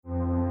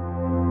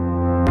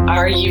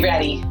Are you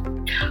ready?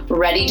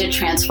 Ready to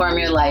transform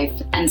your life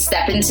and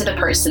step into the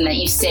person that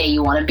you say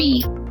you want to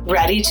be?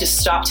 Ready to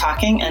stop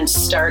talking and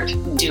start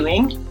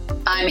doing?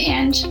 I'm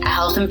Ange, a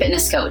health and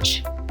fitness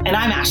coach. And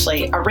I'm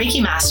Ashley, a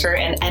Reiki master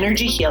and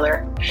energy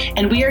healer,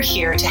 and we are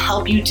here to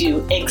help you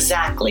do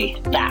exactly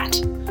that.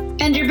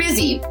 And you're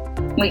busy.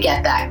 We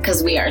get that,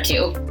 because we are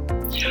too.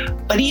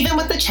 But even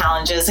with the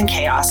challenges and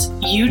chaos,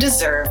 you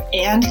deserve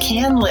and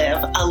can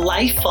live a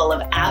life full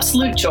of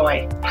absolute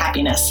joy,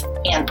 happiness,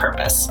 and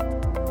purpose.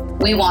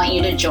 We want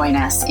you to join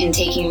us in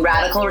taking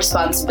radical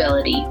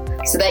responsibility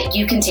so that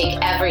you can take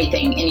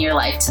everything in your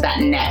life to that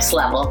next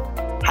level.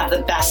 Have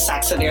the best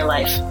sex of your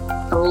life.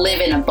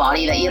 Live in a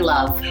body that you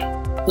love.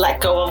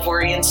 Let go of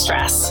worry and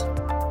stress.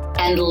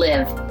 And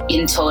live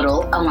in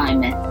total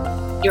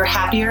alignment. Your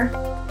happier,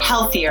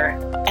 healthier,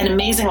 and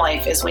amazing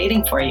life is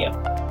waiting for you.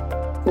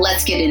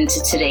 Let's get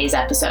into today's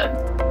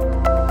episode.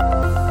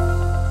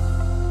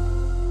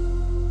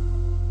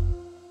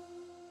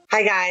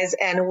 Hi, guys,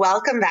 and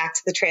welcome back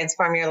to the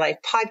Transform Your Life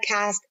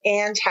podcast.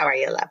 And how are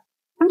you, love?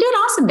 I'm doing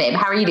awesome, babe.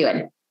 How are you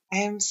doing? I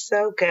am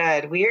so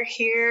good. We are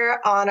here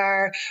on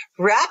our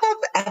wrap-up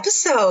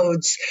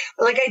episodes.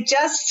 I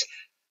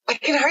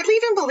can hardly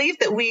even believe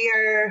that we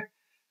are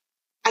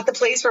at the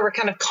place where we're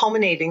kind of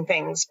culminating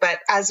things. But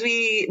as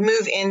we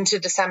move into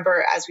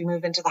December, as we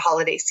move into the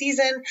holiday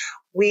season,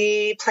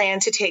 we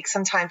plan to take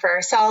some time for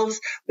ourselves.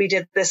 We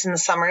did this in the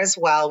summer as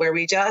well, where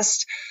we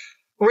just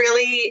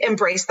really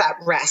embraced that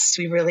rest.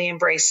 We really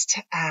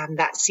embraced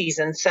that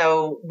season.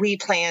 So we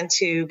plan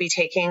to be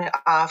taking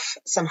off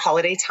some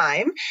holiday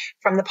time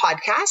from the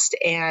podcast,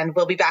 and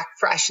we'll be back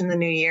fresh in the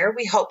new year.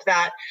 We hope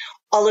that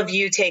all of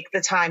you take the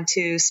time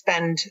to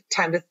spend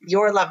time with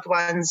your loved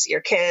ones,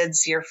 your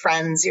kids, your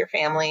friends, your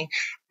family,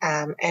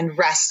 and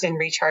rest and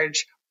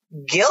recharge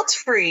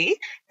guilt-free,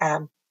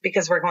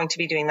 because we're going to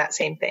be doing that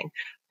same thing.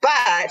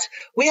 But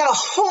we have a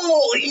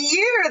whole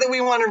year that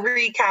we want to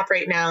recap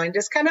right now and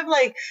just kind of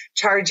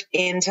charge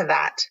into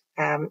that.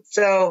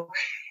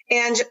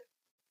 And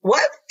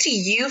what do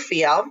you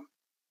feel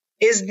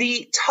is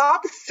the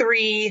top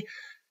 3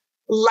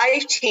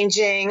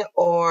 life-changing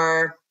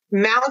or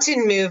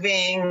mountain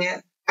moving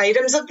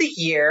items of the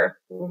year?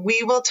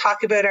 We will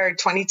talk about our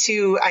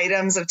 22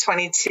 items of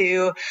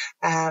 22.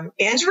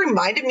 Ange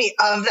reminded me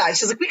of that.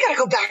 She's like, we got to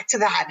go back to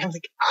that. And I'm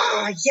like,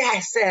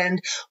 yes. And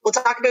we'll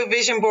talk about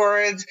vision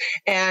boards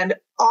and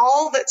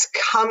all that's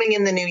coming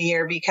in the new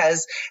year,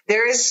 because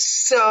there is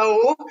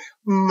so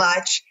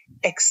much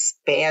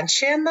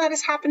expansion that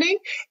is happening.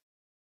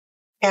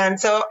 And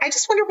so I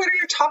just wonder, what are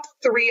your top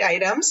 3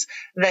 items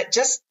that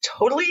just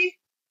totally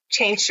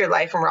changed your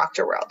life and rocked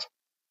your world?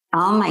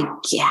 Oh my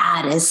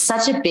God, it's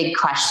such a big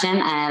question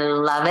and I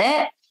love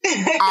it.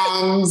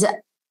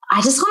 And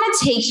I just want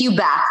to take you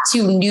back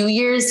to New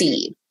Year's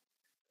Eve.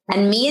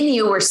 And me and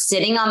you were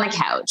sitting on the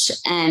couch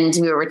and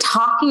we were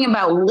talking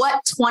about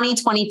what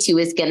 2022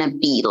 is going to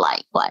be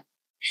like.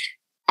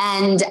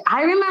 And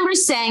I remember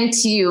saying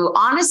to you,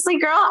 honestly,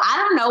 girl, I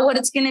don't know what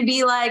it's going to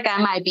be like. I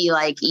might be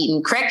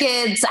eating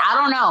crickets. I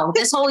don't know.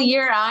 This whole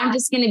year, I'm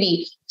just going to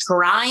be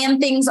trying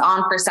things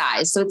on for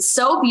size. So it's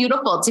so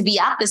beautiful to be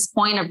at this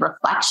point of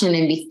reflection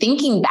and be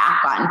thinking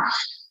back on,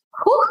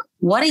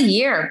 what a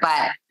year.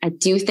 But I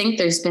do think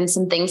there's been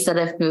some things that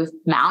have moved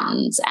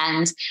mountains.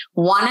 And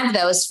one of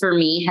those for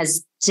me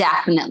has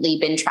definitely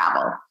been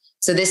travel.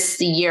 So this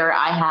year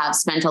I have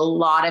spent a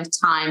lot of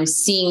time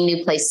seeing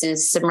new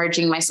places,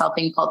 submerging myself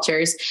in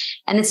cultures.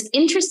 And it's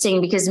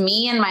interesting because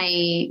me and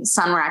my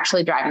son were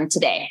actually driving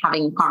today,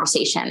 having a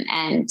conversation.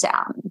 And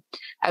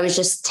I was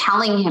just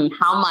telling him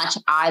how much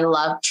I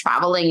love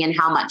traveling and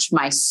how much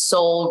my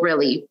soul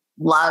really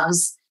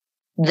loves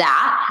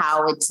that,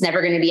 how it's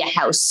never going to be a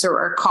house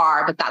or a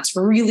car, but that's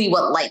really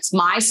what lights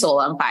my soul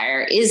on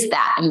fire, is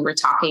that. And we're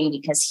talking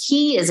because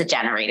he is a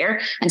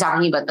generator and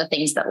talking about the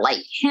things that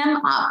light him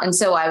up. And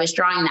so I was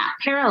drawing that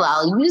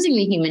parallel using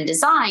the human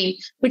design,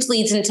 which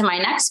leads into my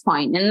next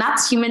point, and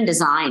that's human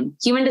design.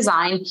 Human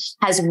design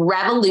has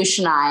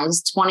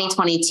revolutionized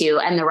 2022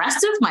 and the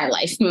rest of my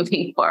life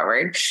moving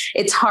forward.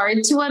 It's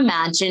hard to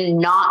imagine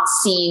not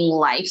seeing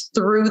life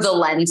through the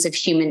lens of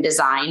human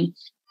design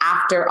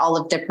after all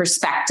of the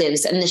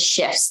perspectives and the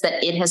shifts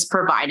that it has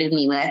provided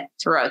me with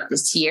throughout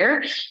this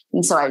year.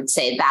 And so I would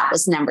say that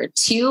was number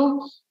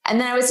 2. And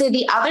then I would say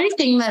the other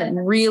thing that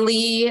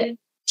really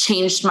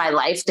changed my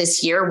life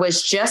this year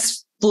was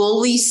just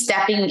fully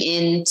stepping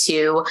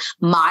into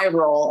my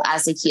role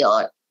as a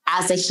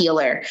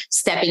healer,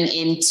 stepping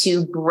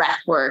into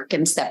breath work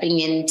and stepping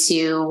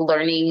into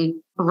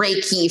learning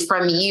Reiki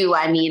from you.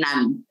 I mean,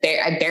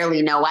 I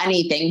barely know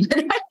anything,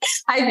 but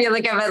I feel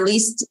like I've at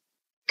least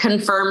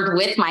confirmed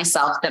with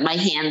myself that my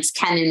hands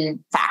can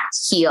in fact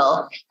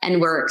heal, and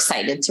we're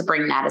excited to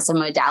bring that as a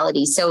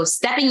modality. So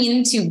stepping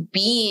into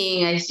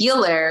being a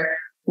healer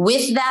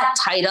with that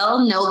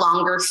title, no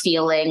longer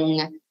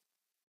feeling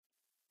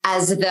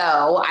as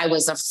though I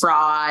was a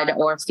fraud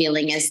or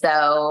feeling as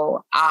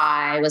though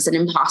I was an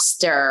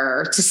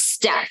imposter, to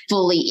step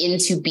fully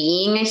into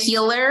being a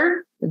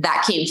healer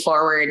that came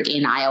forward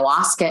in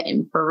ayahuasca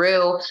in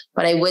Peru.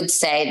 But I would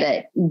say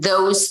that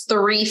those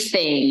three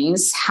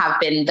things have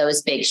been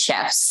those big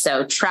shifts.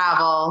 So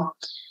travel,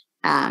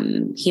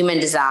 human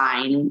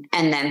design,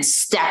 and then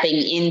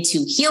stepping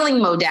into healing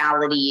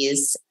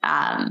modalities,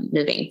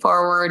 moving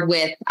forward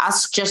with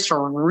us just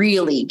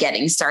really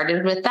getting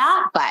started with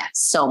that, but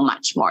so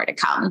much more to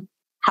come.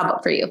 How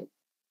about for you?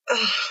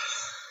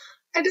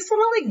 I just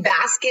want to like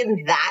bask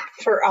in that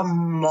for a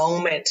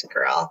moment,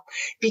 girl,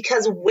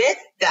 because with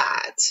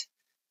that,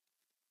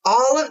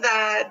 all of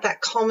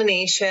that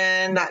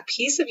culmination, that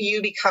piece of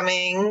you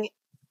becoming,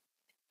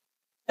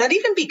 not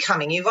even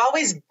becoming, you've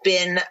always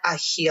been a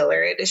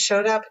healer. It has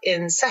showed up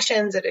in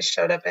sessions. It has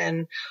showed up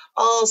in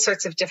all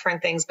sorts of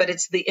different things, but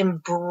it's the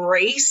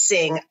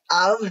embracing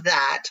of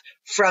that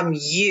from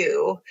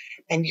you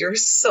and your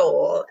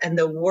soul and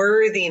the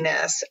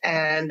worthiness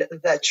and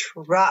the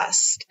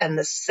trust and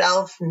the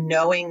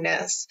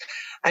self-knowingness.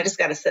 I just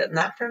got to sit in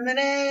that for a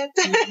minute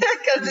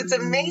because it's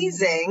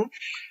amazing.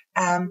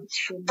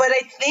 But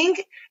I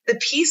think the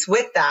piece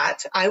with that,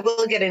 I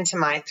will get into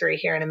my three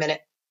here in a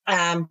minute.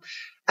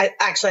 I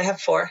actually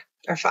have 4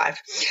 or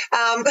 5.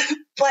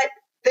 But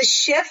the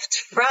shift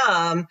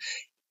from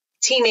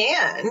Team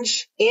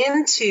Ange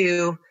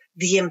into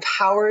the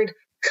empowered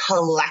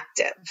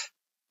collective,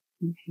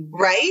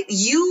 right?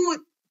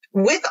 You,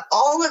 with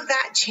all of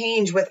that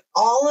change, with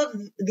all of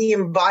the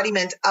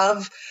embodiment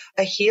of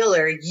a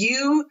healer,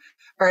 you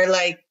are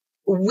like,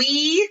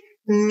 we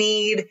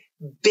need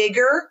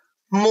bigger,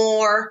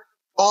 more,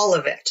 all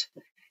of it.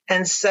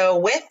 And so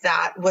with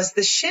that was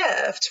the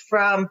shift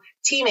from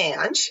Team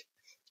Ange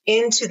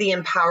into the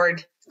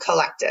empowered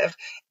collective,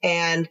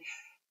 and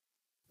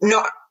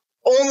not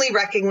only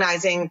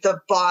recognizing the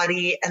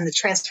body and the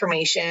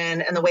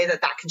transformation and the way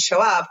that can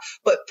show up,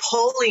 but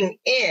pulling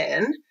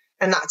in,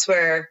 and that's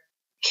where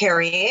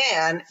Carrie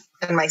Ann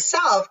and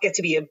myself get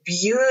to be a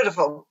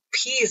beautiful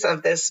piece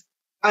of this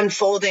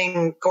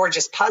unfolding,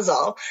 gorgeous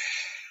puzzle.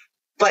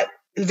 But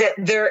that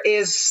there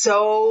is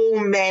so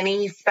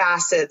many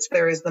facets.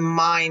 There is the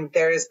mind,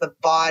 there is the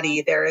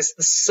body, there is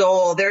the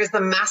soul, there is the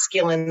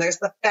masculine, there's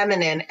the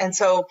feminine. And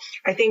so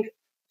I think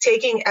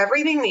taking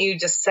everything that you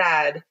just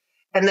said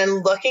and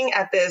then looking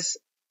at this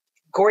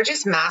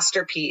gorgeous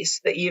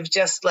masterpiece that you've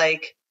just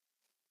like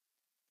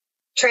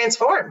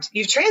transformed.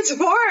 You've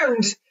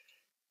transformed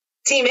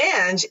Team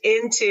Ange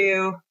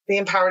into the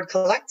empowered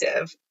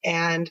collective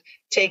and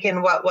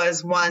taken what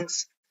was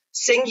once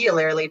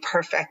singularly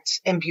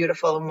perfect and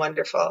beautiful and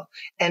wonderful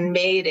and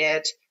made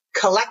it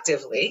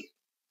collectively,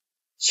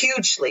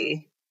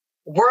 hugely,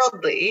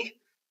 worldly,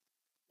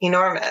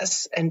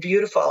 enormous and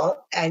beautiful.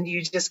 And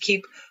you just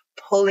keep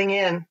pulling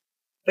in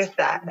with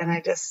that. And I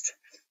just,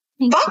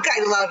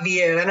 I love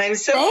you. And I'm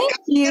so Thank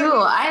you.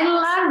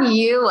 I love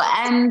you.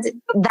 And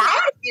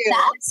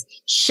that's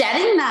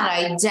shedding that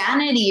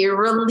identity,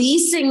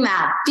 releasing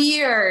that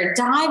fear,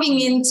 diving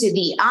into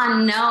the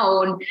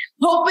unknown,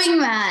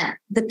 hoping that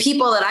the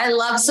people that I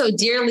love so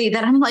dearly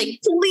that I'm like,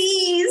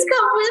 please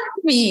come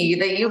with me,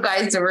 that you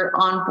guys are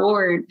on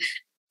board.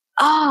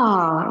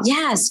 Oh,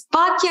 yes.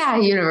 Fuck yeah,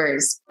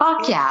 universe.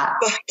 Fuck yeah.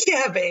 Fuck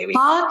yeah, baby.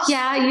 Fuck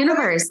yeah,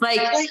 universe. Like,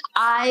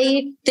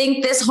 I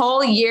think this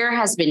whole year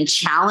has been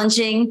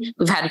challenging.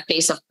 We've had to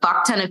face a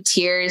fuck ton of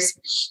tears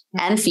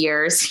and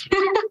fears.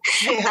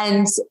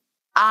 And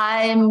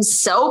I'm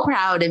so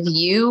proud of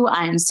you.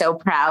 I'm so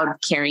proud of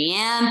Carrie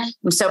Ann.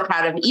 I'm so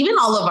proud of even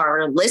all of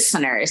our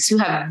listeners who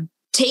have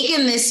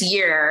taken this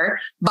year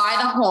by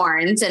the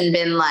horns and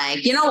been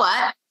like, you know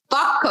what?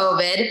 Fuck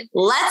COVID.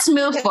 Let's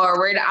move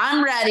forward.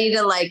 I'm ready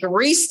to like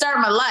restart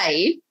my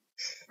life.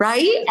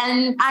 Right.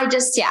 And I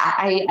just,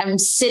 I'm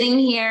sitting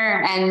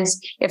here. And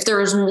if there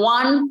was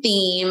one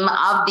theme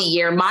of the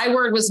year, my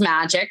word was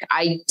magic.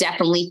 I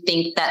definitely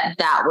think that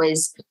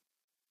was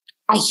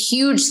a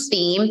huge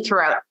theme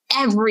throughout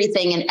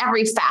everything and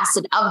every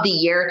facet of the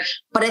year.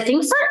 But I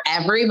think for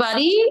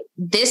everybody,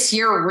 this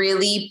year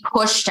really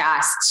pushed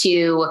us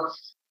to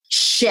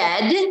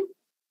shed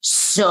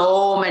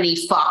so many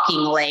fucking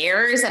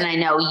layers. And I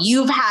know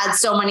you've had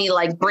so many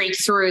like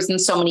breakthroughs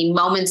and so many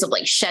moments of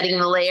like shedding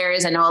the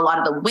layers. I know a lot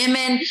of the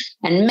women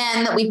and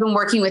men that we've been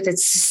working with,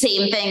 it's the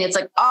same thing. It's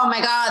like, oh my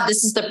God,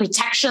 this is the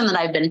protection that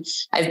I've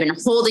been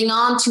holding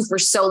on to for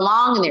so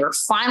long. And they were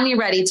finally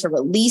ready to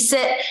release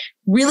it.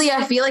 Really,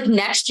 I feel like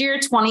next year,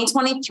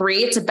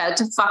 2023, it's about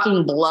to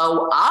fucking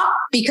blow up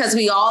because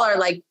we all are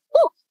like,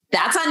 oh,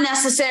 that's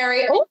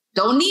unnecessary. Oh,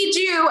 don't need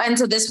you. And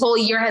so this whole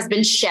year has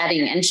been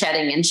shedding and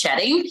shedding and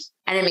shedding.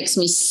 And it makes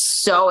me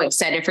so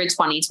excited for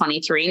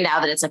 2023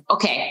 now that it's like,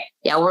 okay,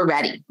 yeah, we're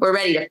ready. We're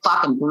ready to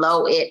fucking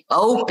blow it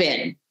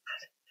open.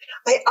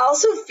 I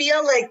also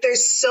feel like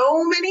there's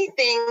so many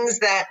things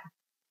that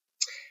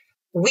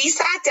we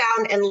sat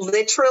down and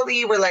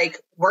literally were like,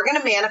 we're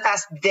going to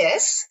manifest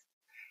this.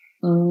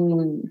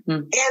 Mm-hmm.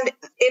 And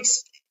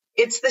it's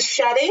the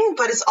shedding,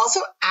 but it's also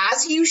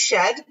as you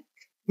shed,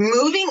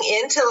 moving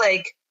into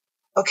like,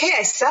 okay,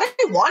 I said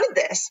I wanted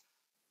this.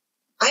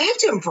 I have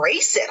to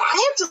embrace it.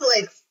 I have to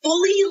like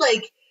fully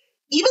like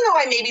even though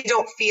I maybe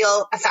don't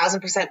feel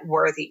 1,000%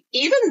 worthy,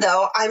 even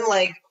though I'm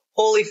like,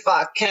 holy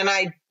fuck, can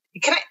I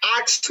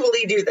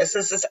actually do this?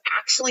 Is this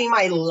actually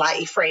my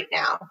life right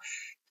now?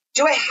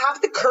 Do I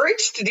have the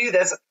courage to do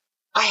this?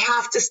 I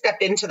have to step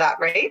into that,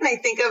 right? And I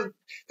think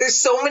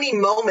there's so many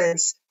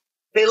moments,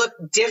 they look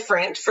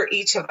different for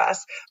each of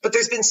us, but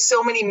there's been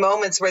so many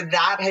moments where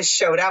that has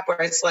showed up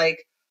where it's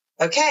like,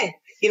 okay,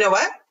 you know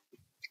what?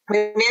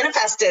 We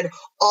manifested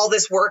all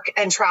this work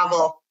and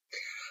travel.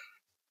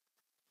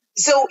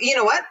 So you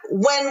know what?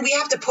 When we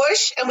have to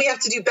push and we have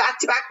to do back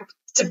to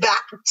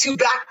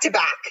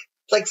back,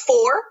 like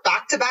 4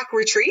 back-to-back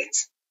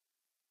retreats,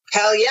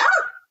 hell yeah,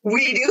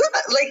 we do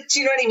that. Like, do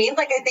you know what I mean?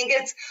 Like, I think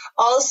it's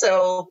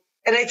also,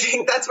 and I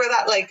think that's where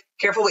that, like,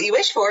 careful what you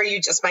wish for,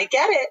 you just might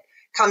get it,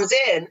 comes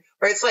in,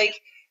 where it's like,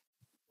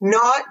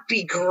 not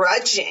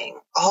begrudging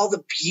all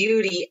the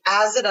beauty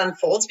as it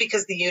unfolds,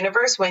 because the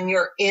universe, when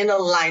you're in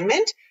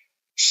alignment,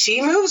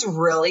 she moves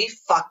really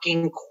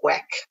fucking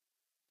quick.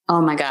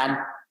 Oh my God.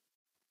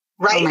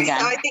 Right? Oh my God.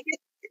 So I think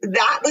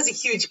that was a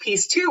huge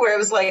piece too, where it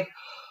was like,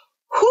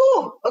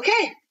 whew,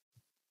 okay,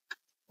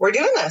 we're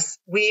doing this.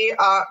 We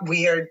are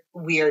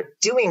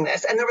doing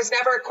this. And there was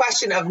never a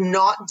question of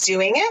not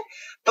doing it,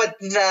 but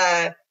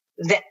the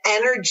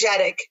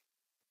energetic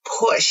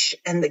push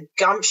and the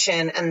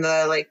gumption and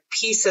the like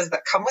pieces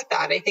that come with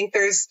that. I think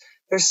there's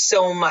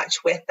so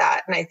much with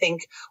that. And I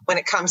think when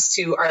it comes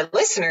to our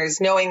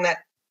listeners, knowing that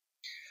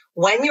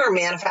when you're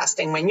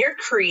manifesting, when you're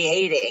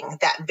creating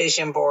that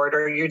vision board,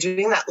 or you're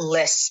doing that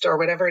list, or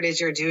whatever it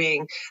is you're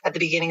doing at the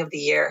beginning of the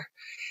year,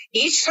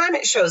 each time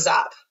it shows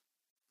up,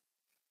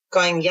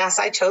 going, yes,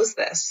 I chose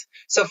this.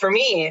 So for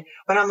me,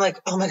 when I'm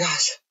like, oh my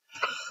gosh,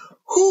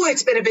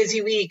 it's been a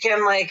busy week,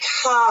 and like,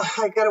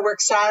 I got to work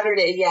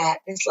Saturday yet.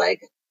 It's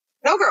like,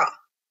 no, girl,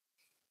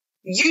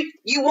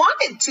 you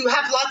wanted to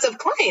have lots of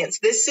clients.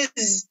 This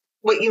is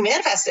what you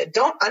manifested.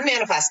 Don't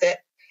unmanifest it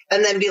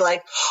and then be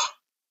like,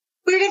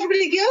 where'd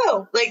everybody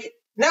go? Like,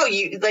 no,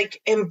 you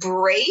like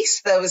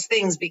embrace those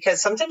things,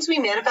 because sometimes we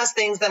manifest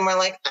things, then we're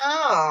like,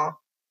 oh,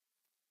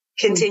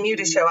 continue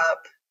to show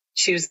up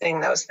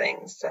choosing those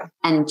things. So.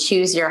 And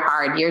choose your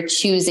hard. You're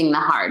choosing the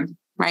hard,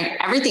 right?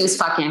 Everything's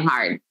fucking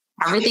hard.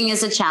 Everything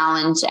is a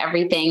challenge.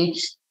 Everything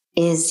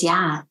is,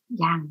 yeah.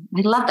 I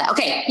love that.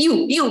 Okay.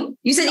 You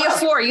said you have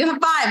 4, you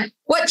have 5.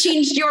 What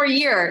changed your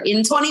year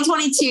in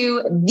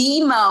 2022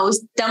 the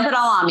most? Dump it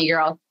all on me,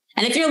 girl.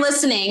 And if you're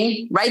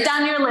listening, write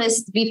down your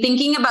list, be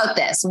thinking about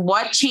this.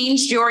 What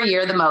changed your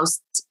year the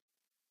most?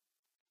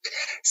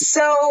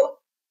 So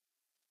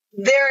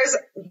there's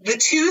the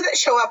 2 that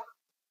show up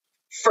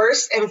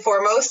first and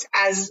foremost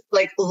as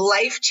like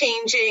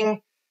life-changing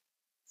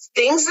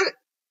things that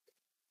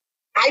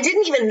I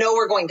didn't even know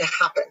were going to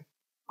happen.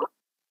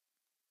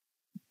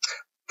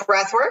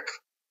 Breath work,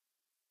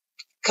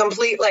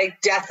 complete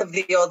like death of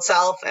the old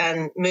self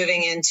and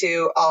moving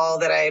into all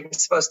that I'm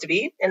supposed to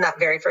be in that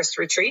very first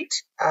retreat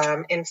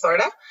in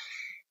Florida.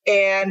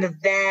 And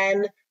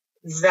then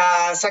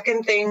the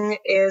second thing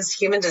is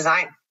human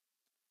design,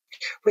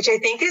 which I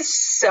think is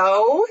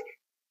so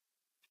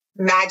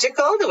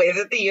magical, the way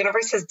that the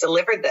universe has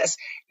delivered this.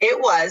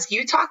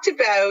 You talked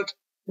about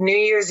New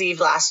Year's Eve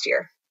last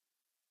year.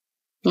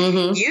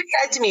 Mm-hmm. You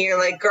said to me, you're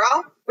like,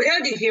 girl, we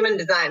got to do human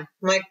design. I'm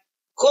like,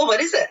 cool,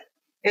 what is it?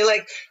 You're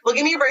like, well,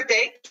 give me your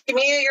birthday, give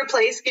me your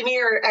place, give me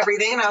your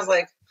everything. And I was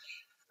like,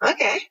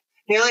 okay. And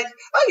you're like,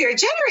 oh, you're a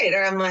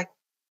generator. I'm like,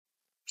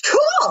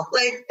 cool.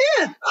 Like,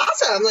 yeah,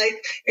 awesome.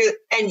 Like,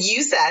 and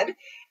you said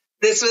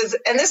this was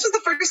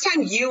the first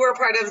time you were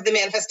part of the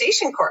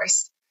manifestation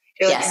course.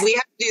 You're like, yes, we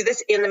have to do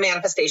this in the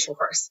manifestation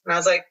course. And I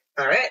was like,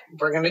 all right,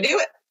 we're going to do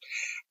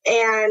it.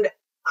 And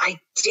I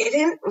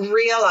didn't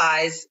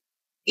realize,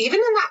 even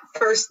in that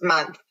first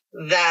month,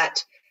 that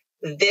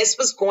this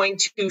was going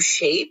to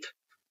shape,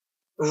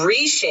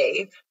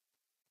 reshape,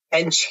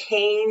 and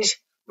change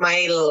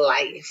my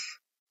life.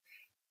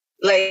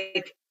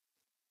 Like,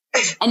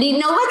 and you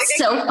know what's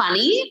so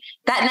funny?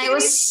 That night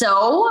was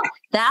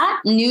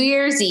that New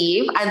Year's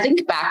Eve, I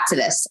think back to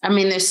this. I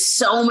mean, there's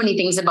so many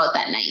things about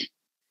that night.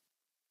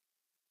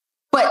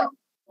 But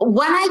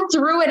when I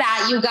threw it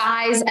at you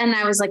guys and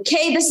I was like,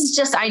 okay,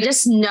 I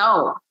just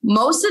know.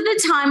 Most of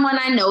the time when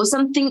I know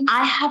something,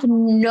 I have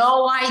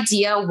no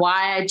idea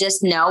why. I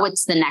just know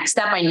it's the next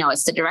step. I know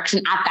it's the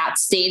direction. At that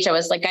stage, I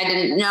was like, I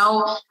didn't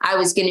know I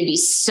was going to be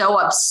so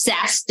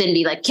obsessed and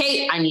be like,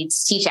 okay, I need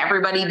to teach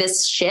everybody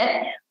this shit.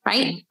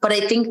 Right. But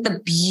I think the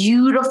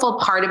beautiful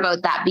part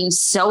about that being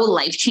so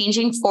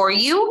life-changing for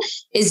you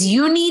is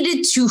you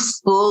needed to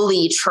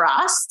fully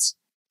trust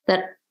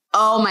that,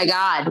 oh my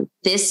God,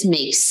 this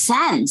makes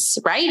sense.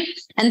 Right.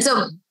 And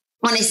so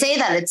when I say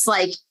that, it's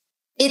like,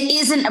 it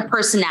isn't a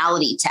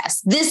personality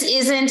test. This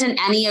isn't an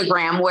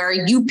Enneagram where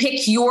you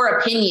pick your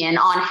opinion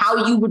on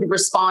how you would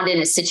respond in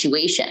a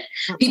situation.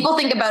 People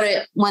think about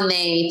it when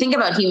they think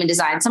about human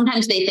design.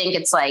 Sometimes they think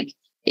it's like,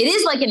 it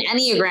is like an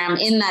Enneagram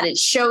in that it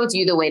shows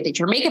you the way that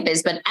your makeup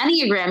is, but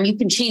Enneagram, you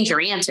can change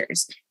your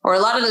answers. Or a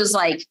lot of those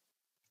like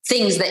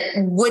things that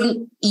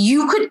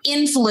you could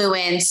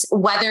influence,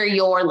 whether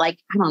you're like,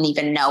 I don't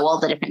even know all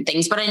the different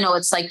things, but I know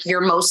it's like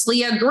you're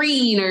mostly a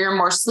green or you're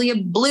mostly a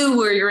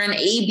blue or you're an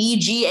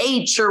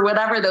ABGH or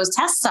whatever those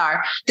tests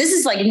are. This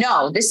is like,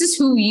 no, this is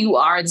who you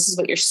are. This is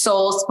what your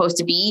soul is supposed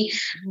to be.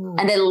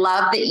 And I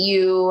love that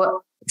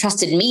you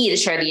trusted me to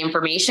share the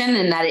information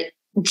and that it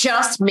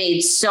just made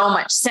so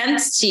much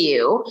sense to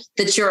you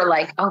that you're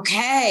like,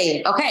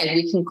 okay,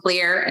 we can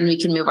clear and we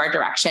can move our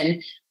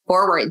direction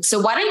forward.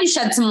 So why don't you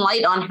shed some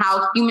light on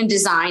how human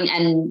design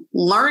and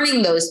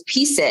learning those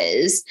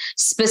pieces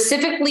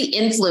specifically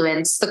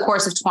influenced the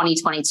course of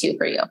 2022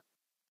 for you?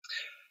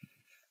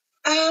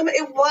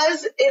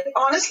 It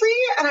honestly,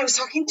 and I was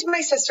talking to my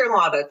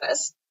sister-in-law about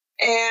this,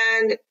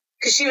 and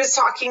because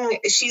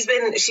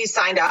she's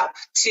signed up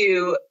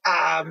to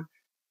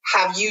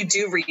have you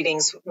do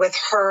readings with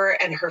her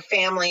and her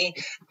family,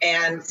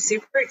 and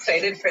super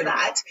excited for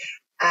that,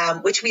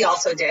 which we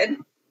also did.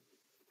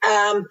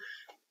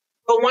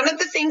 But one of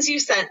the things you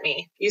sent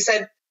me, you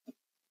said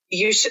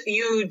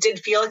you did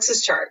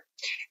Felix's chart,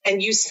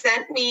 and you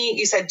said,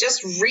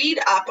 just read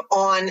up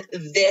on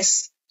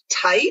this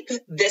type,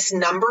 this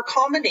number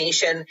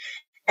combination,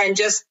 and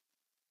just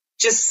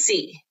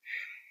see.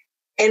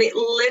 And it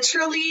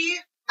literally,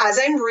 as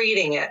I'm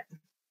reading it,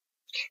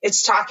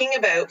 it's talking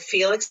about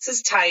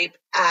Felix's type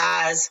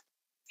as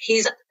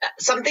he's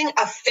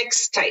a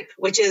fixed type,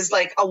 which is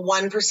like a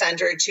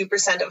 1% or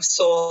 2% of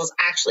souls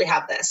actually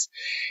have this.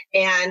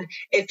 And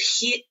if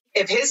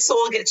his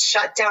soul gets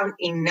shut down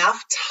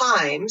enough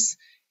times,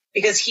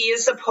 because he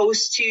is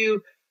supposed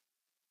to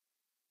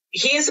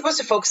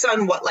focus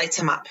on what lights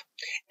him up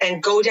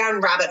and go down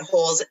rabbit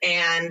holes.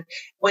 And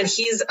when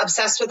he's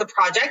obsessed with a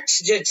project,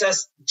 to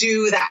just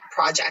do that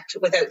project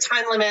without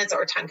time limits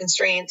or time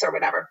constraints or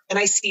whatever. And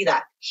I see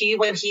that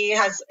when he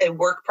has a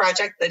work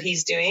project that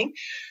he's doing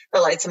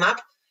that lights him up,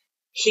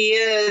 he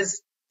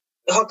is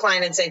hook,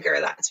 line, and sinker.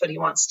 That's what he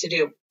wants to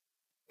do.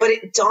 But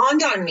it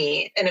dawned on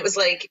me, and it was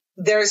like,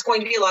 there's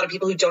going to be a lot of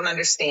people who don't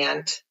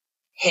understand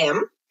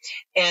him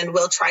and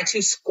will try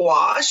to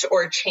squash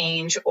or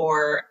change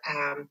or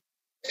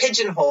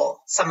pigeonhole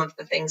some of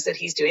the things that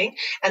he's doing.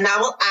 And that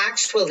will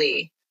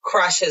actually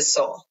crush his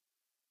soul.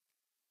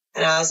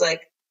 And I was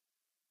like,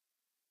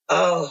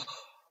 oh,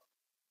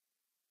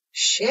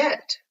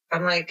 shit.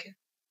 I'm like,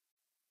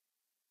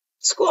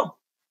 school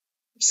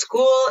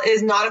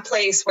is not a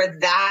place where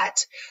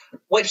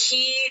what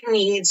he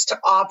needs to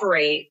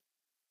operate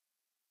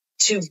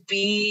to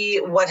be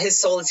what his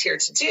soul is here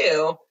to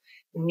do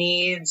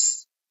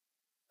needs.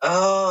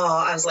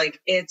 Oh, I was like,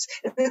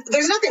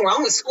 there's nothing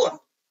wrong with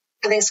school.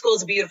 I think school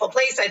is a beautiful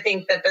place. I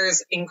think that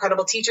there's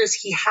incredible teachers.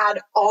 He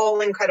had all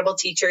incredible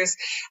teachers.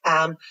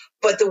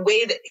 But the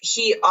way that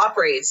he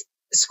operates,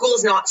 school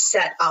is not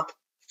set up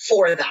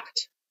for that.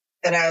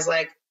 And I was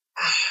like,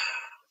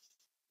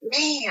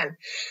 man.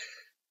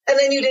 And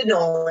then you did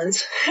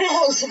Nolan's.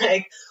 I was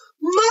like,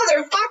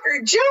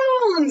 motherfucker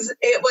Jones.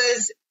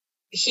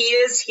 He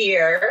is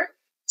here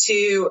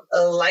to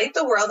light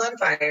the world on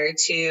fire,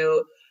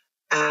 to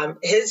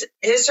his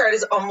chart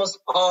is almost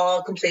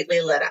all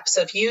completely lit up.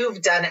 So if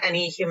you've done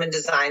any human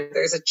design,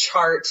 there's a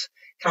chart,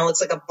 kind of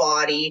looks like a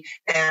body.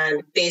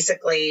 And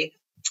basically,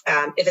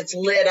 if it's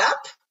lit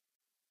up,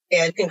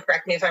 and you can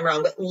correct me if I'm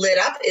wrong, but lit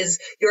up is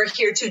you're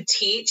here to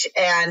teach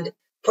and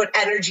put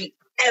energy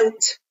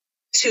out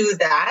to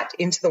that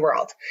into the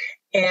world.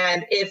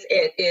 And if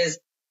it is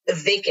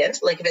vacant,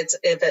 like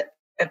if it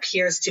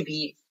appears to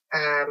be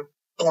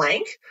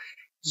blank,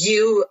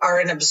 you are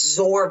an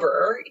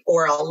absorber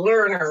or a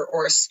learner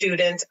or a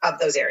student of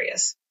those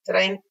areas. Did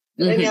I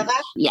nail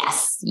that?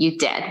 Yes, you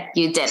did.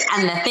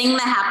 And the thing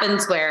that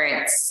happens where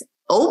it's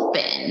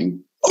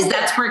open is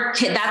that's where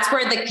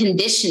the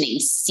conditioning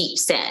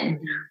seeps in,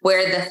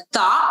 where the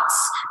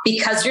thoughts,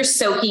 because you're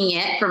soaking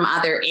it from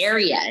other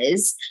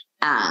areas,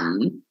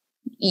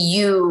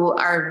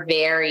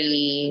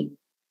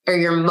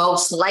 you're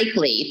most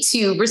likely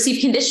to receive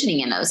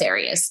conditioning in those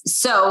areas.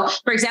 So,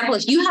 for example,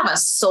 if you have a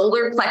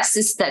solar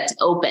plexus that's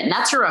open,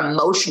 that's your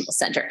emotional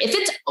center. If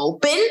it's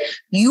open,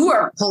 you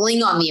are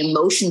pulling on the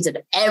emotions of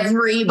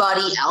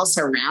everybody else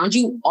around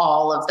you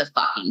all of the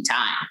fucking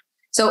time.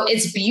 So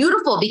it's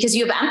beautiful because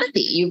you have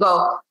empathy. You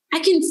go, I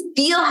can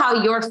feel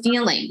how you're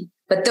feeling.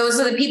 But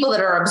those are the people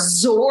that are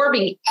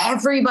absorbing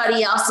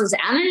everybody else's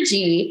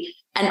energy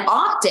and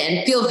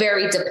often feel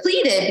very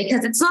depleted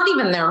because it's not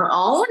even their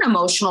own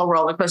emotional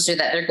roller coaster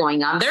that they're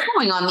going on. They're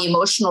going on the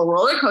emotional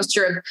roller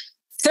coaster of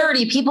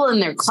 30 people in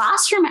their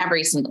classroom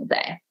every single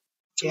day.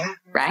 Yeah.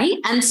 Right.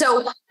 And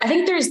so I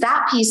think there's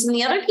that piece. And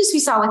the other piece we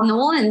saw with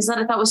Nolan's that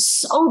I thought was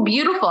so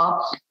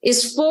beautiful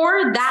is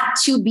for that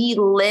to be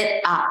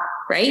lit up,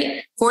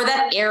 right? For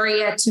that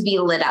area to be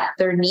lit up,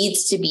 there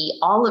needs to be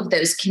all of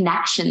those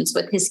connections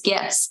with his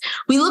gifts.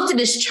 We looked at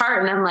his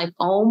chart and I'm like,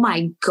 oh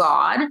my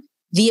God,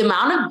 the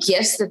amount of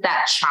gifts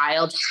that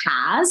child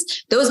has,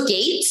 those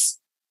gates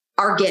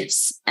are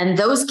gifts, and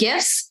those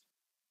gifts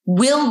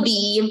will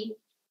be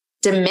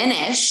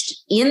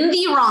diminished in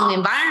the wrong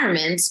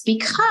environments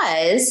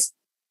because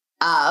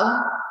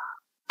of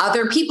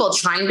other people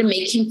trying to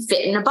make him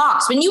fit in a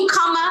box. When you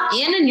come up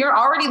in and you're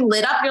already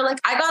lit up, you're like,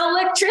 I got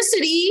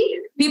electricity.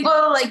 People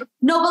are like,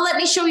 no, but let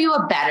me show you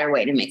a better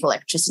way to make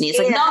electricity. It's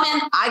like, no,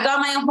 man, I got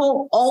my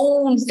whole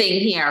own thing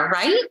here,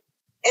 right?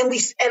 And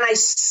I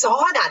saw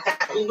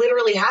that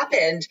literally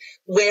happened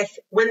with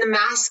when the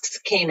masks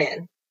came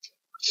in.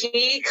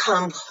 He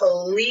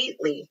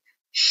completely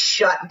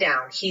shut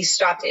down. He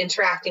stopped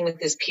interacting with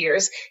his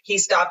peers. He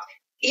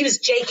was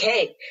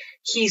JK.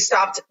 He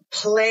stopped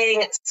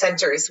playing at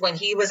centers. When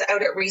he was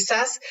out at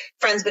recess,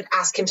 friends would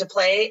ask him to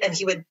play and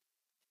he would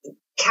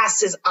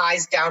cast his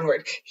eyes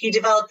downward. He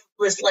developed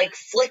this like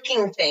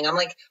flicking thing. I'm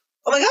like,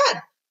 oh my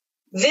God,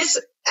 this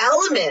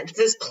element,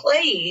 this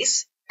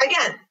place,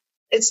 again,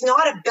 it's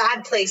not a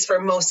bad place for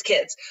most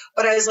kids,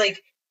 but I was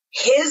like,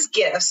 his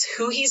gifts,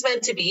 who he's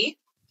meant to be,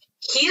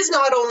 he is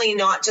not only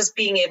not just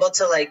being able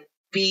to like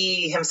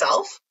be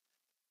himself,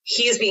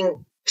 he is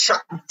being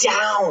shut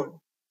down.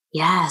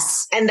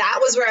 Yes. And that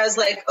was where I was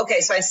like, okay,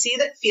 so I see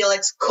that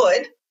Felix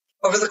could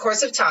over the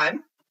course of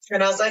time.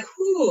 And I was like,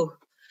 whew,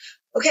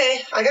 okay,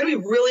 I got to be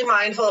really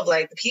mindful of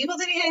like the people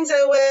that he hangs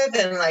out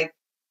with and like,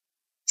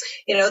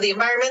 you know, the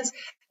environments.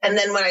 And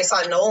then when I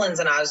saw Nolan's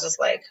and I was just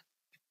like,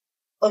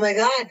 oh my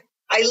God,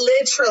 I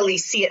literally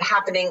see it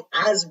happening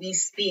as we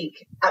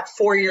speak. At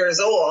 4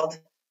 years old,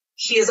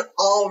 he is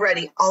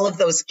already all of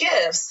those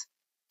gifts.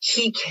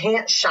 He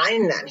can't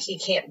shine them. He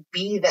can't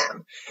be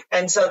them.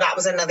 And so that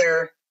was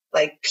another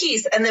like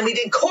piece. And then we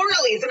did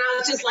Coralie's and I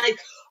was just like,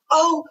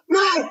 oh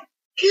my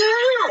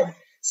God.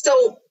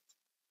 So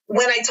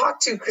when I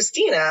talked to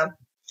Christina,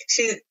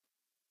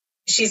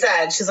 she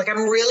said, she's like,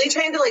 I'm really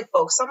trying to like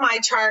focus on my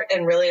chart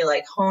and really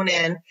like hone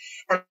in.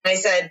 And I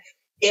said,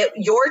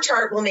 your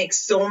chart will make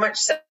so much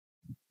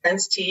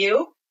sense to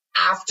you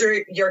after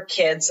your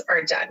kids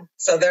are done.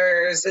 So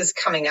theirs is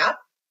coming up.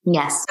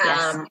 Yes.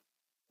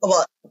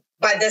 Well,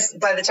 by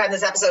the time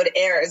this episode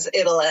airs,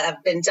 it'll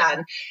have been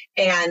done.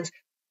 And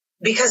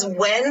because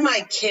when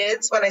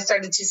I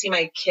started to see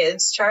my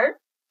kids' chart,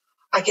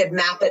 I could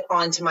map it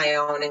onto my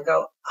own and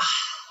go,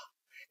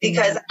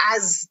 because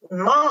as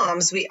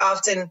moms,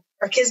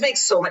 our kids make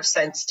so much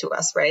sense to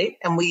us, right?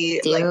 And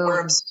we're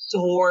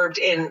absorbed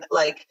in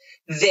like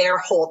their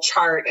whole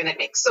chart and it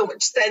makes so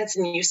much sense.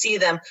 And you see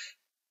them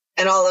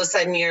and all of a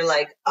sudden you're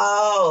like,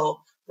 oh,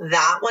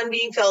 that one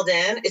being filled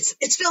in,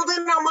 it's filled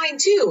in on mine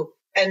too.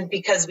 And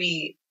because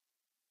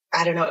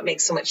I don't know, it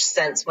makes so much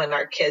sense when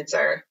our kids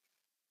are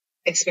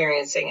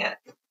experiencing it.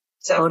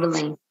 So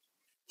totally.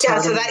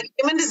 Yeah, so that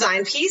human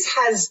design piece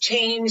has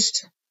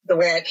changed the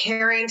way I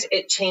parent.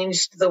 It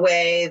changed the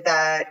way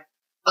that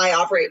I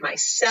operate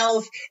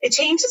myself. It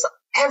changes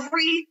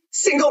every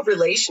single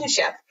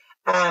relationship.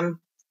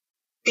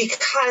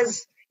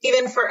 Because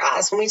even for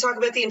us, when we talk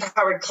about the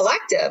Empowered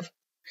Collective,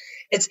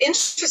 it's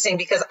interesting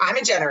because I'm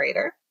a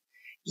generator.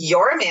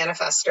 You're a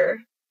manifester.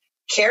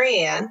 Carrie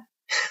Ann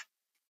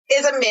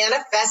is a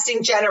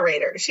manifesting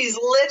generator. She's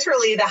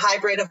literally the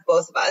hybrid of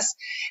both of us.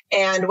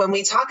 And when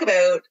we talk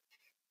about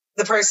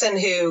the person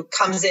who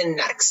comes in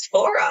next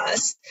for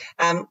us,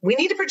 we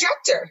need a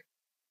projector.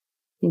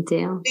 You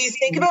do. Do you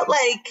think about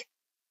like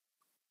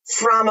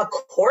from a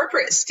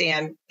corporate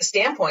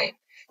standpoint,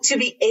 to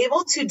be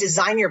able to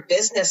design your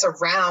business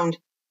around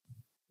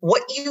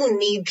what you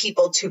need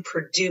people to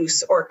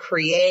produce or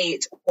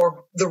create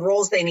or the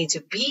roles they need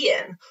to be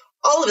in,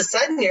 all of a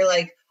sudden you're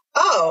like,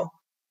 oh,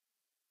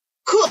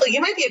 cool,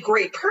 you might be a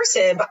great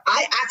person, but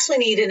I actually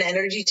need an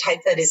energy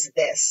type that is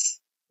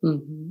this.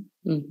 Mm-hmm.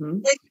 Mm-hmm.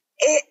 Like,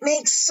 it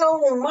makes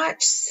so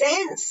much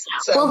sense.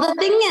 So. Well, the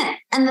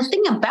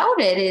thing about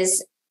it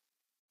is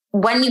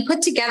when you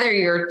put together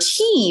your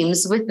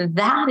teams with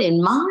that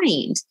in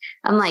mind,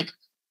 I'm like,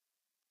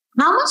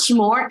 how much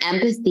more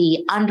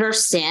empathy,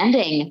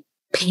 understanding,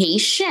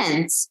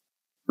 patience?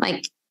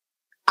 Like,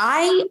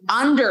 I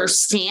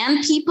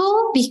understand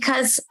people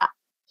because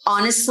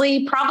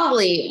honestly,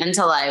 probably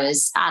until I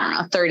was,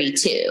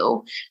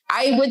 32,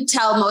 I would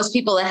tell most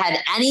people that had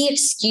any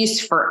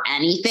excuse for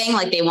anything,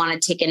 like they want to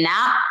take a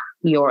nap,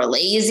 you're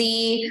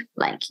lazy,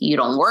 like you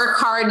don't work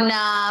hard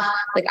enough.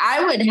 Like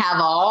I would have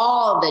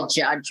all the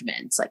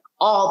judgments.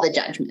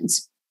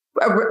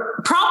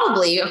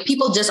 Probably of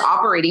people just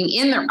operating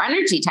in their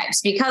energy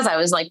types, because I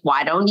was like,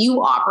 why don't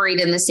you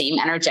operate in the same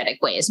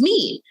energetic way as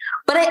me?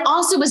 But I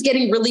also was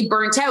getting really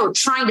burnt out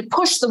trying to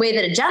push the way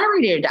that a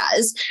generator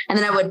does. And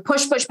then I would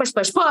push.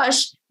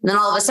 And then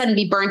all of a sudden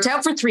be burnt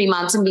out for 3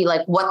 months and be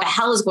like, what the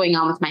hell is going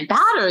on with my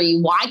battery?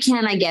 Why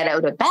can't I get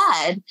out of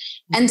bed?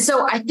 And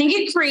so I think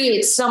it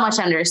creates so much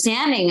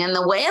understanding. And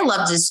the way I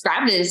love to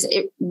describe it is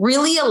it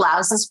really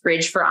allows this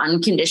bridge for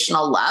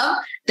unconditional love,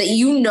 that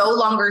you no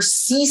longer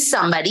see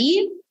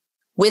somebody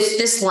with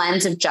this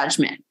lens of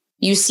judgment.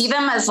 You see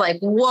them as like,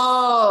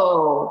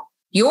 whoa,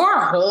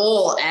 your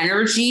whole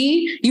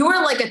energy, you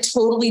are like a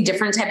totally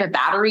different type of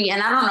battery.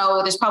 And I don't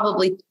know, there's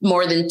probably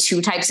more than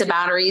 2 types of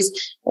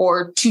batteries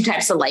or 2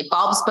 types of light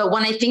bulbs. But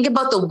when I think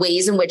about the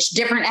ways in which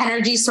different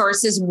energy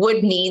sources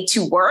would need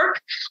to work,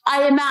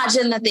 I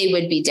imagine that they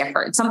would be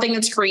different. Something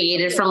that's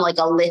created from like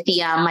a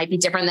lithium might be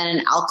different than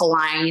an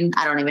alkaline.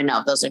 I don't even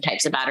know if those are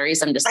types of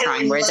batteries. I'm just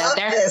throwing words out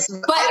there.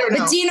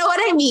 But do you know what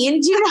I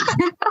mean? Do you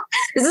know?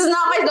 This is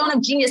not my zone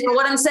of genius, but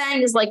what I'm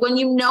saying is like when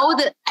you know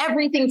that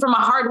everything from a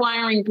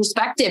hardwiring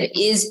perspective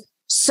is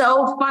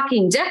so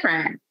fucking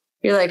different,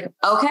 you're like,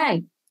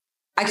 okay,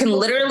 I can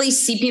literally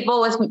see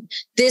people with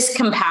this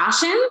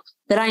compassion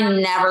that I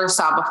never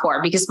saw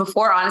before. Because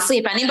before, honestly,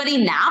 if anybody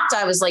napped,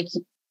 I was like,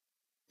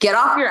 get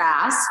off your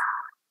ass,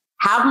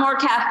 have more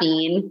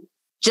caffeine,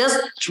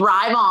 just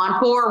drive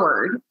on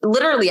forward.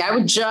 Literally, I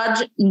would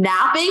judge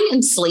napping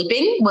and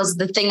sleeping was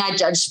the thing I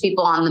judged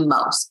people on the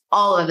most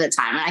all of the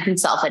time. And I can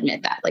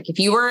self-admit that. Like if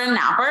you were a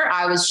napper,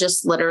 I was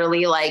just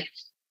literally like,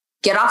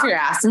 get off your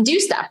ass and do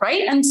stuff,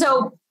 right? And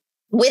so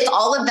with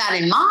all of that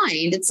in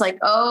mind, it's like,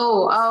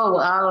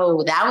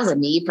 oh, that was a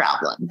me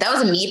problem. That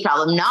was a me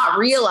problem, not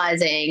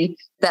realizing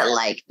that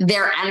like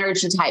their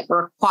energy type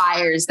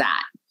requires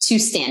that to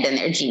stand in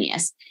their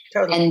genius.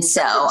 Totally. And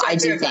so I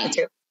do think...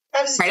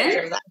 I was a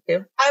judger of that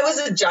too. I was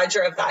a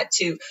judger of that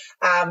too.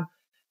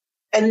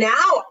 And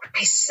now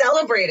I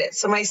celebrate it.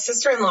 So my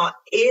sister-in-law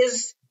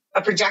is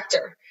a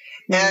projector.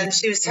 And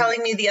she was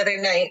telling me the other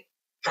night,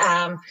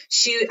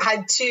 she fell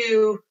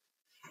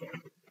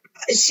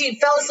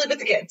asleep with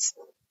the kids.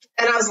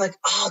 And I was like,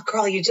 oh,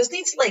 girl, you just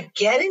need to like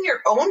get in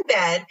your own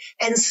bed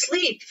and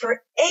sleep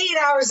for 8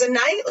 hours a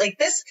night. Like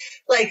this,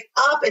 like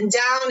up and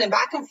down and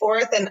back and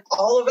forth and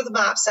all over the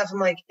map stuff. I'm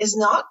like, is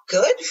not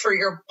good for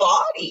your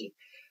body.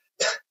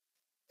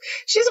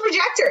 She's a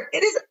projector.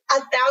 It is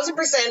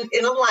 1,000%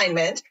 in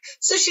alignment.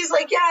 So she's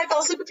like, yeah, I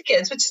fell asleep with the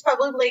kids, which is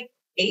probably like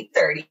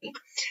 8:30.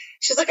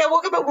 She's like, I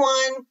woke up at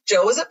 1.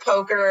 Joe was at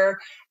poker.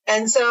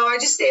 And so I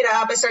just stayed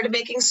up. I started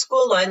making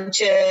school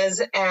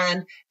lunches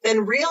and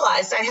then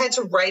realized I had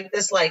to write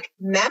this like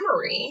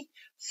memory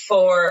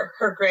for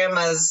her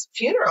grandma's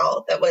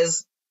funeral that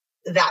was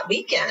that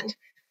weekend.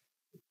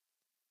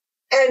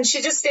 And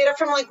she just stayed up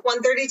from like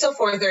 1:30 till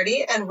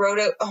 4:30 and wrote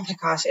out, oh my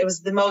gosh, it was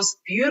the most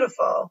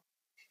beautiful,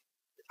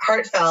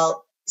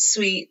 heartfelt,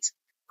 sweet,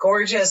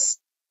 gorgeous,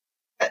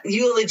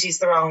 eulogy is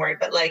the wrong word,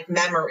 but like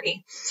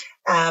memory.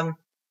 And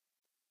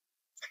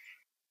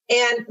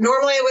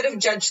normally I would have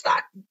judged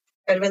that.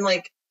 I'd have been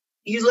like,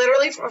 you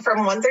literally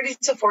from 1:30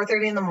 to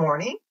 4:30 in the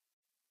morning,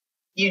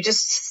 you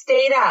just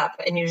stayed up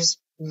and you just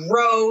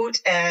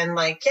wrote and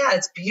like, yeah,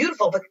 it's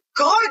beautiful, but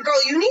God,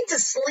 girl, you need to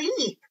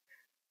sleep.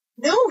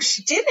 No,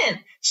 she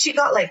didn't. She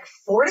got like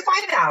 4 to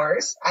 5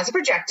 hours as a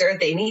projector.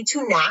 They need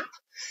to nap.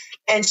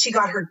 And she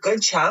got her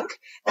good chunk.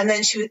 And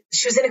then she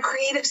was in a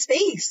creative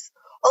space.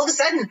 All of a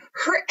sudden,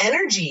 her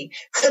energy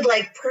could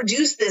like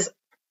produce this,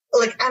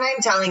 like, and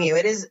I'm telling you,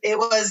 it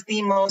was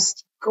the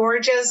most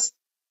gorgeous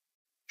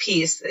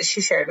piece that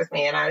she shared with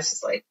me. And I was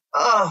just like,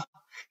 oh.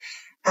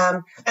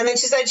 And then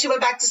she said she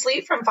went back to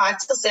sleep from 5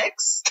 till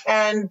 6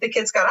 and the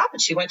kids got up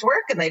and she went to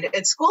work and they did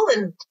at school.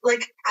 And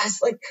like, I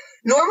was like,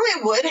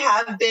 normally would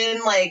have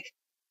been like,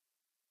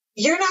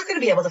 you're not going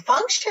to be able to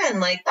function.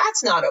 Like,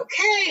 that's not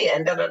okay.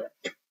 And I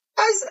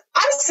was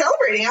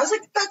celebrating. I was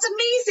like, that's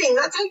amazing.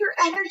 That's how your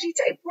energy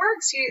type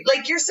works.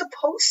 You're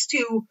supposed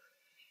to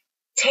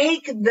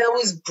take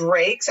those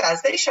breaks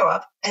as they show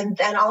up. And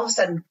then all of a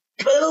sudden,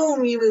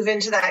 boom, you move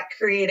into that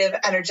creative,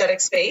 energetic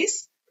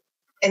space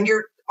and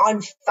you're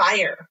on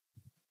fire.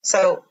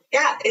 So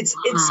yeah, it's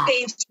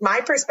changed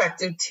my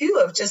perspective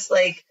too, of just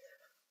like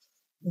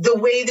the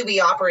way that we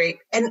operate.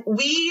 And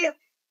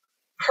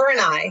her and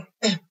I,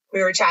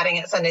 we were chatting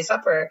at Sunday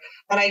supper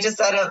and I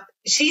just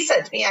she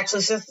said to me,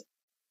 actually, she says,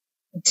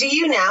 do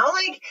you now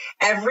like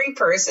every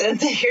person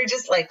that you're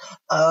just like,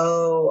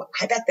 oh,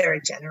 I bet they're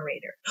a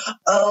generator.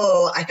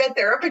 Oh, I bet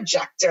they're a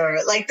projector.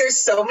 Like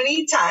there's so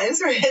many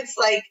times where it's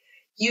like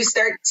you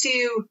start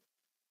to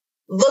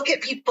look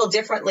at people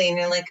differently and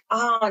you're like,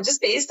 oh,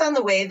 just based on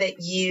the way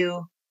that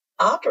you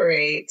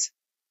operate,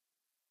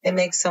 it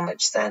makes so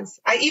much sense.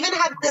 I even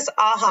had this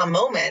aha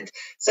moment.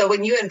 So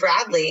when you and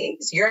Bradley,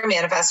 you're a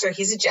manifestor,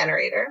 he's a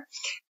generator.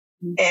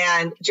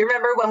 And do you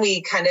remember when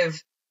we kind of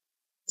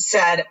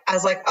said, I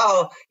was like,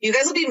 oh, you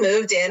guys will be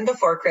moved in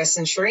before Chris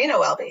and Sharina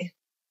will be.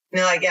 And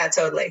they're like, yeah,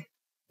 totally.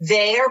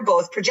 They are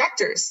both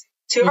projectors.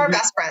 Two of our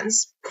best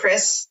friends,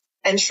 Chris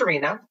and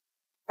Sharina,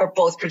 are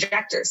both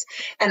projectors.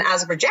 And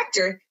as a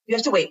projector, you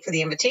have to wait for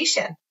the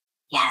invitation.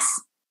 Yes.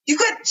 You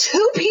got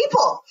 2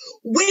 people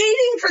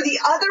waiting for the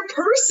other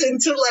person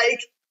to like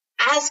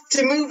ask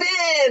to move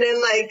in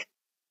and like,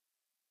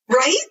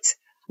 right?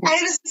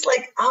 I was just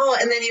like, oh,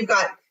 and then you've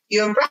got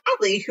you and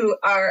Bradley who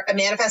are a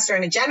manifestor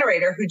and a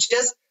generator who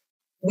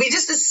we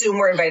just assume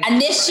we're invited.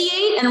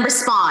 Initiate and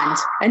respond.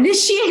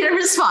 Initiate and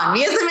respond.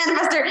 Me as a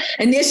manifestor,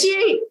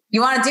 initiate.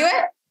 You want to do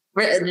it?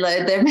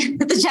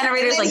 The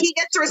generator's like, he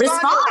gets to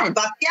respond. Like,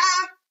 fuck yeah.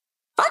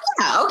 Fuck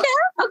yeah. Okay.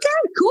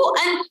 Cool.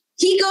 And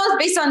he goes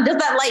based on, does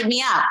that light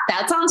me up?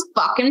 That sounds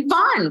fucking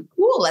fun.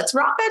 Cool. Let's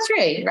rock that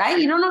trade, right?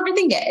 You don't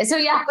overthink it. So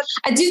yeah,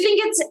 I do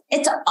think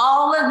it's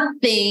all of the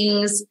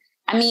things.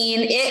 I mean,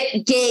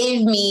 it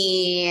gave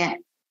me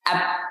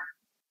a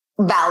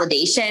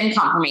validation,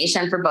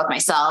 confirmation for both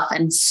myself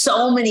and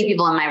so many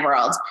people in my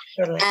world.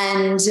 Totally.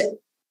 And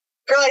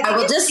I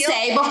will just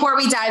say before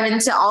we dive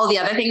into all the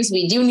other things,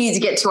 we do need to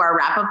get to our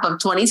wrap up of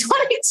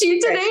 2022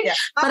 today. Right, yeah.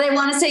 But I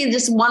want to say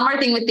just one more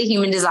thing with the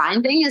human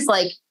design thing is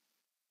like,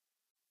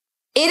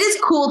 it is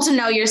cool to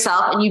know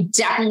yourself, and you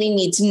definitely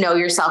need to know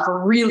yourself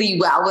really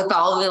well with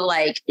all the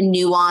like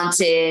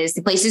nuances,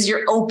 the places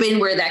you're open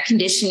where that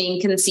conditioning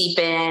can seep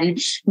in,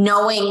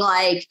 knowing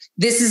like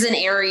this is an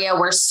area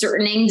where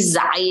certain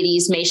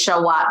anxieties may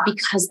show up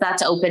because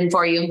that's open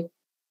for you.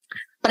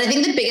 But I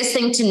think the biggest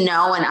thing to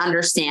know and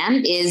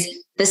understand is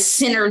the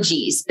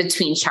synergies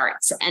between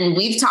charts. And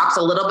we've talked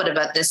a little bit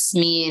about this,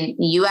 me and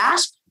you,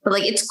 Ash, but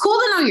like, it's cool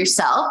to know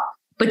yourself,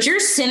 but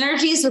your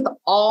synergies with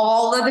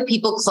all of the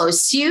people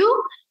close to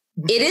you,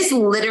 it is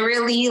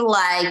literally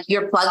like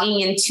you're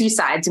plugging in two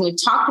sides. And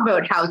we've talked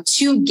about how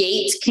two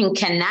gates can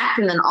connect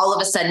and then all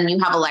of a sudden you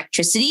have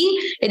electricity.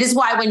 It is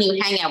why when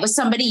you hang out with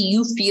somebody,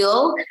 you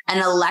feel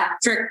an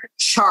electric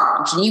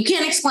charge and you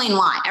can't explain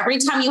why. Every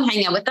time you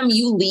hang out with them,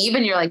 you leave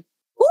and you're like,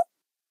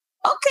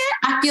 okay,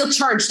 I feel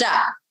charged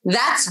up.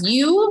 That's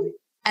you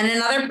and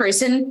another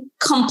person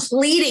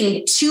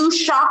completing two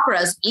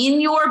chakras in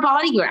your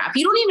body graph.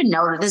 You don't even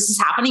know that this is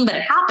happening, but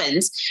it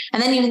happens.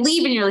 And then you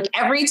leave and you're like,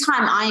 every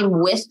time I'm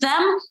with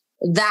them,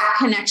 that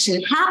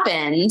connection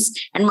happens.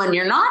 And when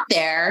you're not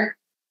there,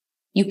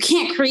 you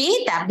can't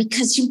create that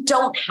because you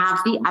don't have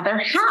the other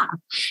half.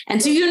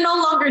 And so you no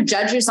longer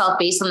judge yourself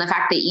based on the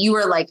fact that you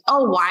are like,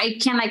 oh, why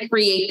can't I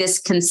create this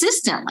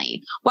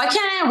consistently? Why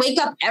can't I wake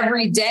up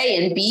every day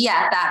and be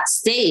at that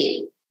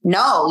state?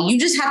 No, you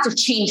just have to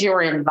change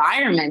your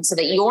environment so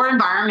that your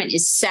environment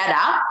is set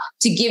up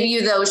to give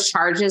you those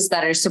charges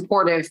that are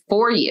supportive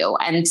for you.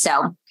 And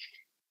so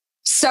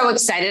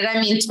excited. I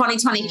mean,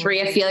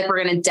 2023, I feel like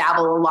we're going to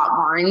dabble a lot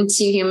more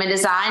into human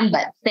design,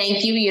 but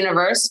thank you,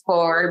 universe,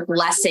 for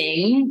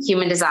blessing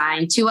human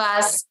design to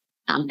us.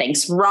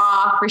 Thanks,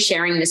 Ra, for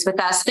sharing this with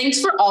us.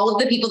 Thanks for all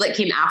of the people that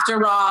came after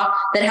Ra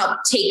that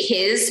helped take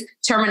his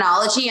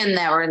terminology and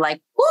that were like,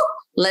 whoo,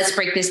 let's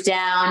break this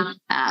down.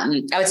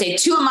 I would say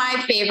two of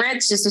my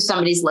favorites, just if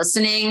somebody's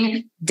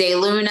listening,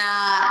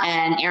 DeLuna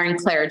and Erin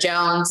Claire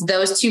Jones.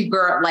 Those two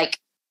girls,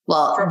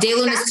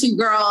 DeLuna's two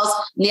girls,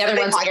 and the other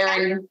one's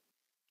Erin.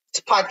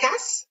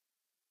 Podcasts?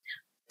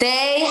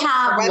 They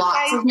have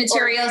lots of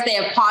materials. They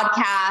have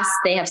podcasts.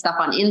 They have stuff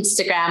on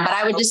Instagram. But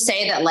I would just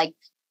say that like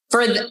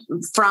from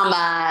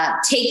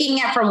taking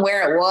it from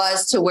where it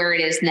was to where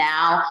it is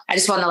now, I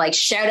just want to like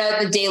shout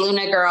out the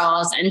DeLuna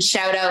girls and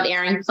shout out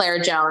Erin Claire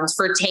Jones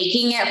for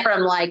taking it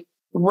from like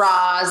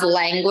Ra's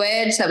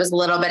language that was a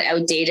little bit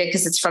outdated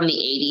because it's from the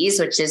 80s,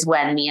 which is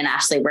when me and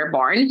Ashley were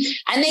born.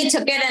 And they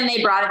took it and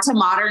they brought it to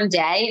modern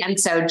day. And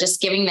so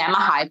just giving them a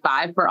high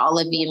five for all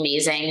of the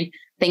amazing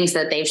things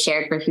that they've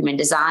shared for human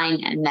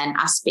design, and then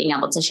us being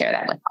able to share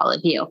that with all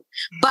of you.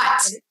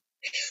 But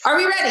are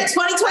we ready?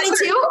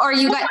 2022, or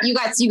you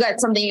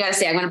got something you got to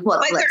say? I'm going to pull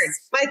up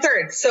my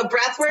third. So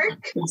breathwork,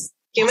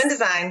 human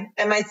design,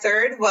 and my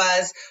third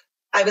was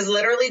I was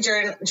literally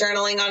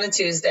journaling on a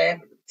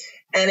Tuesday,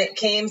 and it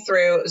came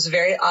through. It was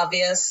very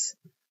obvious.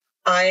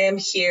 I am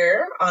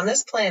here on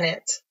this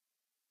planet,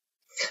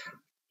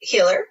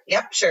 healer.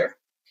 Yep, sure,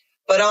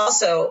 but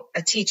also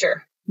a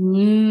teacher.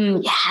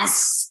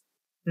 Yes.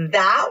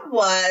 That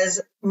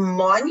was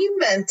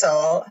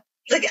monumental.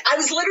 Like I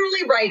was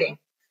literally writing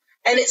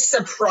and it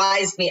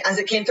surprised me as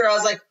it came through. I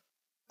was like,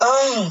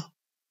 oh,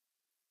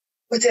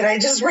 what did I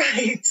just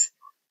write?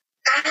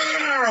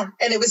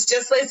 And it was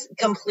just this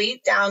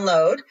complete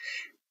download.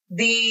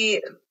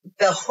 The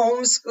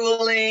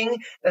homeschooling,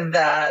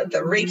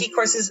 the Reiki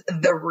courses,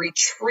 the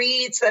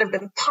retreats that have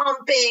been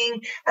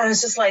pumping. And I was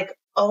just like,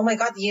 oh my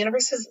God, the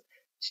universe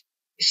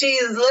she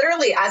is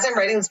literally, as I'm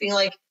writing this, being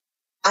like,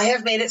 I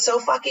have made it so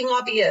fucking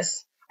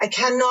obvious. I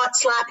cannot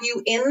slap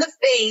you in the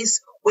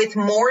face with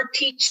more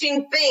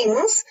teaching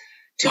things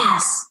to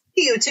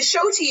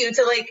show to you,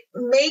 to like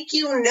make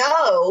you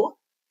know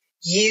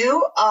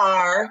you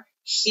are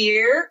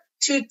here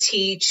to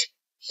teach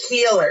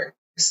healers.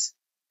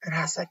 And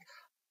I was like,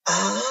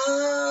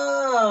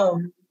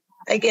 oh,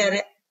 I get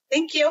it.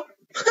 Thank you.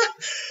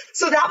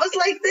 So that was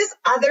like this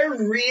other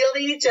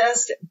really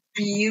just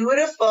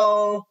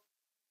beautiful,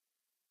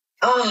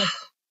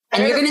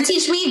 and you're going to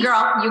teach me,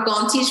 girl. You're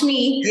going to teach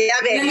me. Yeah,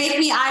 baby. You're going to make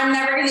me, I'm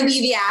never going to be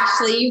the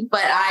Ashley,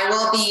 but I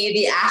will be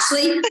the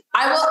Ashley.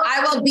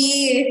 I will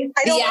be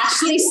the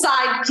Ashley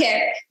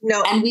sidekick.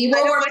 No. And we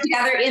will work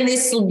together in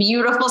this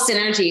beautiful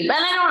synergy. But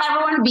I don't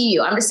ever want to be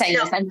you. I'm just saying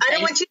this. I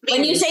don't want you to be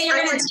when you say you're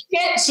going to teach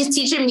it, she's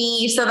teaching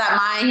me so that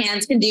my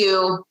hands can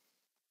do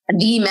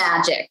the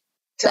magic.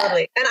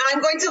 Totally. And I'm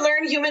going to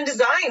learn human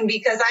design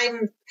because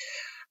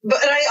but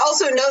I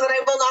also know that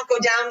I will not go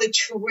down the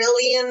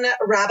trillion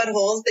rabbit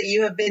holes that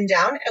you have been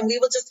down. And we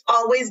will just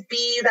always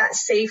be that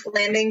safe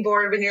landing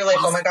board when you're like,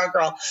 oh my God,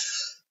 girl,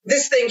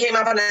 this thing came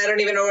up and I don't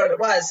even know what it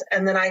was.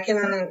 And then I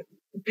can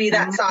be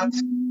that soft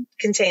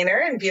container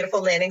and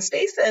beautiful landing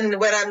space. And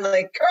when I'm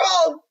like,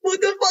 girl, what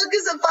the fuck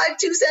is a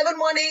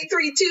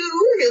 5271832?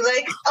 You're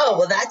like, oh,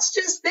 well, that's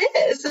just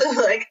this. I'm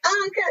like,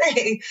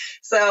 okay.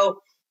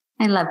 So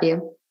I love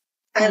you.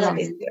 I love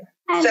you too.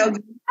 So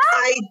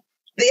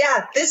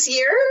this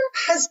year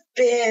has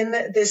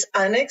been this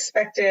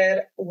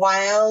unexpected,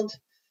 wild.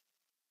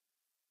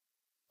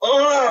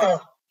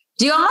 Oh,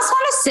 do you almost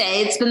want to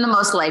say it's been the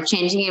most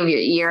life-changing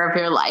year of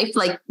your life?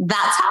 Like,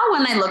 that's how,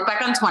 when I look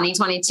back on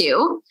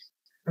 2022,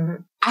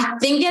 I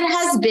think it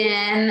has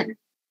been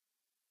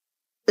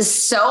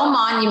so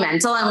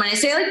monumental. And when I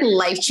say like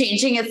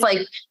life-changing, it's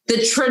like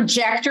the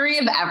trajectory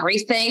of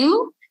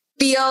everything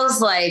feels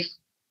like,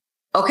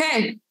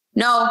 okay,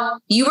 no,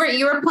 you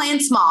were playing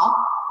small.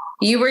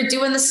 You were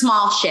doing the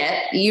small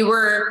shit. You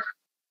were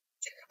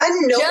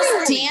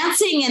just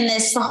dancing in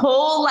this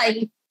whole,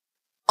 like,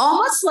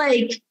 almost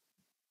like,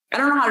 I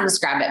don't know how to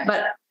describe it,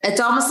 but it's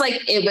almost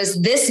like it was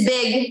this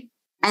big.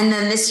 And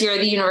then this year,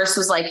 the universe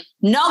was like,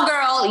 no,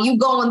 girl, you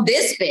going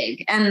this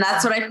big. And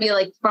that's what I feel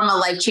like from a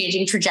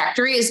life-changing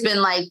trajectory has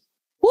been like,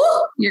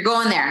 whoo, you're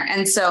going there.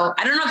 And so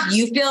I don't know if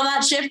you feel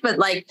that shift, but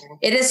like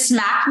it has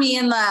smacked me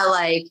in the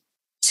like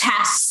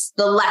tests,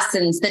 the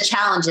lessons, the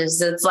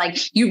challenges. It's like,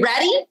 you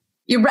ready?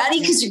 You're ready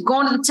because you're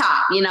going to the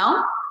top, you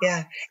know?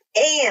 Yeah.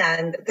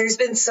 And there's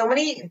been so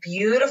many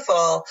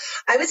beautiful,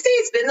 I would say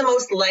it's been the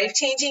most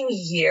life-changing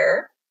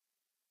year,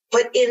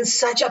 but in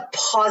such a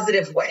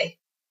positive way.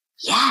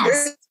 Yes.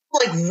 There's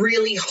like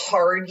really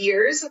hard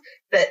years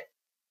that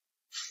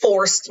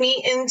forced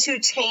me into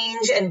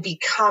change and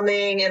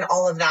becoming and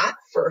all of that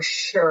for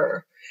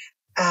sure.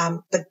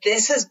 But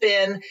this has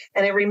been,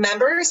 and I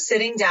remember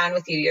sitting down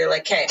with you. You're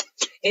like, hey,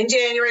 in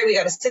January, we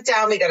got to sit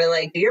down. We got to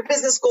like do your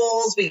business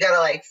goals. We got to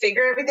like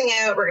figure everything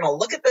out. We're going to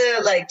look at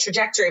the like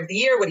trajectory of the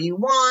year. What do you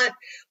want?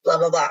 Blah,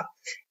 blah, blah.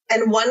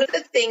 And one of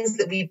the things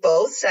that we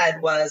both said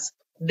was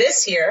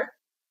this year,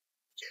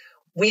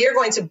 we are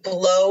going to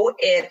blow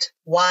it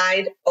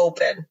wide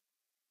open.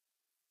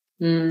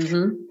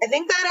 I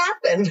think that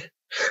happened.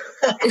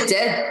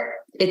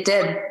 It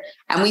did.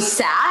 And we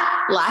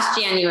sat last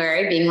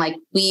January being like,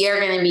 we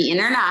are going to be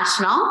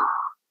international.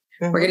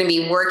 We're going to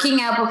be working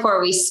out before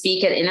we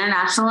speak at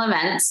international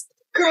events.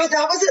 Girl,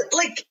 that was it.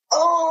 Like,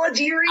 oh,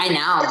 do you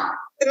remember? I know.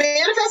 The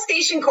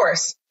manifestation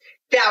course.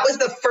 That was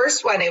the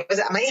first one. It was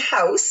at my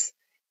house.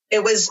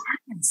 It was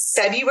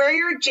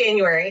February or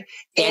January.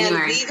 And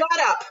we got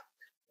up.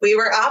 We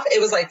were up.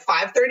 It was like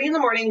 5:30 in the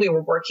morning. We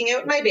were working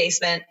out in my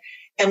basement.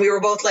 And we were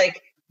both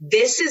like,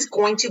 this is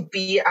going to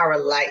be our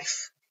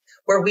life.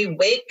 Where we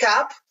wake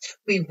up,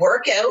 we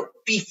work out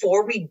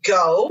before we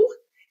go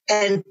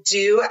and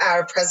do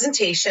our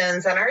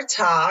presentations and our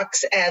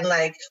talks. And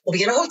like, we'll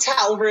be in a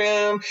hotel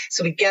room.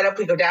 So we get up,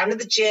 we go down to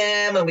the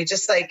gym and we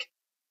just like,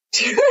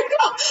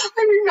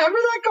 I remember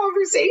that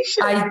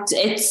conversation.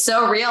 It's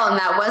so real. And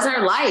that was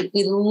our life.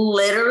 We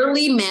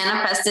literally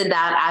manifested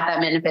that at that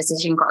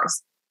manifestation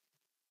course.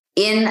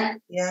 Oh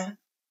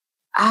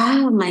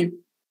my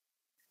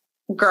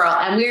girl.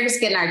 And we were just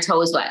getting our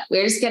toes wet. We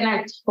were just getting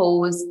our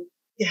toes.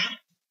 Yeah.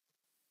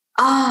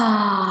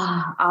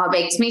 Oh, it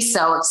makes me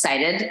so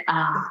excited.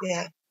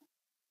 Yeah.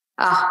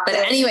 But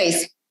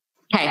anyways,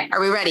 okay. Are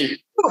we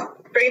ready?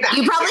 Bring it back.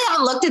 You probably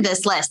haven't looked at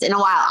this list in a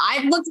while.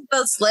 I've looked at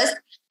this list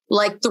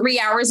like 3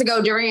 hours ago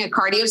during a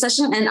cardio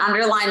session and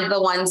underlined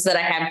the ones that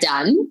I have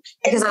done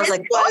because I was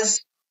like,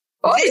 that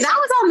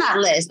was on that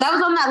list. That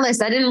was on that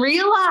list. I didn't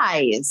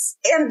realize.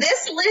 And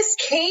this list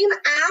came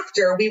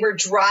after we were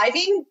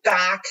driving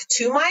back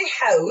to my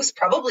house,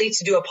 probably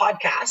to do a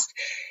podcast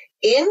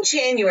in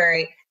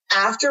January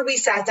after we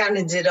sat down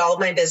and did all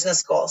my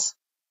business goals.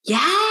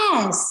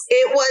 Yes.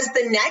 It was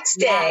the next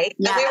day.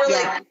 And we were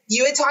like,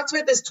 you had talked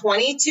about this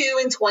 22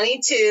 and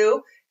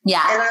 22.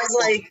 Yeah. And I was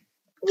like,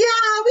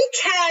 yeah, we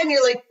can.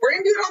 You're like, we're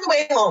going to do it on the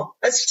way home.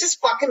 Let's just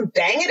fucking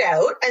bang it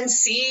out and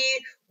see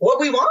what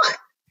we want.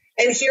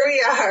 And here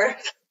we are.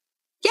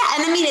 Yeah.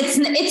 And I mean,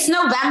 it's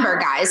November,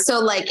 guys. So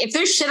like, if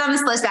there's shit on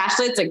this list,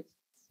 Ashley, it's like,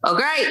 oh,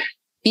 great.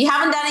 If you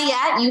haven't done it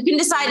yet, you can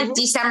decide if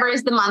December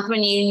is the month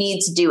when you need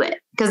to do it.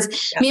 Because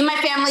me and my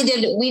family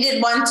we did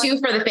 1, 2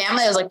 for the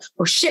family. I was like,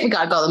 oh shit, we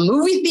got to go to the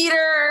movie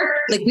theater.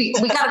 Like we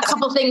got a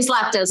couple things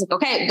left. I was like,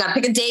 okay, we got to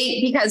pick a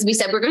date because we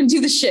said we're going to do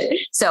the shit.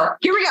 So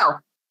here we go.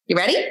 You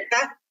ready?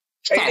 Yeah.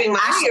 Okay.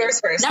 Ashley, yours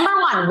first. Number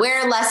 1,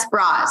 wear less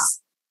bras.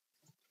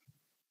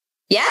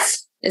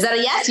 Yes? Is that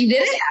a yes? You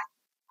did it?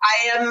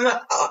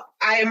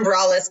 I am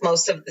braless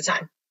most of the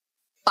time.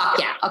 Fuck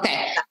yeah.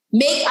 Okay.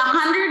 Make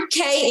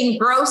 100K in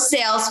gross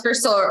sales for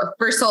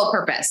Soul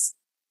Purpose.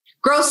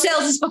 Gross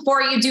sales is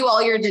before you do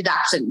all your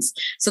deductions.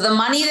 So the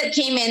money that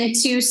came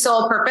into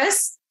Soul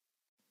Purpose.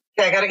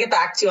 Okay, I got to get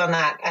back to you on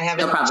that. I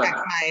haven't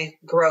checked my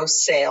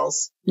gross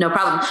sales. No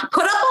problem.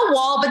 Put up a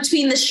wall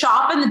between the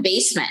shop and the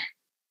basement.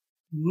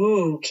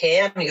 Ooh,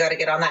 Cam, you got to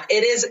get on that.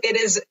 It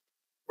is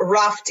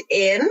roughed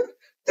in.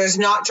 There's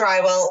not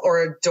drywall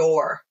or a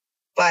door.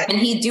 And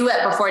he'd do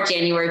it before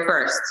January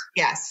 1st.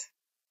 Yes.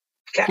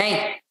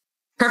 Okay.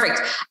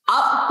 Perfect.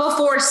 Up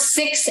before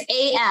 6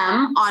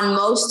 a.m. on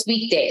most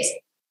weekdays.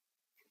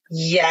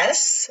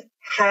 Yes.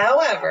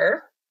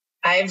 However,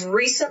 I've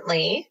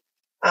recently,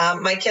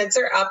 my kids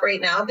are up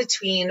right now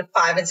between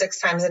 5 and 6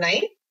 times a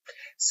night.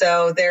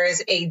 So there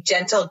is a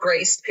gentle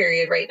grace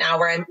period right now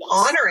where I'm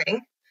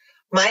honoring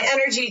my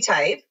energy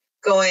type,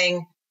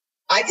 going,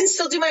 I can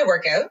still do my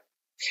workout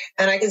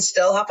and I can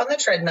still hop on the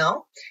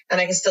treadmill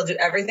and I can still do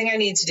everything I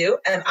need to do.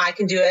 And I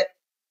can do it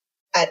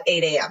at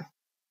 8 a.m.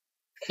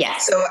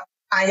 Yes. So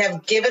I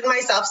have given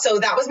myself, so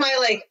that was my,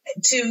 like,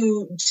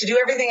 to do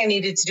everything I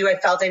needed to do. I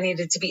felt I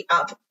needed to be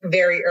up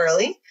very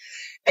early.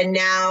 And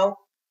now,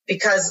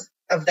 because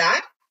of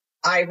that,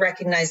 I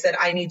recognize that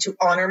I need to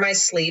honor my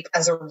sleep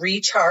as a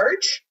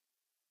recharge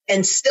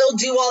and still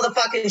do all the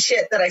fucking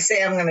shit that I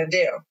say I'm going to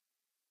do.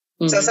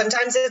 Mm-hmm. So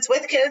sometimes it's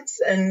with kids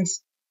and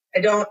I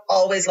don't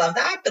always love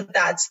that, but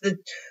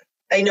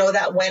I know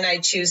that when I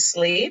choose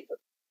sleep,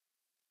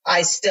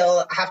 I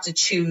still have to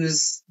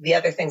choose the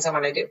other things I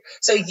want to do.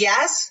 So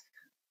yes.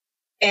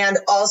 And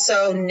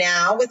also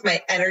now with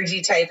my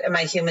energy type and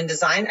my human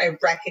design, I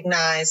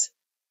recognize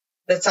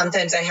that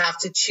sometimes I have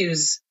to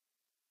choose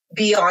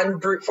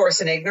beyond brute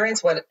force and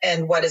ignorance what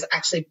is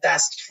actually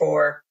best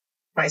for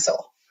my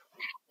soul.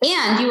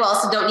 And you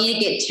also don't need to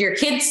get your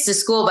kids to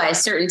school by a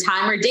certain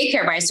time or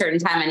daycare by a certain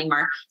time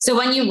anymore. So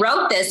when you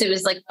wrote this, it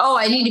was like, oh,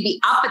 I need to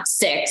be up at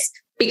 6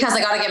 because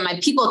I got to get my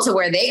people to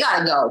where they got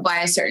to go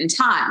by a certain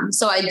time.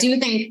 So I do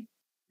think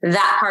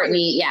that part,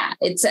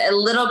 it's a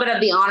little bit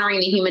of the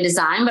honoring the human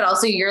design, but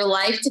also your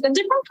life took a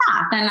different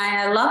path. And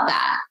I love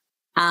that.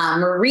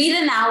 Read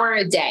an hour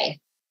a day.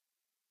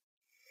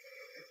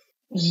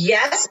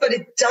 Yes, but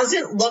it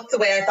doesn't look the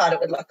way I thought it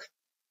would look.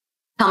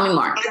 Tell me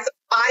more.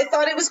 I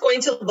thought it was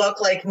going to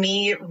look like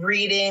me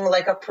reading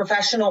like a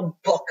professional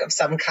book of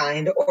some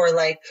kind or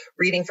like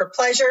reading for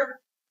pleasure.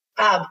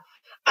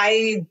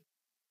 I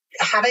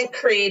haven't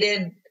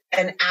created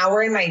an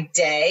hour in my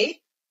day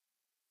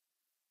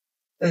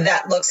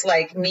that looks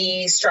like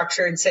me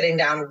structured sitting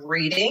down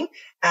reading.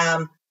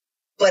 But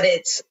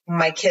it's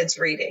my kids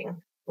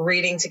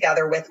reading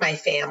together with my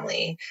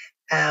family.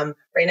 Right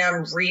now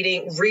I'm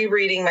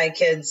rereading my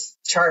kids'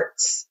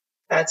 charts.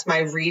 That's my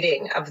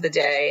reading of the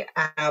day.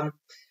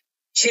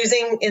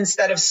 Choosing,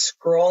 instead of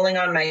scrolling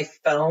on my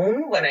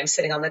phone when I'm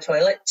sitting on the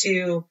toilet,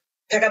 to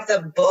pick up the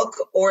book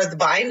or the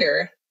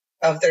binder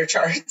of their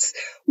charts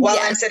while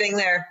I'm sitting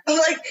there. I'm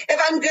like,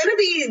 if I'm going to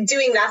be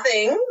doing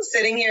nothing,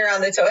 sitting here on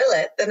the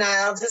toilet, then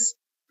I'll just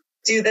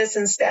do this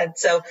instead.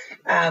 So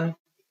I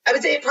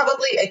would say it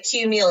probably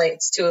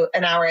accumulates to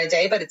an hour a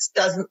day, but it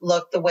doesn't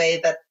look the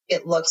way that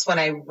it looks when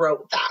I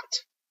wrote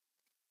that.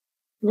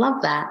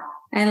 Love that.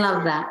 I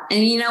love that.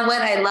 And you know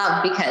what I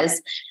love,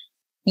 because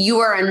you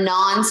are a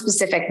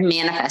non-specific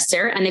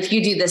manifester. And if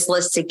you do this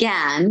list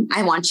again,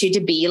 I want you to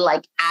be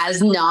like as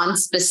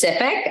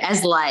non-specific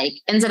as like,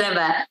 instead of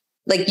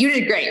you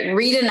did great,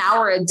 read an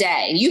hour a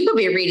day. You could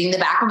be reading the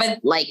back of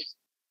it like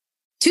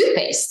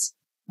toothpaste.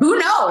 Who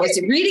knows?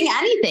 Reading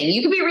anything.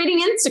 You could be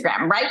reading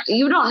Instagram, right?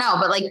 You don't know,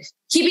 but like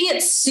keeping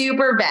it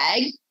super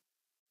vague.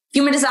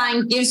 Human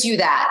design gives you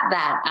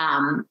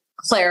that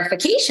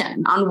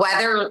clarification on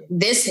whether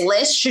this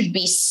list should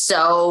be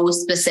so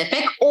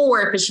specific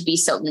or if it should be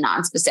so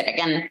non-specific.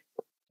 And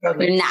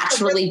you're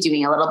naturally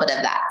doing a little bit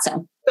of that.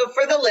 So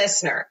for the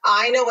listener,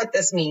 I know what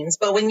this means,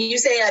 but when you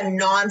say a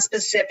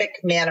non-specific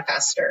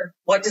manifester,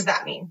 what does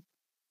that mean?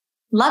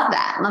 Love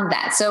that. Love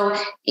that. So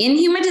in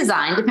human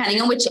design,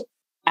 depending on which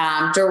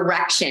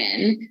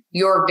direction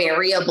your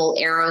variable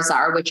arrows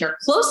are, which are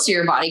close to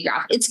your body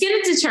graph, it's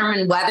going to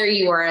determine whether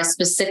you are a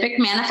specific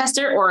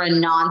manifester or a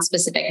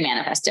non-specific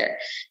manifester.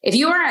 If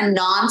you are a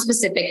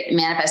non-specific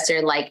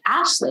manifester like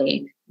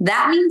Ashley,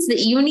 that means that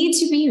you need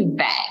to be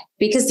vague,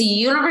 because the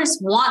universe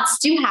wants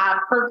to have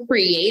her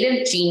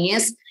creative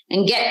genius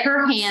and get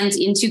her hands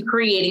into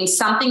creating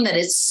something that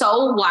is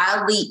so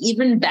wildly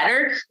even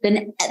better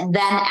than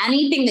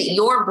anything that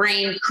your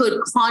brain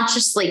could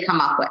consciously come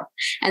up with.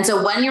 And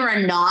so when you're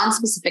a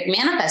non-specific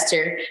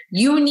manifester,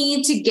 you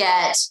need to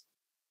get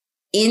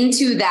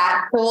into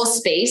that whole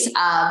space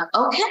of,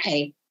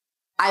 okay,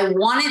 I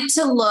want it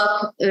to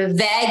look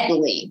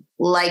vaguely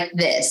like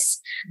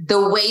this.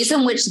 The ways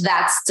in which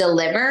that's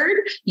delivered,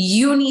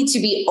 you need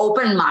to be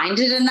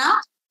open-minded enough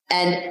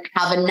and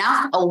have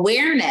enough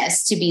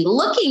awareness to be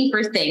looking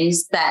for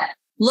things that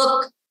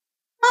look,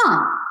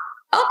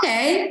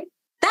 okay,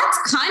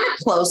 that's kind of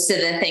close to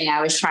the thing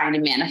I was trying to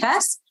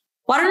manifest.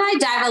 Why don't I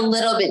dive a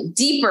little bit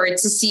deeper to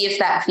see if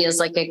that feels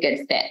like a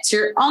good fit? So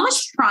you're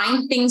almost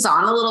trying things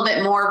on a little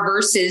bit more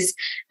versus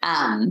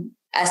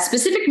a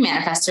specific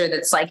manifester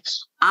that's like,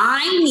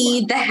 I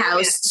need the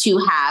house to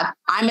have,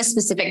 I'm a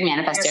specific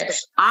manifester.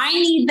 I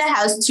need the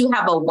house to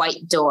have a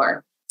white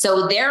door.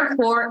 So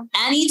therefore,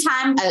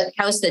 anytime a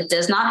house that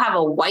does not have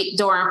a white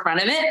door in front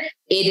of it,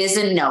 it is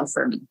a no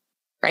for me,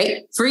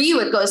 right? For you,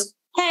 it goes,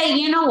 hey,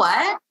 you know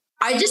what?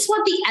 I just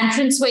want the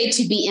entranceway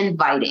to be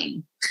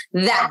inviting.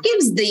 That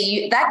gives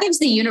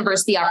the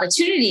universe the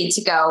opportunity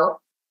to go,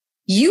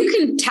 you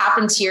can tap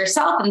into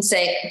yourself and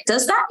say,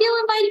 does that feel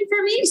inviting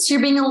for me? So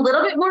you're being a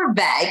little bit more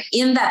vague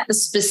in that the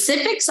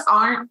specifics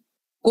aren't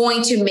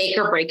going to make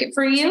or break it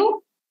for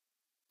you.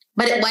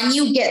 But when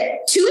you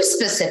get too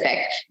specific,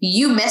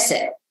 you miss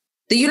it.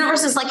 The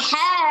universe is like,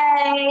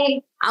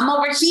 hey, I'm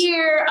over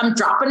here. I'm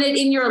dropping it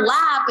in your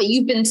lap. But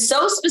you've been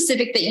so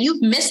specific that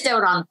you've missed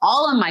out on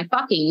all of my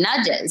fucking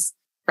nudges,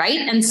 right?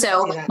 And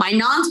so my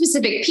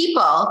non-specific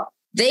people,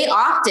 they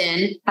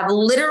often have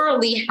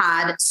literally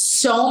had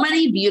so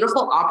many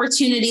beautiful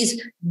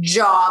opportunities,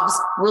 jobs,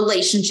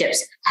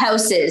 relationships,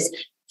 houses,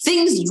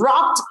 things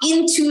dropped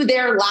into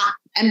their lap.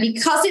 And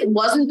because it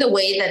wasn't the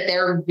way that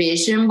their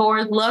vision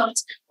board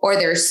looked or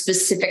their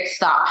specific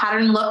thought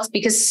pattern looked,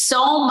 because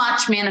so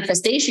much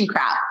manifestation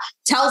crap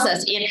tells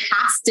us it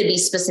has to be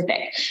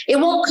specific. It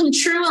won't come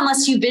true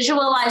unless you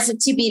visualize it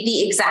to be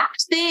the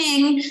exact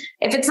thing.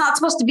 If it's not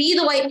supposed to be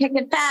the white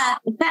picket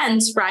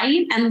fence,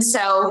 right? And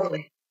so,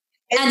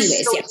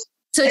 anyways, yeah.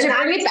 So to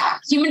bring it back,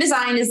 human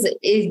design is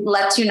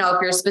lets you know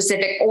if you're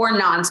specific or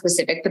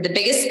non-specific. But the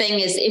biggest thing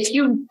is if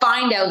you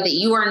find out that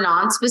you are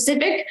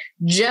non-specific,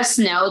 just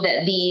know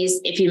that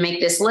if you make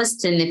this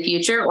list in the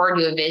future or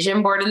do a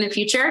vision board in the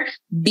future,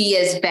 be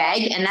as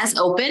vague and as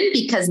open,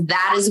 because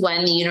that is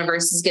when the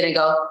universe is going to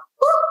go,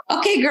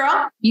 okay,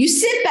 girl, you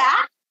sit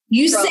back.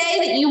 You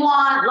say that you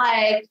want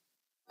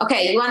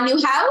you want a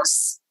new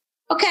house?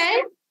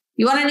 Okay.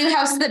 You want a new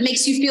house that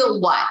makes you feel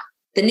what?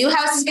 The new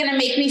house is going to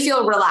make me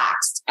feel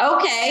relaxed.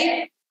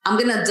 Okay, I'm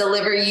going to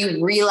deliver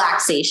you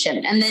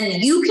relaxation. And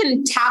then you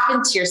can tap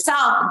into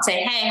yourself and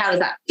say, hey, how does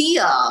that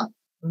feel?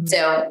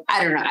 So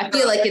I don't know. I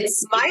feel like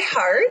it's my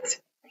heart.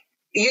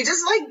 You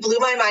just blew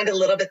my mind a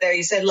little bit there.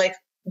 You said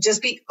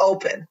just be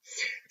open.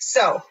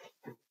 So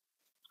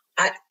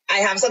I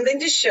have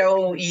something to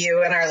show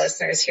you and our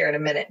listeners here in a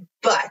minute,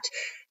 but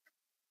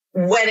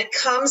when it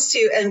comes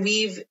to, and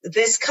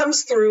this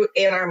comes through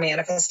in our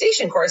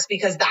manifestation course,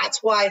 because that's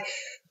why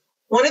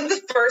one of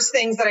the first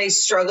things that I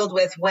struggled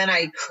with when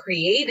I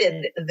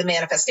created the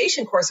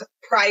manifestation course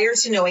prior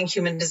to knowing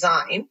human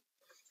design.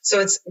 So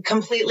it's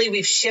completely,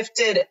 we've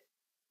shifted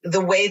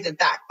the way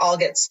that all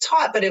gets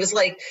taught, but it was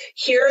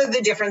here are the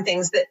different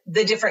things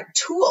the different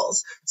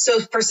tools. So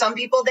for some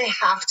people, they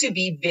have to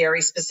be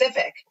very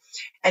specific,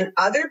 and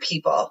other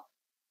people,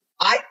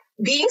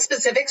 being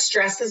specific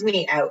stresses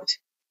me out.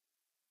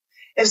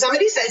 If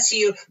somebody says to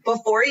you,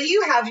 before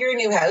you have your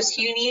new house,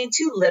 you need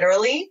to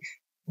literally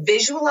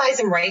visualize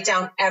and write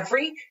down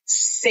every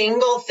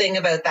single thing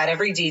about that,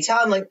 every detail.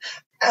 I'm like,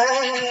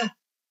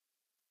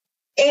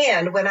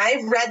 And when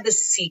I read The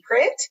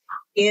Secret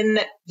in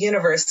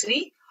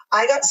university,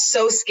 I got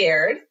so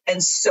scared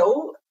and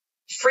so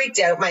freaked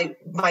out. My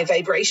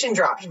vibration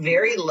dropped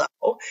very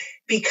low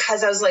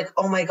because I was like,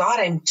 oh my God,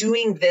 I'm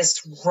doing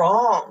this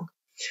wrong.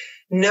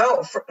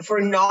 No, for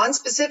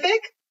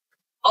non-specific,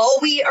 all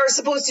we are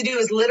supposed to do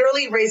is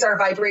literally raise our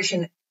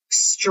vibration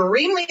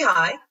extremely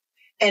high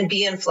and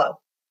be in flow.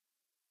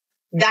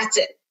 That's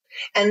it.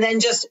 And then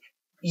just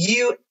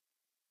you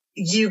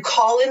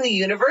call in the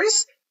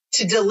universe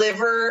to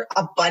deliver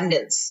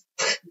abundance,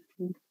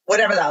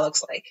 whatever that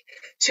looks like,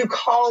 to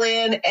call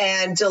in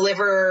and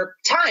deliver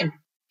time,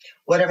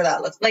 whatever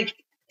that looks like.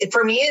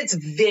 For me, it's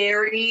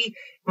very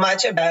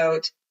much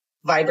about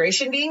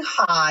vibration being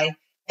high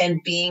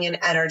and being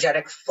in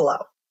energetic flow.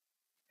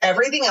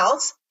 Everything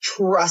else,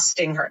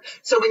 trusting her.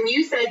 So when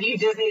you said you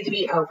just need to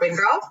be open,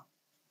 girl.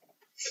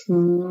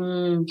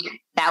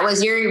 That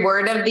was your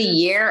word of the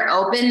year,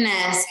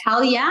 openness.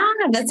 Hell yeah,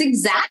 that's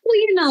exactly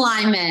in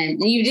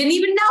alignment. And you didn't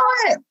even know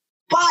it.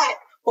 But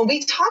when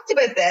we talked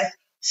about this,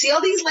 see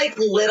all these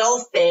little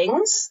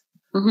things?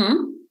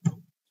 Mm-hmm.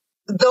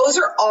 Those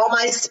are all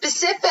my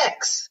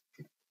specifics.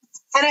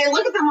 And I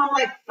look at them, I'm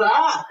like,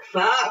 fuck.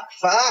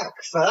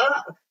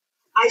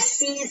 I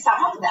see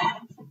some of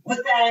them, but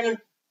then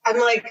I'm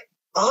like,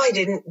 oh, I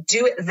didn't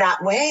do it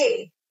that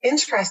way.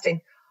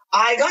 Interesting.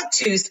 I got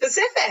too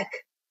specific.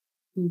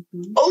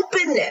 Mm-hmm.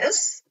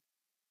 Openness,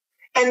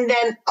 and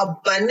then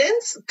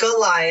abundance,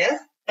 Goliath,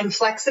 and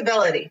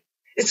flexibility.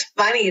 It's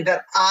funny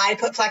that I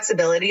put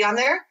flexibility on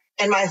there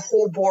and my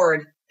whole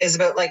board is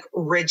about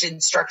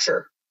rigid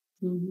structure.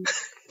 Mm-hmm.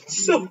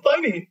 It's so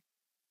funny.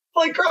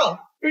 Girl,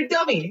 you're a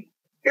dummy.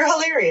 You're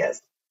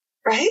hilarious.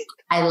 Right?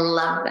 I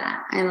love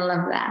that.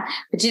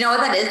 But you know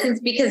what that is?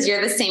 It's because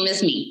you're the same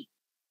as me.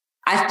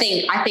 I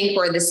think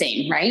we're the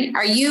same, right?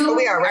 Are you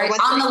we are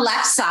on the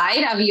left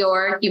side of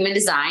your human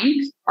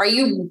design? Are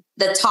you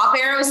the top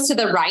arrows to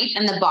the right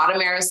and the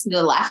bottom arrows to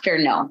the left, or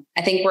no?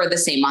 I think we're the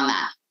same on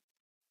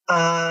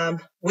that.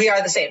 We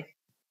are the same.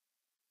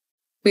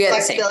 We are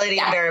flexibility the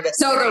same. And variability.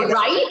 So the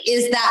right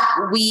is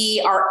that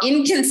we are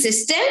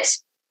inconsistent,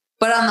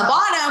 but on the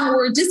bottom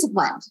we're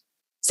disciplined.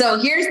 So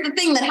here's the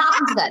thing that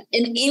happens then.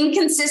 An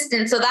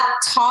inconsistent, so that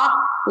top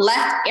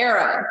left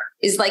arrow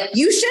is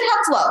you should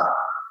have flow.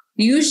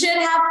 You should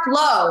have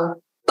flow,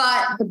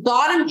 but the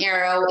bottom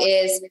arrow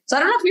is, so I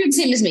don't know if you're the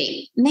same as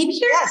me. Maybe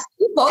you're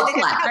both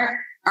left.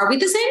 Are we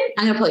the same?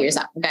 I'm going to pull yours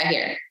up. Okay,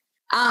 here.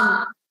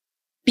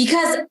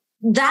 Because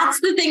that's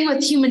the thing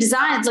with human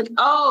design. It's like,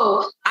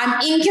 oh,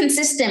 I'm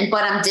inconsistent,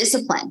 but I'm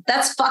disciplined.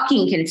 That's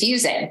fucking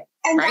confusing.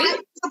 And right?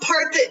 that's the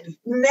part that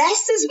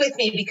messes with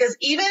me, because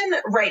even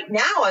right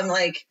now, I'm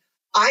like,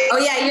 oh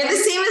yeah, you're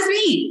the same as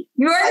me.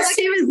 You are the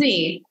same as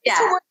me. Yeah.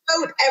 To work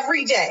out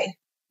every day,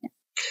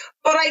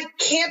 but I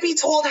can't be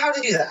told how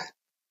to do that.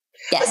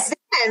 Yes. But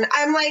then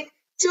I'm like,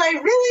 do I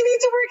really need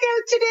to work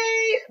out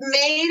today?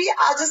 Maybe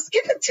I'll just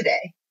skip it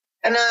today.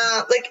 And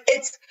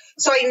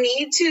so I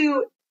need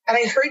to, and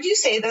I heard you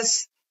say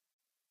this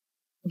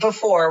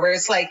before, where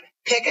it's like,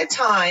 pick a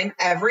time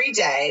every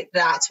day.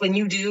 That's when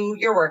you do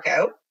your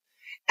workout.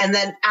 And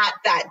then at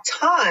that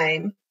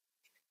time,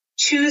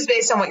 choose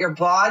based on what your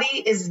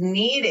body is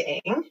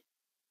needing.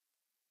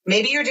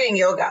 Maybe you're doing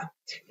yoga.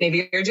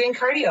 Maybe you're doing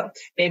cardio.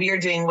 Maybe you're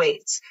doing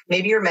weights.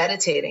 Maybe you're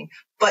meditating.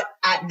 But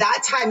at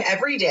that time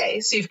every day,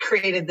 so you've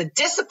created the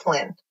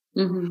discipline,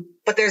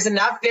 but there's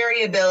enough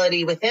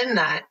variability within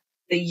that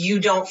you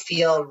don't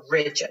feel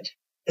rigid.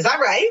 Is that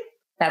right?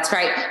 That's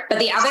right. But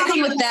the other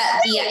thing with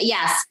that,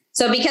 yes.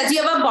 So because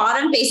you have a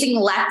bottom facing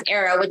left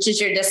arrow, which is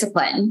your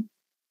discipline,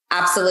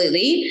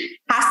 absolutely,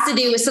 has to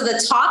do with, so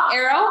the top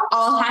arrow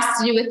all has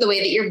to do with the way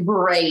that your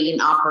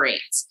brain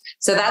operates.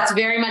 So that's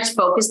very much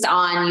focused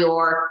on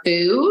your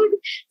food,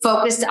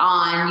 focused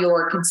on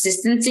your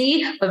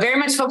consistency, but very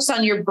much focused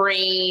on your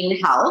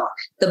brain health.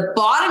 The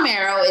bottom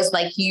arrow is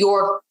like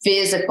your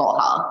physical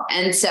health.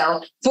 And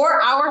so for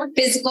our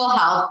physical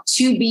health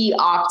to be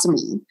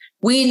optimal,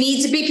 we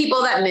need to be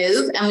people that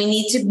move, and we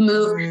need to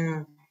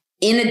move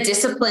in a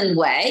disciplined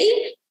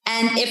way.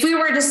 And if we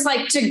were just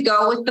like to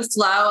go with the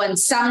flow, and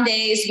some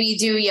days we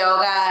do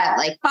yoga at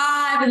like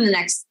 5 and the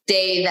next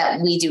day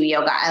that we do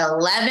yoga at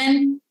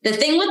 11, the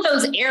thing with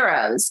those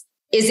arrows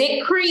is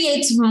it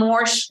creates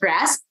more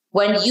stress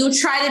when you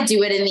try to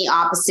do it in the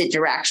opposite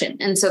direction.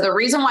 And so the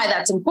reason why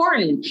that's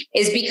important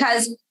is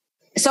because,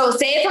 so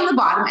say it's on the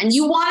bottom and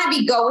you want to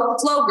be go with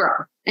the flow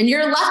girl, and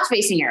you're left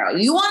facing arrow.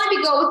 You want to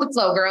be go with the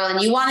flow girl, and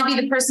you want to be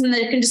the person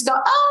that can just go,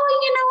 oh,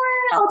 you know what?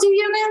 I'll do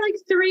yoga at like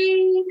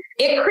 3.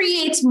 It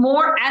creates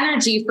more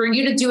energy for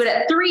you to do it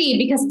at 3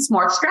 because it's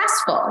more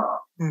stressful.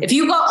 If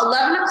you go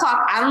 11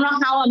 o'clock, I don't know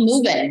how I'm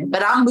moving,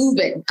 but I'm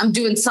moving. I'm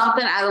doing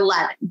something at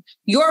 11.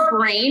 Your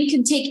brain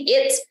can take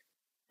its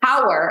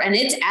power and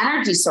its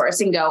energy source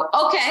and go,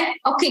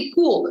 okay,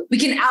 cool. We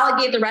can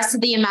allocate the rest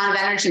of the amount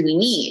of energy we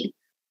need.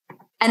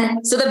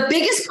 And so the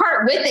biggest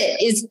part with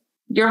it is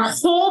your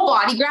whole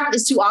body graph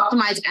is to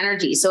optimize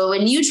energy. So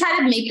when you try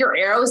to make your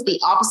arrows the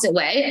opposite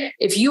way,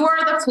 if you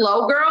are the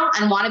flow girl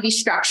and want to be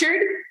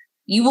structured,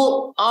 you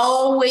will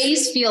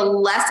always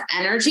feel less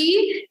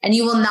energy and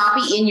you will not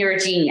be in your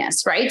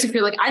genius, right? So if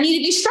you're like, I need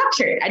to be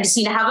structured, I just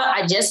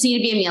need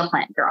to be a meal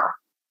plan girl.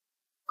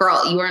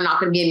 Girl, you are not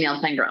going to be a meal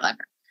plan girl ever.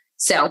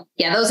 So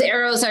yeah, those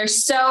arrows are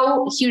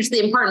so hugely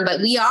important, but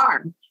we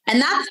are.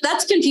 And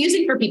that's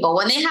confusing for people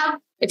when they have,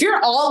 if you're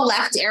all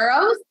left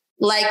arrows,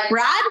 like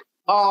Brad,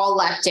 all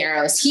left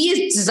arrows. He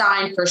is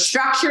designed for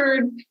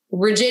structured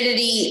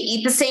rigidity,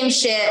 eat the same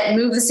shit,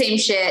 move the same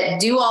shit,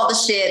 do all the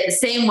shit the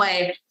same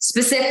way,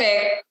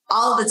 specific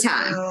all the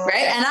time,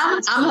 right? And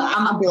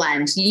I'm a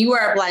blend. You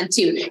are a blend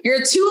too.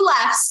 You're 2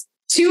 lefts,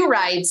 2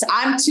 rights.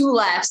 I'm 2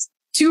 lefts,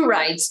 2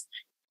 rights.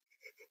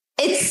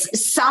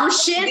 It's some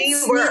shit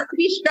needs to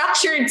be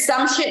structured.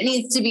 Some shit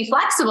needs to be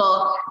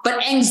flexible,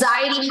 but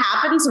anxiety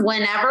happens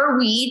whenever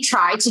we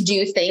try to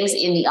do things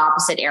in the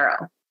opposite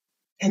arrow.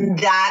 And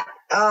that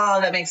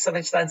makes so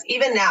much sense.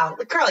 Even now,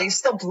 girl, you're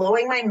still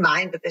blowing my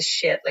mind with this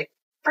shit. Like,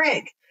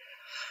 frig.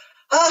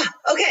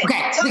 Okay.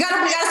 So we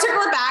gotta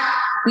circle it back.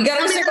 We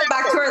gotta circle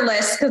back to our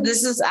list, because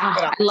this is,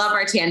 I love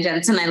our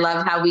tangents and I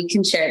love how we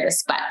can share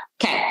this. But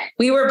okay,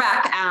 we were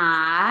back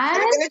at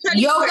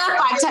yoga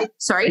 5 times.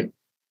 Sorry.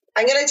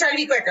 I'm going to try to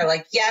be quicker.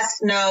 Like, yes,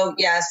 no,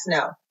 yes,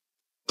 no.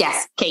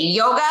 Yes. Okay.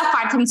 Yoga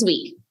 5 times a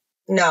week.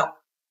 No.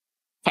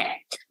 Okay.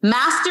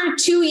 Master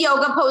 2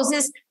 yoga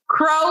poses,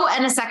 crow,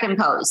 and a second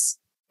pose.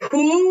 I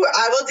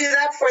will do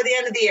that before the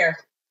end of the year.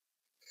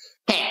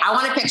 Okay. I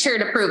want a picture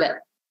to prove it.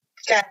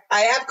 Okay.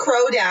 I have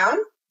crow down,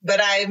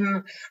 but I've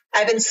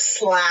been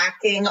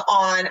slacking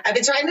on, I've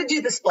been trying to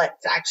do the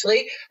splits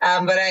actually.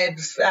 But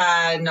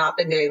I've not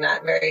been doing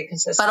that very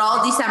consistently. But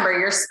all December,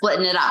 you're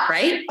splitting it up,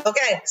 right?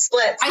 Okay.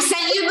 Splits. I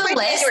sent you the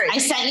list. I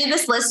sent you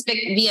this list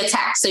via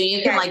text, so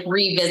you can like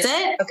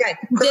revisit. Okay.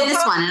 Did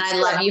this one, and I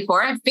love you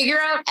for it. Figure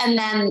out and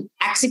then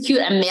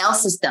execute a mail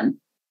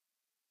system.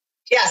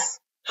 Yes.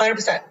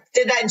 100%.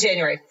 Did that in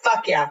January.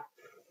 Fuck yeah.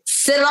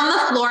 Sit on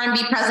the floor and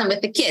be present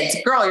with the kids.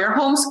 Girl, you're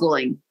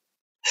homeschooling.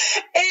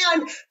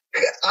 And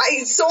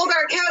I sold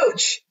our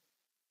couch.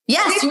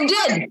 Yes, you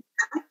did.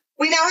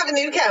 We now have a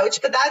new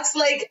couch, but that's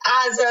like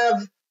as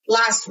of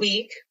last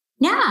week.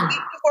 Yeah.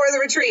 Before the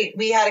retreat,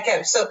 we had a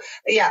couch. So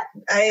yeah,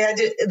 I had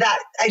to, that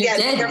again,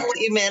 be careful what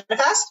you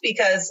manifest,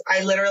 because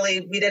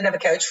we didn't have a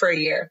couch for a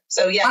year.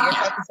 So yeah, you're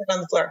fucking sitting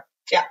on the floor.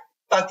 Yeah.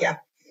 Fuck yeah.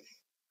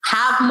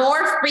 Have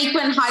more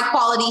frequent, high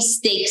quality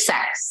steak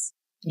sex.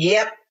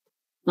 Yep.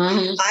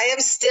 Mm-hmm. I am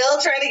still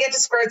trying to get to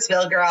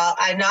Squirtsville, girl.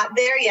 I'm not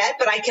there yet,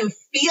 but I can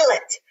feel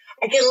it.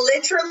 I can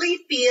literally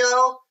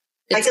feel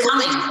It's I can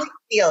coming. literally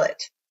feel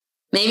it.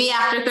 Maybe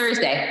after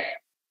Thursday.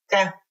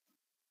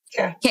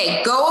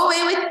 Okay. Go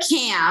away with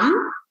Cam.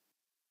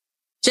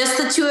 Just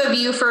the two of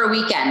you for a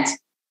weekend.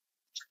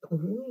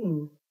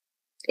 Ooh.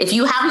 If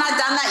you have not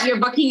done that, you're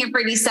booking it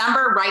for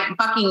December right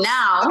fucking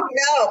now.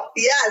 No.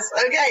 Yes.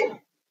 Okay.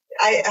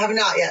 I have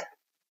not yet.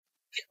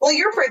 Well,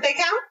 your birthday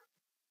count?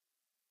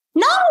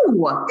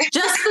 No,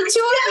 just the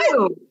two of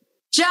you.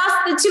 Just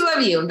the two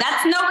of you.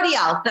 That's nobody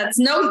else. That's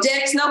no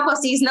dicks, no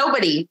pussies,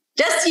 nobody.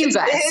 Just you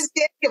guys. His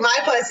dick and my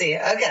pussy.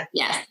 Okay.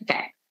 Yes.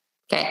 Okay.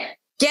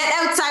 Get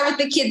outside with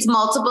the kids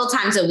multiple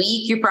times a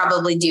week. You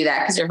probably do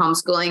that because you're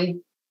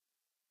homeschooling.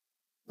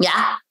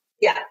 Yeah.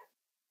 Yeah.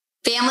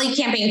 Family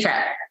camping trip.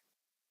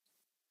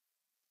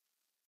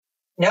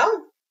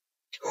 No.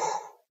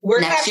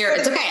 Next year.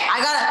 It's okay.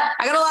 I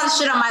got a lot of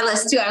shit on my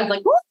list too. I was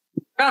like, whoop,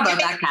 forgot about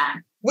that cat.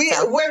 We're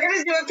going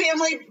to do a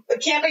family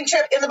camping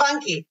trip in the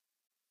bunkie.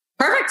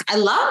 Perfect. I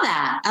love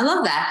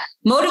that.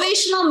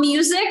 Motivational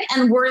music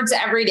and words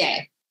every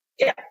day.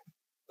 Yeah.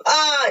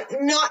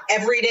 Not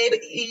every day,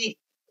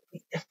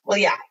 but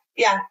yeah.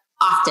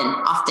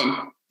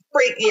 Often.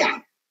 Great. Yeah.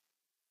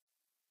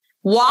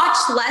 Watch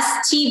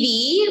less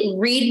TV,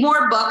 read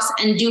more books,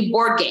 and do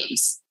board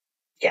games.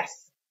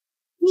 Yes.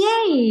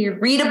 Yay.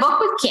 Read a book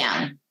with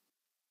Cam.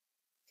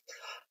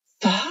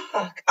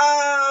 Fuck.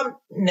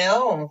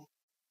 No.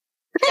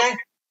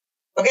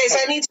 Okay, so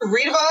I need to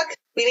read a book.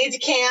 We need to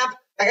camp.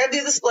 I got to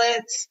do the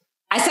splits.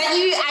 I sent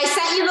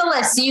you the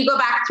list. So you go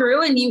back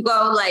through and you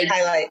go like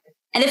highlight.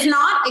 And if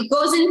not, it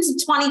goes into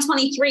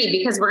 2023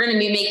 because we're going to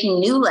be making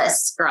new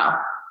lists, girl.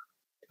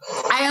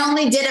 I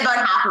only did about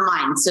half of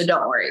mine, so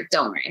don't worry.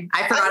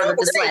 I forgot about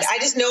this list. I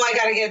just know I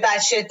got to get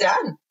that shit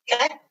done.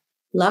 Okay.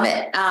 Love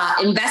it.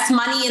 Invest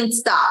money in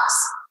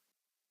stocks.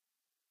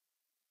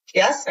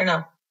 Yes or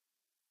no?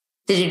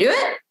 Did you do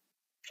it?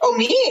 Oh,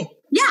 me?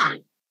 Yeah.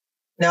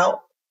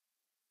 No.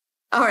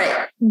 All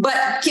right.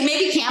 But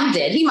maybe Cam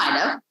did. He might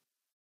have.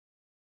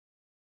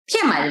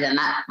 Cam might have done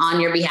that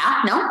on your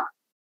behalf. No?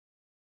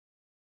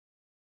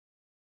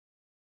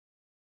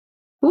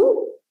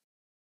 Ooh.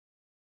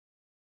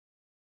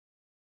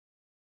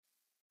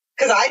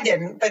 Because I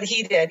didn't, but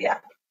he did. Yeah.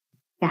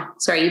 Yeah.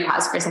 Sorry, you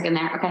paused for a second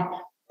there. Okay.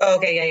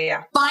 Okay.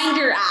 Yeah. Find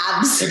your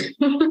abs.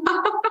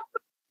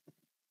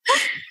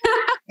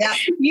 Yeah.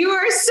 You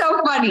are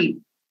so funny.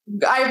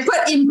 I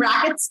put in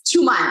brackets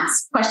 2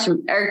 months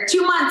question or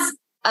 2 months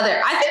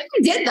other. I think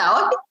you did though.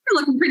 I think you're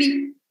looking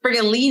pretty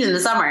freaking lean in the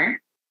summer.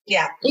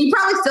 Yeah. You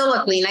probably still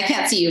look lean. I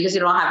can't see you because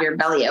you don't have your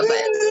belly out,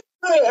 but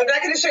I'm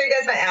not going to show you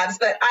guys my abs,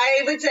 but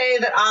I would say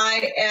that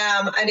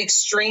I'm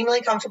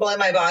extremely comfortable in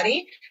my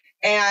body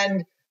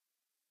and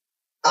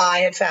I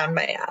have found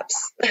my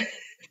abs.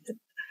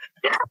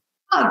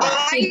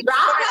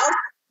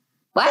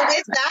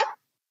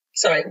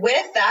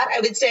 With that, I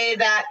would say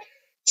that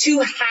to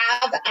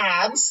have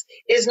abs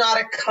is not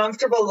a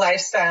comfortable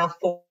lifestyle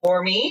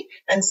for me.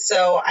 And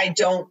so I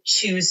don't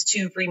choose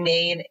to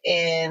remain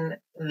in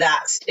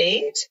that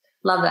state.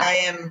 Love that. I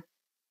am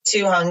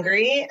too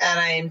hungry and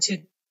I am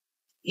too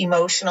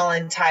emotional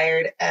and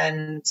tired.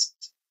 And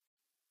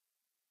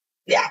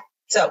yeah,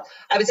 so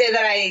I would say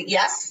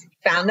that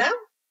found them.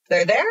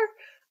 They're there.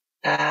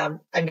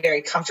 I'm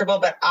very comfortable,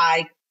 but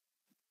I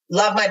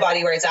love my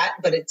body where it's at,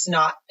 but it's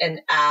not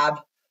an ab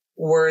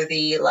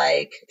worthy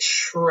like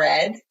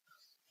shred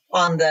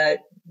on the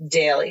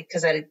daily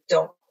because I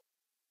don't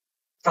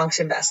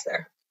function best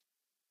there.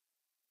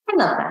 I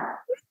love that.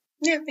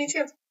 Yeah, me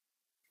too.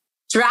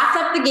 Draft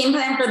up the game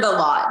plan for the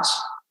lodge.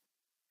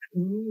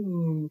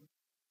 Ooh.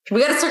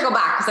 We got to circle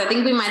back because I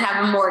think we might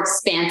have a more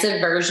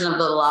expansive version of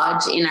the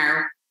lodge in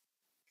our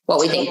what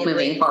we think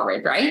moving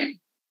forward, right?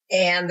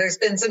 And there's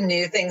been some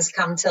new things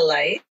come to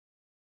light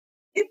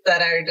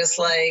that are just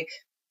like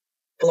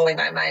blowing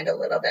my mind a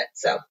little bit.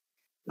 So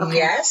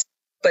yes,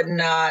 but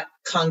not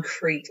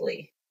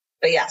concretely.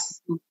 But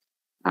yes.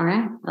 All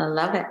right. I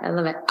love it.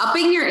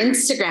 Upping your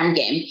Instagram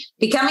game.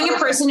 Becoming a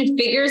person who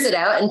figures it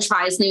out and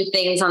tries new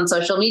things on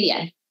social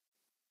media.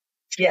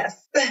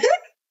 Yes.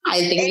 I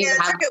think we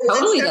have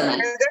totally done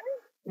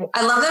that.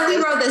 I love that we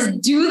wrote this.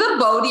 Do the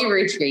Bodhi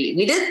retreat.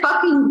 We did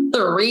fucking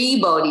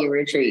 3 Bodhi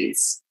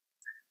retreats.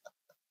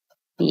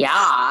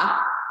 Yeah.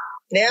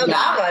 Nailed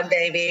that one,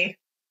 baby.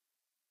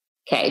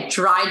 Okay.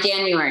 Dry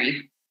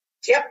January.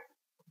 Yep.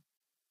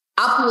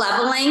 Up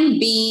leveling,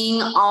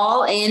 being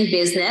all in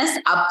business,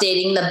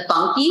 updating the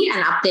bunkie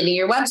and updating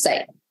your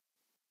website.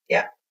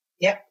 Yep.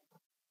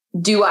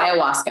 Do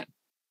ayahuasca.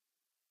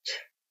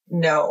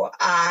 No,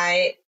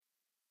 I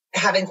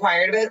have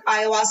inquired about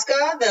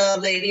ayahuasca. The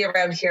lady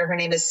around here, her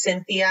name is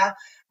Cynthia.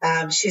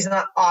 She's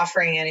not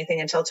offering anything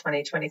until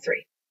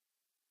 2023.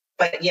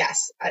 But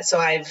yes, so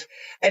I've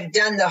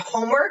done the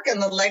homework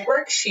and the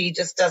legwork. She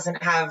just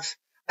doesn't have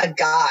a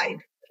guide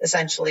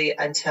essentially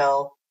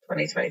until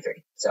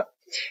 2023. So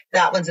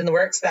that one's in the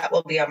works. That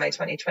will be on my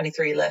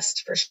 2023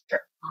 list for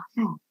sure.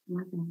 Okay.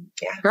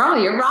 Yeah. Girl,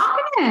 you're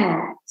rocking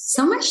it.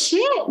 So much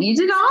shit. You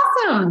did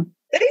awesome.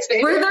 Thanks,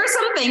 baby. Were there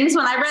some things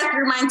when I read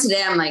through mine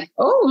today, I'm like,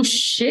 oh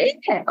shit.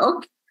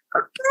 Okay.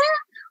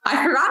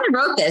 I forgot I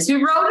wrote this. We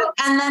wrote it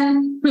and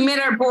then we made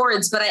our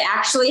boards, but I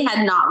actually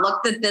had not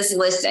looked at this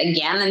list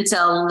again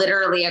until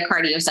literally a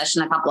cardio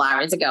session a couple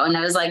hours ago. And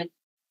I was like, okay.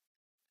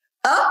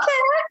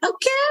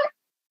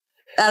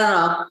 I don't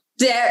know.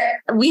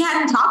 We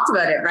hadn't talked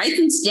about it, right?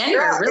 Since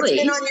January, really.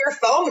 It's been on your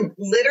phone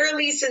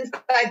literally since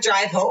I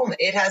drive home.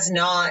 It has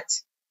not.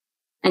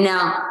 I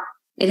know.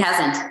 It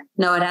hasn't.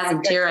 No, it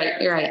hasn't. You're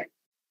right.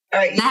 All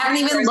right, I haven't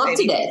even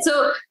looked at it.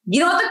 So you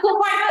know what the cool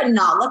part about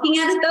not looking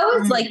at it though?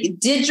 It's like,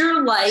 did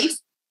your life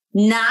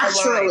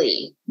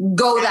naturally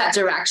go that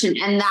direction?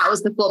 And that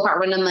was the cool part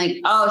when I'm like,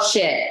 oh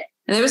shit.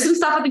 And there was some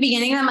stuff at the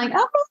beginning and I'm like,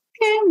 oh,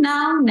 okay,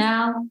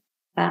 no.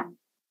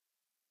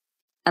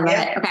 I love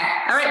it. Okay.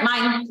 All right,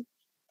 mine.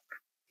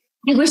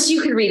 I wish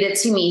you could read it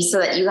to me so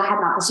that you had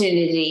an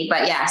opportunity.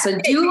 But yeah, so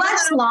do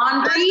less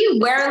laundry,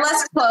 wear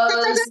less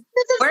clothes,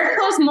 wear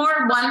clothes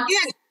more once.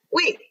 Yeah,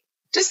 wait.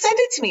 Just send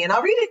it to me and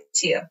I'll read it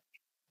to you.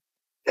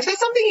 If that's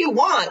something you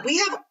want, we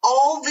have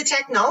all the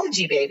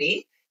technology,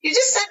 baby. You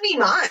just send me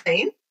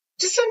mine.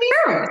 Just send me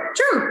yours.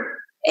 True.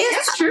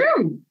 It's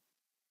true.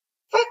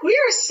 Fuck, we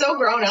are so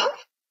grown up.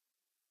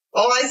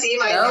 Oh, I see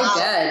my mouth.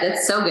 Good.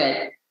 It's so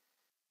good.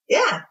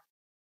 Yeah.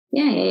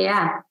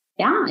 Yeah.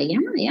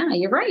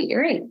 You're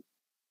right.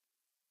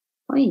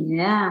 Oh,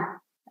 yeah.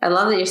 I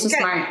love that you're so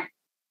smart.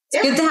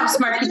 It's good to have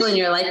smart people in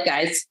your life,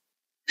 guys.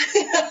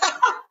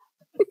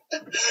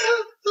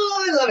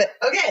 Oh, I love it.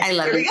 Okay. I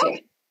love it too.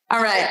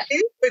 All right.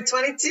 For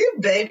 22,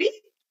 baby.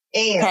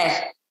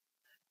 And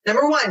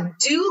number 1,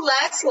 do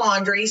less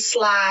laundry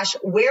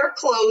 / wear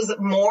clothes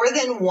more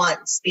than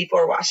once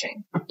before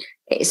washing.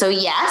 Okay, so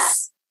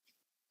yes.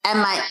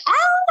 And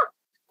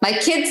my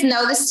kids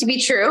know this to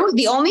be true.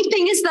 The only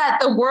thing is that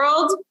the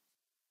world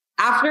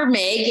after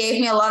May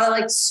gave me a lot of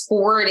like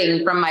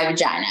squirting from my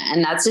vagina.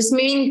 And that's just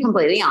me being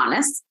completely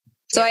honest.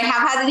 So I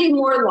have had to do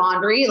more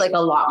laundry, like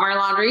a lot more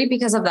laundry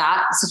because of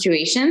that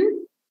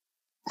situation.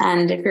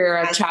 And if you're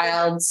a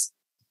child,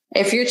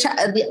 we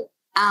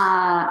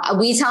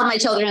tell my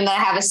children that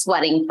I have a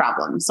sweating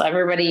problem. So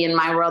everybody in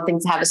my world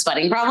thinks I have a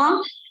sweating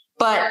problem,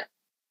 but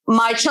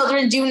my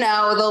children do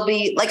know. They'll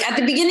be like, at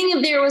the beginning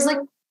of the year was like,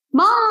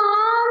 Mom,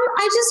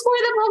 I just wore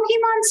the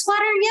Pokemon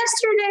sweater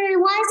yesterday.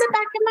 Why is it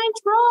back in my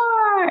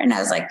drawer? And I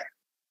was like,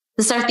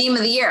 this is our theme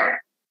of the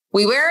year.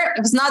 We wear it.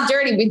 If it's not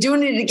dirty, we're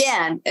doing it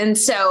again. And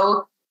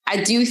so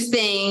I do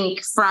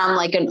think from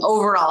like an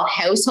overall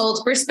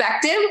household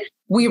perspective,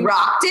 we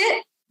rocked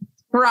it.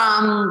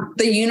 From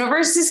the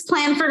universe's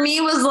plan for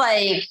me was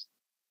like,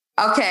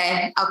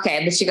 okay,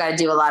 but you got to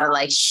do a lot of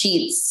like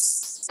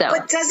sheets. So.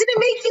 But doesn't it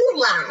make you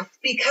laugh?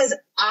 Because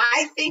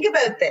I think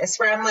about this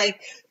where I'm like,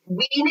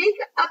 we make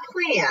a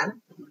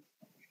plan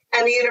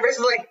and the universe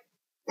is like,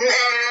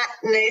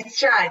 nah, nice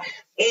try.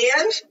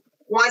 And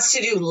wants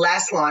to do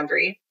less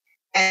laundry.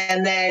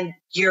 And then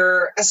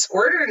you're a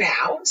squirter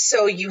now.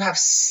 So you have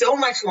so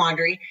much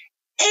laundry.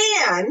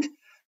 And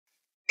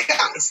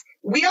guys,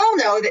 we all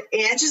know that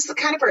Ange is the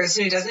kind of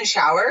person who doesn't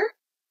shower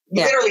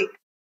literally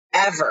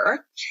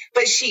ever,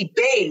 but she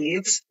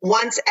bathes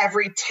once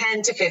every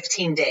 10 to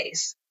 15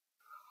 days.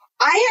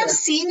 I have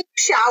seen you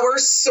shower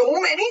so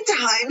many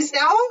times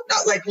now,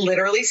 not like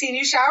literally seen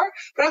you shower,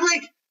 but I'm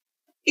like,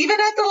 even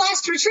at the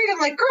last retreat, I'm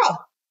like,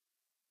 girl,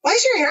 why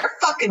is your hair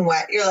fucking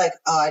wet? You're like,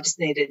 oh, I just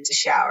needed to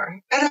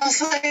shower. And I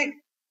was like,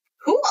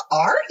 who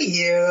are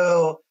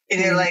you?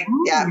 And you're like,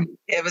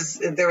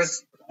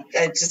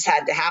 I just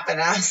had to happen.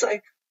 And I was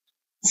like,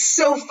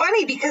 so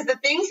funny because the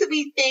things that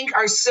we think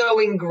are so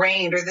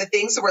ingrained or the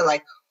things that we're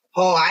like,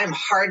 oh, I'm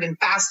hard and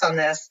fast on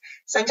this.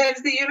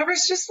 Sometimes the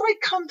universe just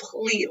like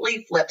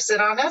completely flips it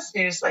on us.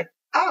 And you're just like,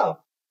 oh,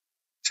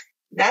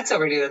 that's how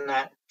we're doing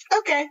that.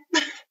 Okay.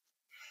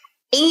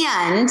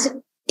 And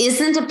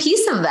isn't a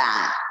piece of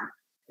that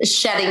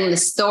shedding the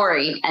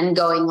story and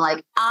going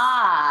like,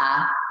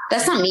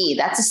 that's not me.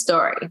 That's a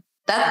story.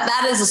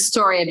 That is a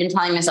story I've been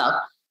telling myself.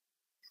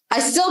 I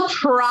still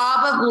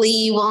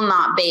probably will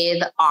not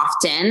bathe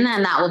often,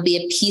 and that will be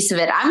a piece of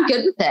it. I'm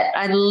good with it.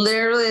 I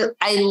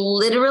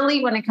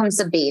literally, when it comes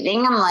to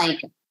bathing, I'm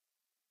like,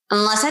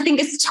 unless I think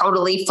it's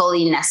totally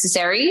fully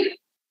necessary,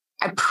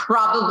 I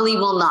probably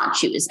will not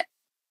choose it.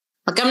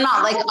 Like, I'm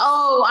not like,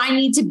 oh, I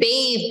need to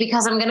bathe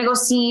because I'm going to go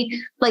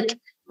see like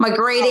my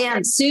great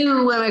aunt Sue,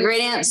 and my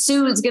great aunt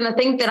Sue is going to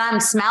think that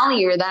I'm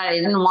smelly or that I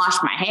didn't wash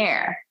my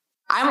hair.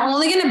 I'm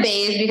only going to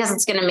bathe because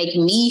it's going to make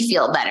me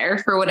feel better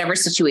for whatever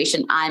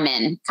situation I'm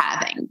in,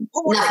 kind of thing.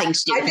 Nothing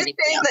to do with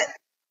anything else. That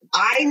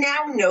I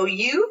now know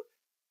you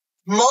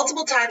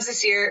multiple times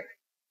this year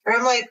where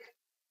I'm like,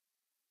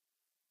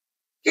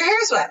 your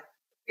hair's wet.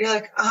 You're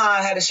like,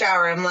 I had a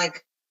shower. I'm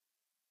like,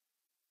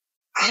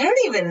 I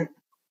didn't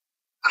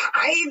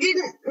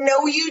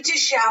know you to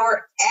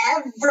shower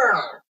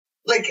ever.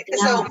 Like,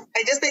 so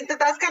I just think that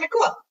that's kind of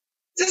cool.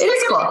 It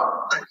is cool.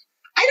 Fun.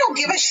 I don't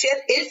give a shit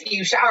if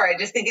you shower. I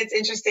just think it's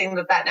interesting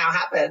that now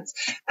happens.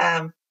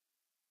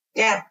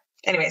 Yeah.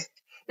 Anyways,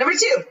 number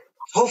 2.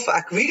 Oh,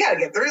 fuck. We got to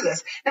get through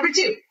this. Number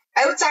 2,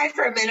 outside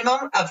for a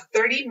minimum of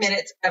 30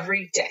 minutes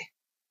every day.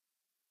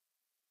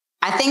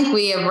 I think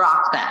we have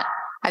rocked that.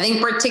 I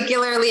think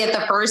particularly at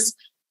the first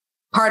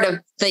part of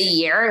the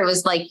year. It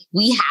was like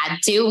we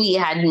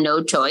had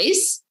no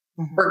choice.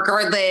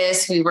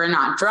 Regardless, we were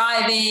not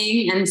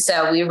driving. And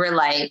so we were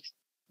like,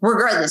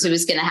 regardless, it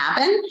was going to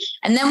happen.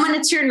 And then when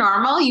it's your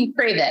normal, you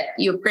crave it.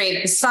 You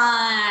crave the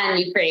sun,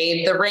 you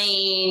crave the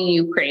rain,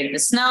 you crave the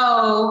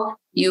snow,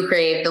 you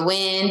crave the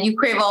wind, you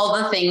crave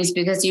all the things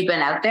because you've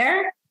been out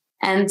there.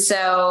 And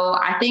so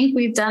I think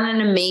we've done an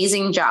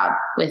amazing job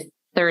with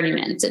 30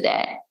 minutes a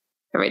day,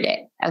 every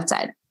day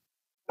outside.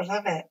 I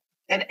love it.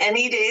 And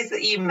any days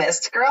that you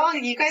missed, girl,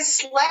 you guys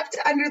slept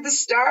under the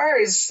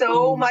stars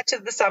so much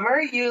of the summer.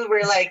 You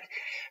were like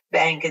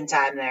banking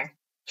time there.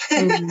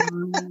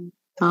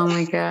 Oh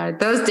my God.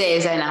 Those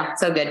days, I know.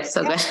 So good.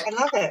 So good. I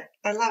love it.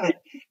 I love it.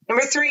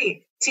 Number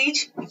 3,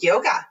 teach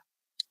yoga.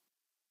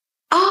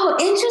 Oh,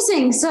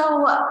 interesting. So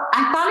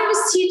I thought it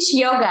was teach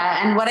yoga.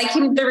 And what I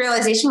came to the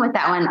realization with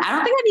that one, I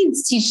don't think I need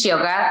to teach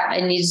yoga.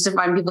 I needed to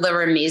find people that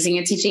were amazing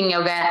at teaching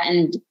yoga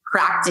and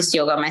practice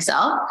yoga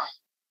myself.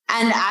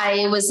 And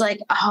I was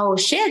like, oh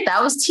shit,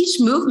 that was teach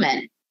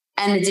movement.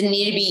 And it didn't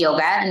need to be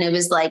yoga. And it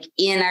was like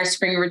in our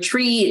spring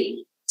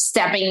retreat,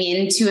 stepping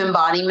into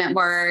embodiment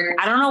work.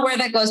 I don't know where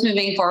that goes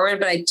moving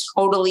forward, but I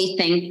totally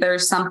think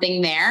there's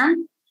something there.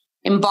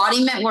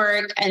 Embodiment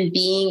work and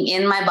being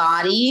in my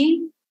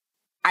body,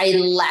 I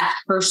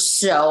left for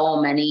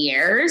so many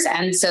years.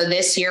 And so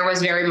this year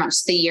was very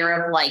much the year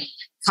of like,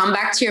 come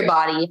back to your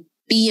body,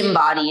 be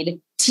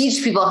embodied,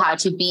 teach people how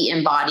to be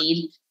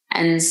embodied.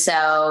 And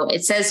so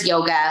it says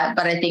yoga,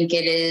 but I think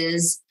it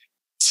is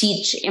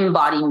teach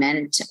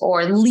embodiment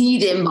or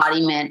lead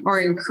embodiment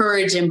or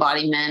encourage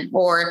embodiment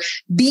or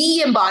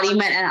be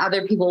embodiment and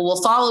other people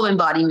will follow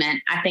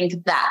embodiment. I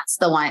think that's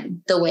the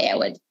way I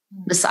would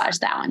massage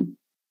that one.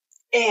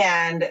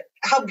 And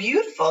how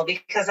beautiful,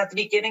 because at the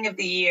beginning of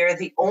the year,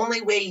 the only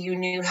way you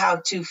knew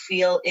how to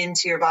feel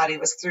into your body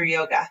was through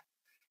yoga.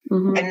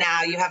 And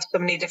now you have so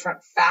many different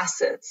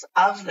facets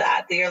of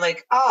that you're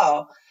like,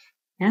 oh,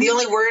 the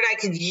only word I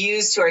could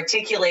use to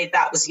articulate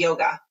that was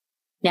yoga.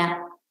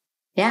 Yeah.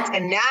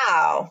 And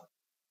now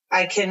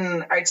I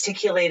can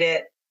articulate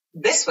it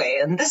this way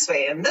and this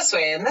way and this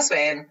way and this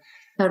way. And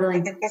totally.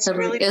 I think that's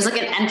totally. really it was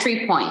like an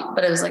entry point,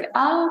 but it was like,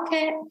 oh,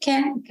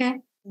 okay.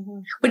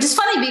 Which is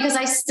funny because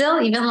I still,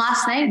 even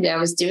last night, I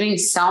was doing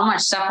so much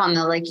stuff on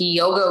the like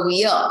yoga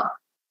wheel.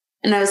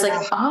 And I was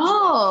like,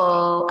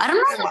 oh, I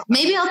don't know.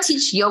 Maybe I'll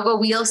teach yoga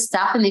wheel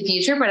stuff in the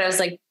future. But I was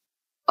like,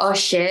 oh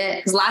shit.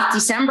 Because last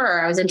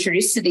December I was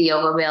introduced to the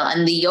yoga wheel,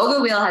 and the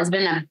yoga wheel has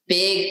been a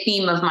big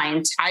theme of my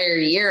entire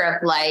year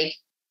of like,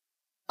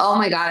 oh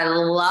my God, I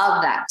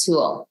love that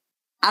tool.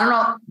 I don't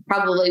know,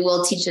 probably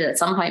will teach it at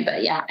some point,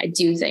 but yeah, I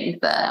do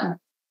think the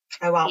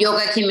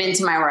yoga came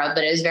into my world,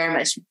 but it was very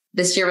much,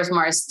 this year was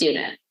more a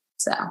student.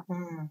 So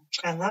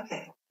I love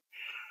it.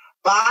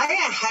 Buy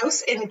a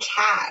house in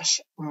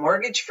cash,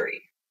 mortgage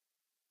free.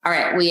 All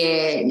right,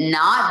 we're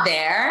not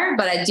there,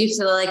 but I do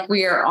feel like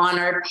we are on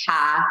our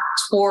path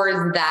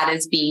towards that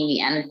as being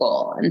the end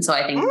goal. And so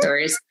I think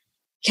there's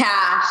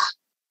cash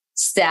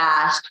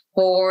stashed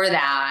for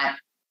that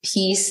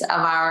piece of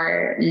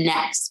our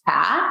next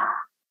path.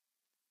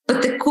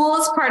 But the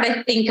coolest part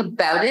I think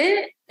about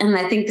it, and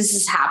I think this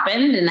has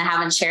happened, and I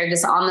haven't shared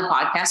this on the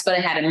podcast, but I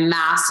had a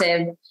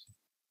massive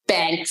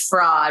bank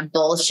fraud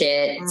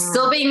bullshit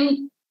still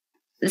being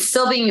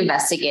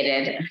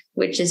investigated,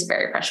 which is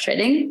very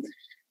frustrating.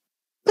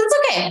 But it's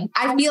okay.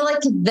 I feel like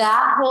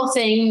that whole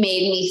thing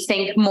made me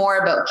think more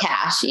about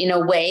cash in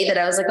a way that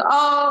I was like,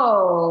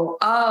 oh,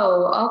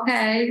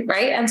 okay.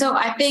 Right. And so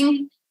I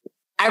think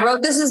I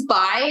wrote this as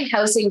buy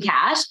house in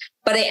cash,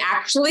 but I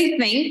actually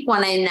think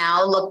when I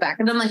now look back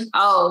and I'm like,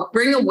 oh,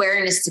 bring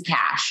awareness to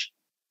cash,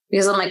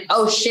 because I'm like,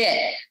 oh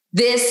shit,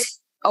 this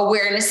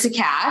awareness to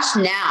cash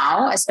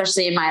now,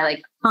 especially in my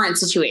like current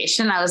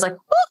situation, I was like,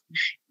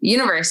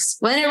 universe,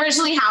 when it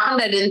originally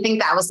happened, I didn't think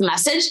that was the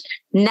message.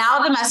 Now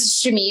the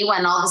message to me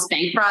when all this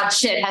bank fraud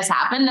shit has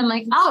happened, I'm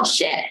like, oh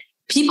shit,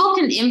 people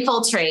can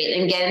infiltrate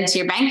and get into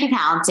your bank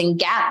accounts and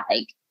get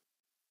like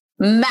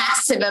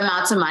massive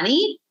amounts of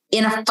money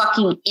in a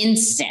fucking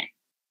instant.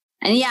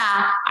 And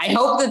yeah, I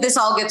hope that this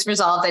all gets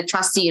resolved. I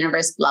trust the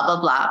universe, blah,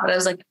 blah, blah. But I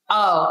was like,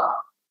 oh,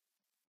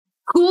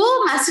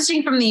 cool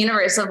messaging from the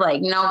universe of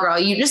like, no, girl,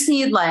 you just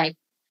need like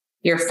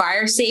your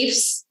fire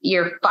safe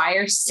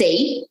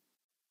that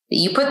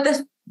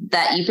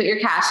you put your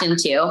cash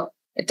into.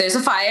 If there's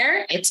a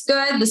fire, it's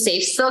good. The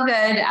safe's still good.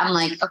 I'm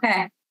like,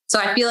 okay. So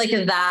I feel like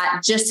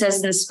that just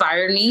has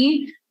inspired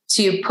me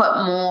to put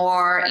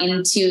more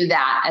into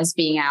that as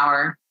being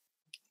our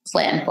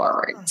plan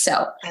forward.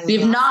 So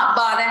we've not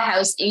bought a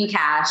house in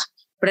cash,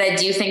 but I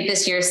do think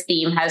this year's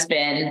theme has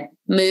been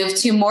move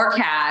to more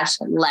cash,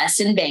 less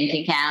in bank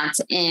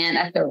accounts. And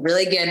I feel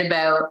really good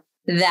about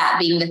that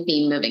being the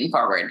theme moving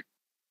forward.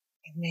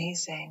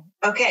 Amazing.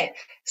 Okay.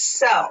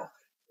 So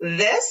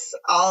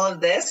all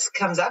of this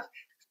comes up.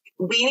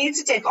 We need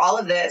to take all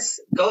of this,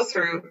 go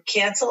through,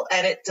 cancel,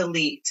 edit,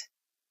 delete.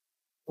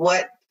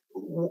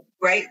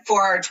 Right?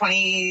 For our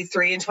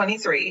 23 and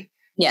 23.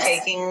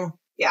 Yes.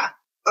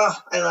 Oh,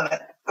 I love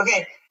it.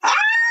 Okay.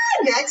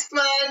 Next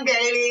one,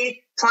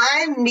 baby.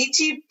 Climb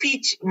Machu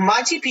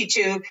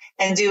Picchu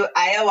and do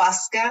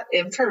ayahuasca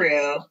in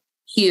Peru.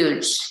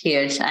 Huge.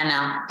 I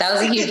know. That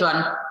was a huge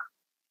one.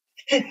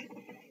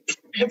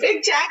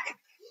 Big check.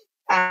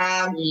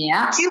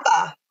 Yeah.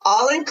 Cuba,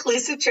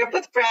 all-inclusive trip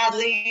with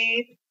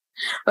Bradley.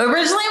 Originally,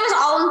 it was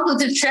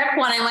all-inclusive trip.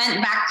 When I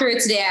went back through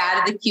it today, I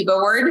added the Cuba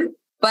word,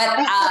 but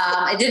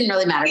it didn't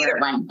really matter where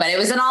it went. But it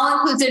was an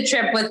all-inclusive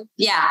trip with,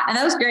 and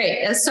that was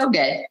great. It was so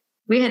good.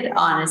 We had,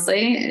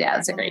 honestly, it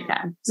was a great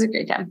time. It was a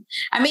great time.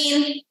 I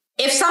mean,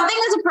 if something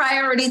is a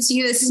priority to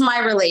you, this is my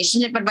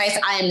relationship advice.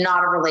 I am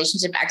not a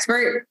relationship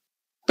expert,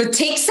 but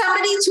take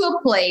somebody to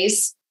a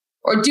place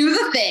or do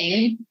the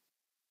thing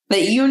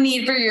that you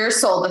need for your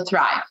soul to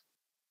thrive.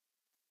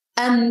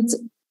 And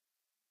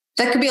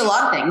that could be a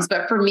lot of things,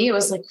 but for me, it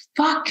was like,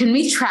 fuck, can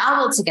we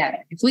travel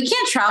together? If we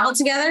can't travel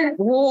together,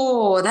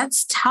 whoa,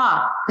 that's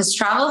tough. Because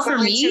travel for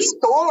me, your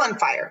soul on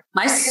fire.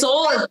 My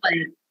soul is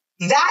like,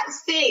 that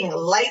thing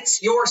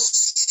lights your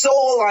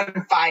soul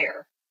on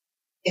fire.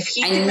 If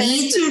he I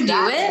need to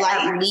do it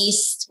at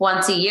least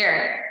once a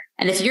year.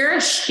 And if you're a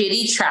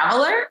shitty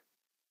traveler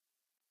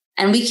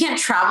and we can't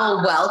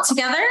travel well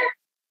together,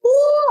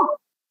 woo.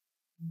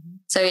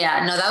 So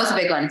that was a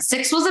big one.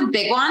 6 was a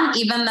big one,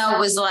 even though it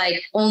was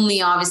like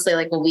only obviously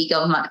like a week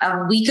of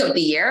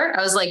the year.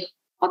 I was like,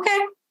 okay,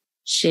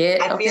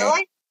 shit. I feel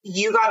like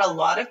you got a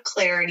lot of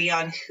clarity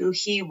on who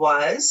he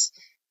was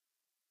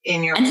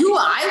in your and who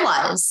I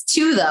was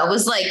too. Though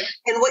was like,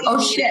 and what you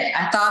needed. Shit,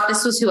 I thought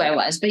this was who I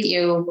was, but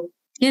you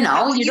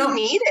don't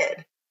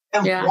needed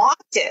and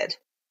wanted,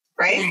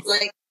 right?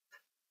 Like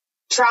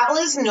travel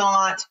is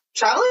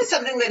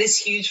something that is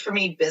huge for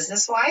me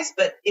business-wise,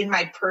 but in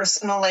my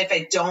personal life,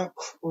 I don't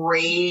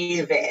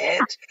crave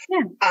it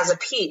as a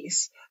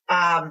piece.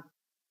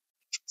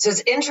 So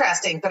it's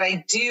interesting, but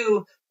I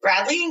do.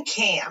 Bradley and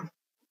Cam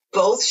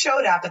both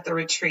showed up at the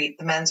retreat,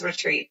 the men's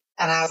retreat.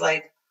 And I was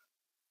like,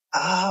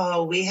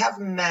 oh, we have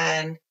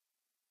men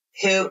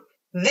who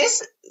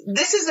this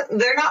is,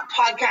 they're not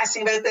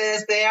podcasting about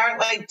this. They aren't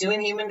like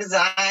doing human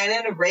design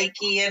and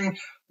Reiki and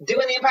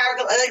doing the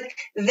empirical. Like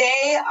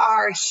they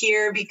are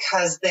here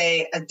because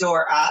they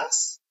adore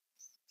us.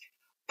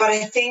 But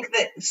I think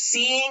that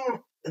seeing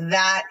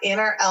that in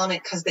our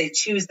element, because they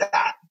choose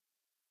that,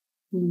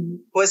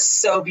 was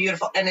so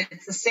beautiful. And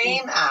it's the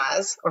same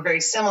as, or very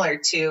similar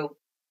to,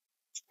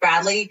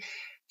 Bradley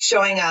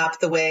showing up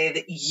the way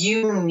that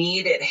you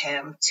needed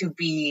him to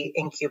be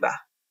in Cuba.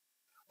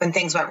 When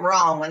things went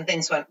wrong, when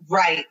things went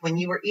right, when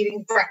you were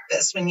eating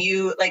breakfast, when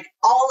you, like,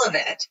 all of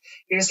it,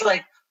 you're just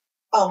like,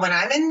 oh, when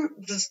I'm in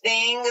the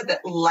thing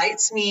that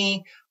lights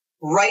me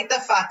right the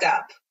fuck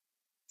up,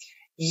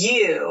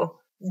 you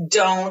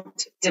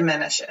don't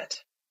diminish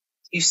it.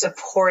 You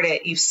support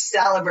it. You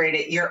celebrate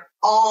it. You're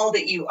all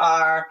that you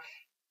are.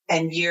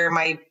 And you're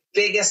my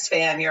biggest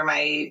fan. You're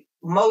my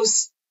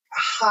most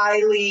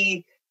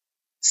highly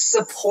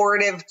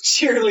supportive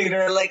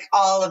cheerleader, like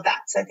all of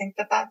that. So I think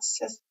that that's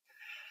just,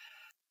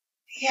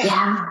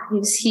 yeah, it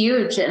was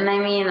huge. And I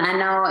mean, I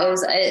know it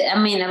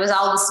was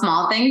all the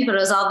small things, but it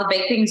was all the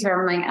big things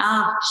where I'm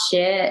like,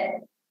 shit.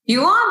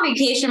 You go on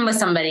vacation with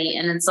somebody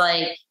and it's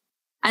like,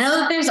 I know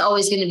that there's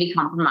always going to be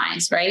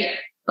compromise, right?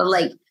 But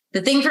like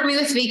the thing for me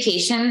with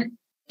vacation,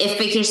 if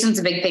vacation's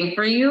a big thing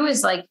for you,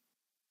 is like,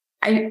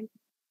 I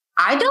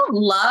don't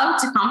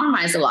love to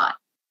compromise a lot.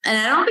 And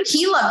I don't think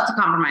he loves to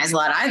compromise a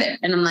lot either.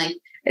 And I'm like,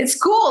 it's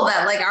cool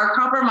that like our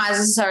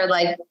compromises are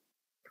like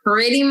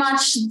pretty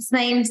much the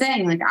same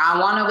thing. Like I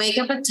want to wake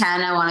up at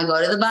 10. I want to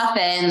go to the buffet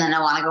and then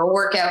I want to go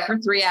work out for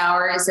 3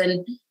 hours.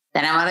 And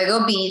then I want to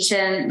go beach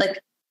and like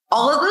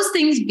all of those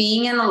things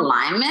being in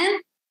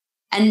alignment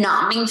and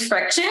not being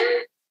friction.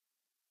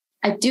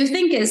 I do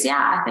think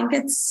I think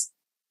it's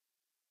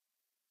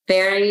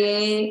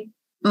very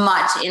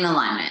much in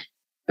alignment.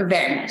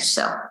 Very much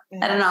so.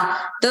 I don't know.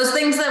 Those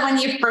things that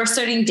when you're first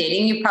starting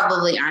dating, you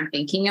probably aren't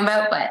thinking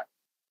about, but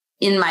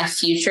in my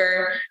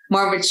future,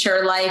 more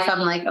mature life, I'm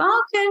like,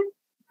 oh, okay.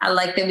 I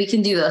like that we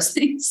can do those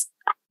things.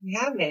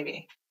 Yeah,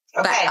 maybe.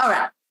 Okay. But, all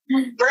right.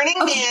 Burning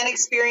Man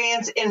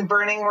experience in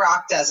Burning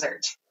Rock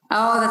Desert.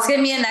 Oh, that's going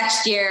to be a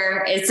next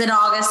year. It's an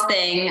August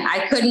thing.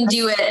 I couldn't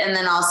do it and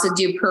then also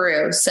do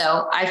Peru.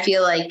 So I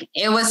feel like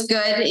it was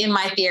good in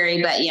my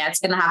theory, but it's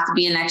going to have to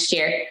be a next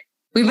year.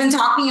 We've been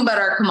talking about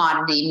our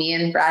commodity. Me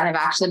and Brad have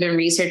actually been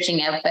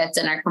researching outfits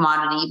in our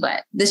commodity,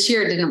 but this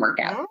year it didn't work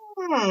out.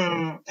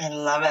 I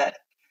love it.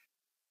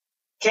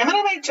 Cam and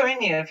I might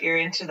join you if you're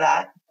into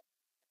that.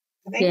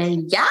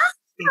 Yeah.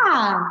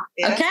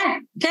 Okay.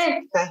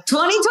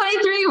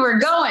 2023, we're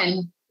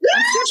going.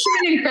 I'm sure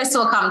Shereen and Chris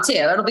will come too.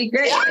 It'll be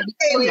great. Yeah,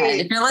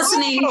 if you're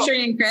listening,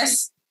 Shereen and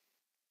Chris,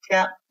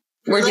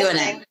 we're doing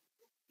it.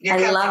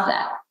 I love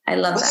that.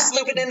 Let's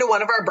loop it into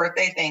one of our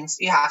birthday things.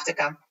 You have to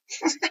come.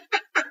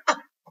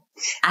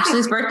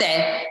 Ashley's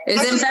birthday. It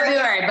was in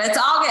February, but it's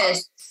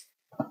August.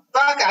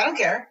 Fuck, I don't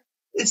care.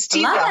 It's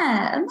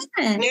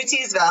Teesville. New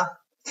Teesville.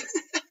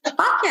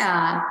 Fuck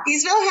yeah.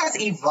 Teesville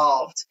has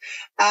evolved.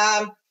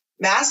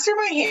 Master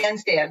my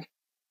handstand.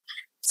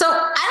 So I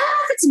don't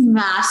know if it's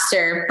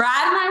master.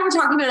 Brad and I were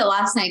talking about it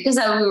last night because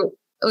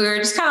we were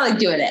just kind of like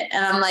doing it.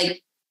 And I'm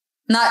like,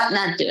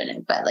 not doing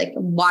it, but like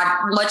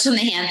watching the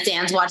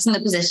handstands, watching the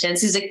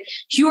positions. He's like,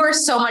 you are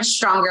so much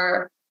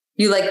stronger.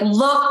 You like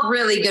look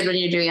really good when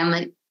you're doing it. I'm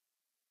like,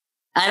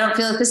 I don't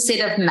feel like the state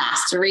of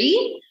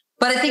mastery,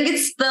 but I think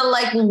it's the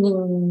like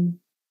one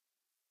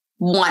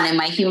in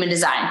my human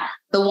design.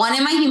 The one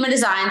in my human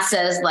design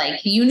says like,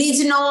 you need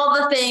to know all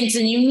the things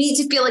and you need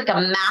to feel like a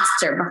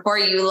master before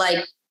you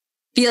like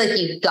feel like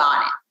you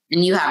got it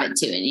and you have it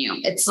too in you.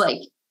 It's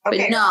like, okay.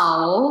 But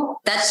no,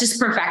 that's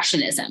just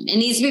perfectionism. It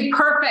needs to be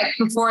perfect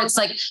before it's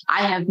like,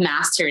 I have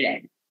mastered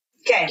it.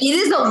 Okay. It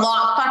is a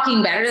lot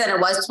fucking better than it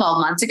was 12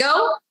 months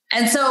ago.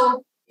 And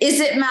so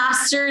is it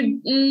mastered?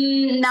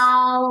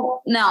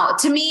 No.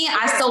 To me,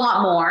 I still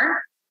want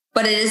more,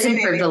 but it is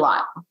improved a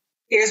lot.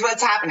 Here's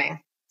what's happening.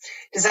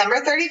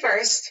 December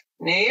 31st,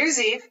 New Year's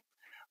Eve,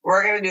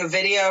 we're going to do a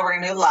video. We're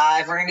going to do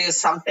live. We're going to do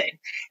something.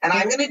 And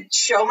I'm going to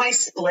show my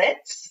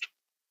splits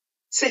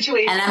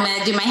situation. And I'm going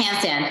to do my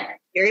handstand.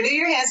 You're going to do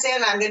your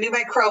handstand. I'm going to do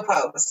my crow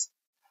pose.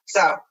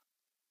 So.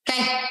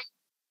 Okay.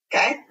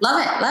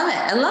 Love it.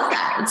 I love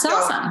that. It's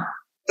awesome.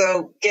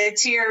 So get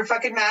to your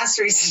fucking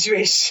mastery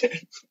situation.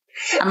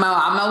 I'm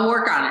gonna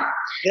work on it.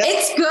 Yep.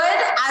 It's good.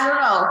 I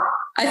don't know.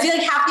 I feel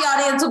like half the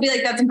audience will be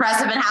like, that's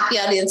impressive. And half the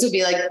audience will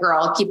be like,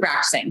 girl, keep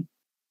practicing.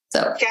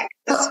 So okay.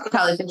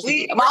 Probably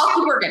 50. Well,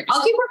 I'll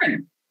keep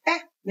working. Okay.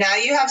 Now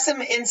you have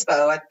some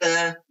inspo at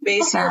the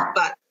base of your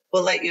butt.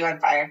 We'll let you on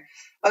fire.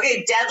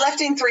 Okay.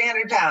 Deadlifting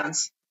 300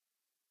 pounds.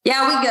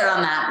 Yeah, we good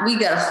on that. We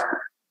good.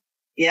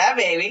 Yeah,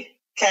 baby.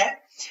 Okay.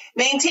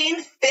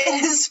 Maintain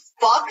fit as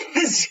fuck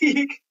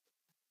physique.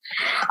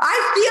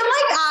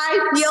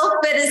 I feel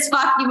fit as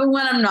fuck even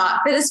when I'm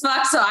not fit as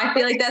fuck. So I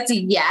feel like that's a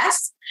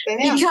yes.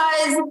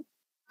 Because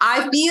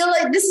I feel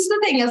like this is the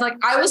thing is like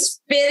I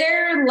was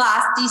fitter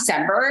last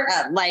December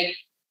at like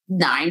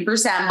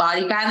 9%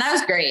 body fat and that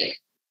was great.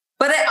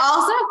 But I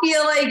also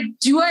feel like,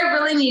 do I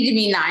really need to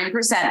be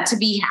 9% to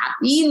be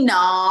happy? No,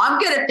 I'm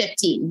good at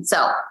 15.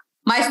 So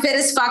my fit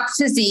as fuck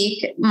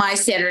physique, my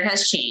standard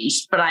has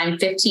changed, but I'm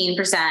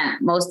 15%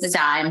 most of the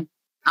time.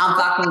 I'm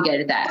fucking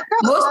good at that.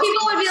 Most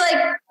people would be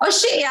like, oh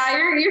shit, yeah,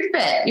 you're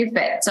fit. You're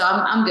fit. So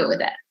I'm good with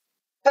that.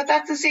 But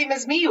that's the same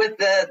as me with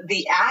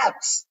the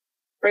abs.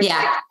 Yeah.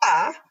 Like,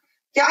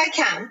 yeah, I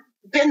can.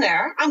 Been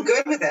there. I'm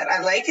good with it. I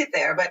like it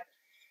there. But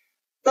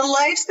the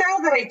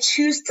lifestyle that I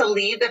choose to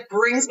lead that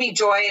brings me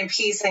joy and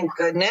peace and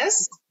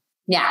goodness.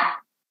 Yeah.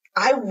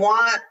 I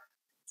want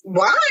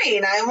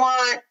wine. I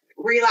want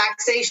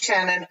relaxation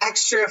and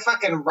extra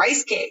fucking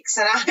rice cakes.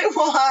 And I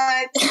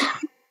want,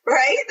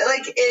 right?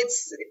 Like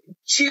it's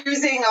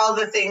choosing all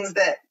the things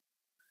that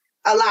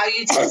allow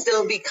you to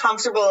still be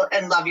comfortable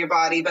and love your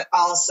body, but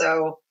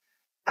also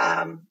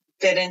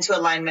fit into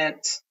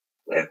alignment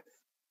with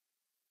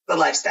the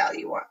lifestyle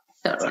you want.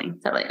 Totally.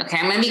 Okay,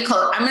 I'm gonna be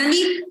close. I'm gonna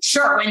be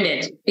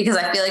short-winded because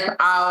I feel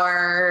like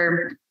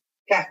our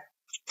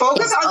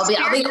focus on.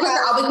 I'll be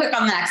quick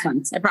on the next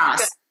ones. I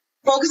promise. Okay.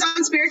 Focus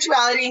on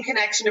spirituality and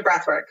connection to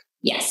breathwork.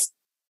 Yes.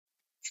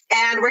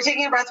 And we're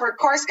taking a breathwork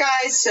course,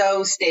 guys.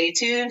 So stay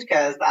tuned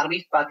because that'll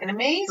be fucking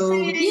amazing. Oh,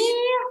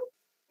 yeah.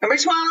 Number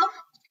 12,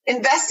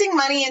 investing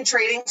money in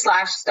trading /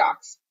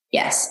 stocks.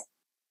 Yes.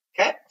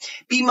 Okay.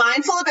 Be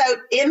mindful about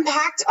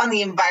impact on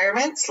the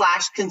environment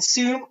 /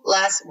 consume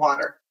less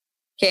water.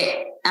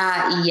 Okay.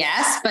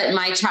 Yes. But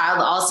my child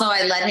also,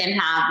 I let him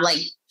have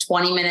like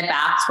 20-minute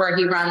baths where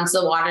he runs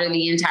the water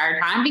the entire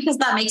time because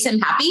that makes him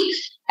happy.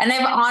 And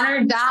I've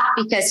honored that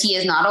because he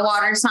is not a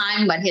water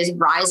sign, but his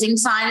rising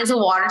sign is a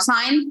water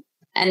sign.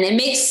 And it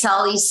makes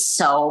Sully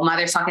so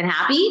motherfucking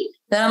happy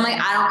that I'm like,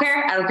 I don't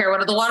care. I don't care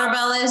what the water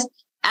bill is.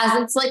 As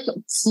it's like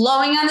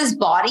flowing on his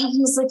body,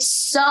 he's like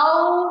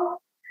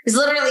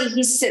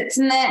he sits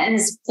in it and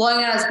it's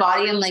flowing on his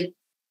body. I'm like,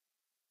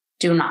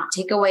 do not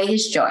take away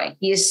his joy.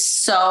 He is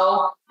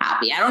so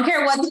happy. I don't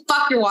care what the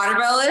fuck your water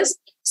bill is.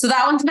 So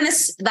that one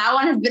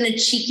has been a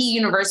cheeky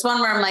universe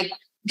one where I'm like,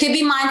 okay,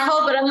 be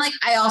mindful, but I'm like,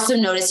 I also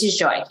notice his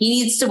joy. He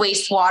needs to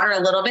waste water a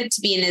little bit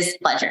to be in his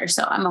pleasure.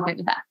 So I'm okay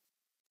with that.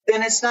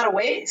 Then it's not a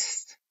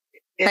waste.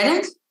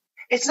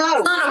 It's not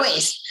a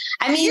waste.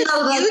 I mean,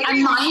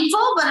 I'm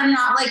mindful, but I'm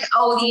not like,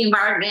 oh, the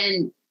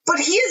environment. But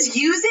he is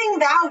using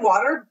that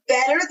water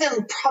better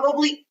than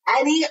probably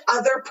any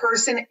other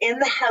person in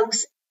the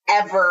house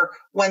ever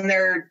when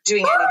they're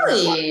doing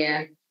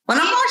anything. When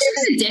I'm washing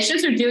the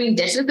dishes or doing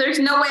dishes, there's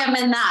no way I'm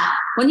in that.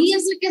 When he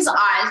has like his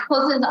eyes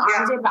closed, his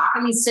arms are back,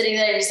 and he's sitting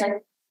there, just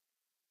like,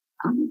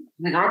 oh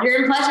my God,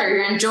 you're in pleasure,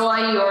 you're in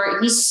joy,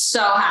 he's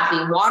so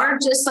happy. Water,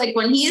 just like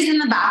when he is in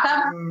the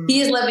bathtub,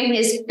 he is living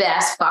his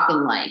best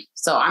fucking life.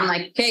 So I'm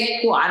like,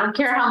 okay, cool. I don't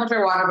care how much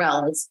our water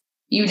bill is.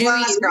 You do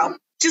you. Girl.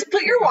 Just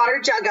put your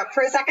water jug up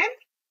for a second.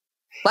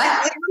 What?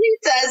 It literally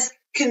says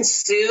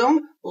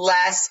consume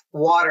less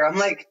water. I'm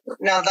like,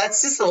 no,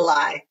 that's just a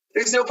lie.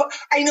 There's no,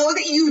 I know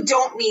that you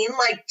don't mean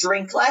like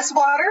drink less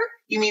water.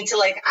 You mean to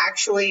like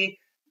actually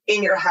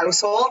in your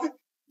household.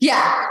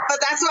 Yeah. But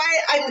that's why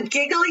I'm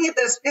giggling at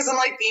this because I'm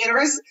like, the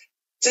universe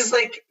just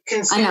like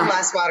consume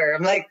less water.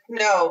 I'm like,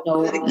 no.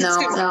 Water.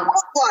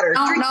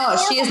 No.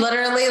 She is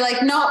literally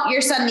like, no,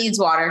 your son needs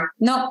water.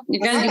 No,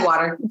 you're going to do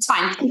water. It's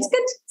fine. It's good.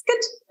 It's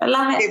good. I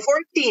love it. Okay,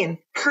 14.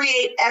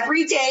 Create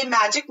everyday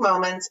magic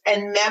moments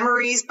and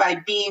memories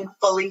by being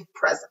fully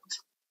present.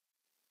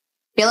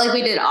 I feel like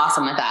we did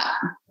awesome with that.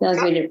 I feel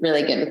like we did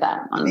really good with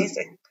that.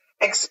 Amazing.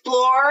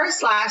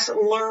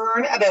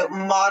 Explore/learn about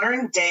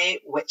modern day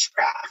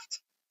witchcraft.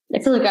 I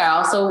feel like I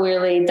also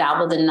really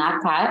dabbled in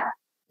that, Pat.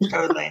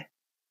 Totally.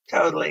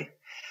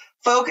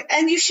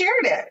 And you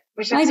shared it.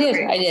 Which I did.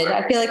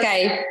 I feel like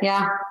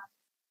Yeah.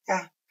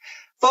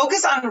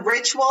 Focus on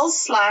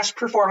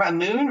rituals/perform a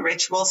moon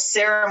ritual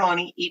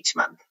ceremony each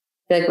month.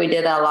 I feel like we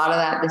did a lot of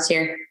that this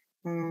year.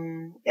 I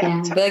feel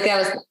like that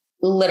was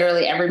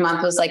literally every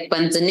month was like,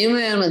 when's a new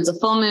moon? When's a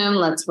full moon?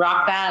 Let's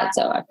rock that.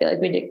 So I feel like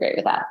we did great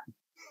with that.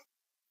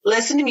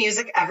 Listen to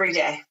music every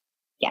day.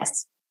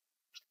 Yes.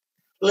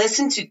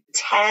 Listen to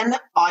 10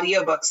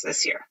 audiobooks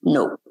this year.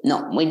 No,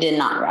 we did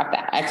not rock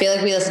that. I feel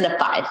like we listened to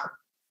 5.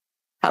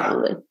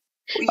 Probably.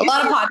 A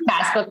lot of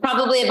podcasts, but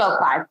probably about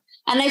 5.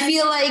 And I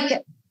feel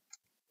like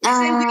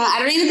I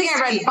don't even think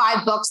I read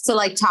 5 books to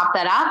like top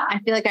that up. I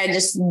feel like I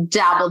just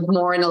dabbled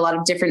more in a lot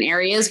of different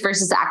areas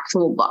versus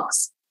actual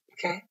books.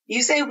 Okay.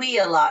 You say we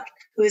a lot.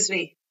 Who is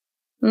we?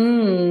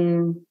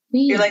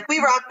 You're like, we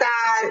rocked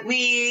that.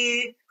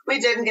 We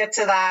didn't get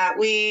to that.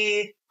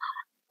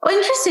 Well,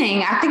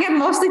 interesting. I think I'm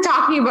mostly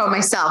talking about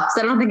myself because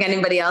I don't think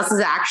anybody else is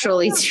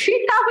actually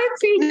doing that with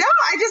me. No,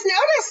 I just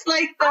noticed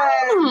like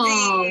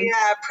the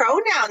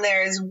pronoun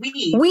there is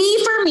we.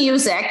 We for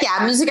music.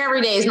 Yeah, music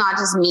every day is not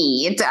just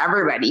me. It's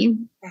everybody.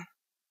 Yeah.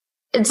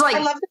 It's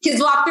like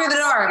kids walk through the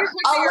door.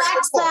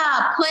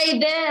 Alexa, play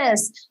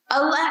this.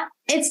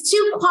 It's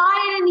too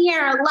quiet in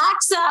here.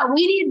 Alexa,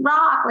 we need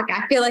rock. Like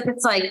I feel like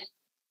it's like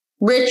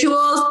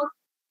rituals.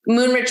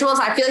 Moon rituals.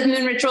 I feel like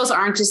moon rituals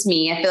aren't just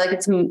me. I feel like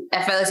it's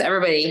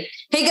everybody.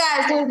 Hey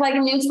guys, there's like a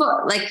new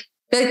full. Like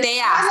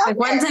they ask, like,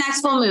 when's the next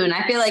full moon?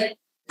 I feel like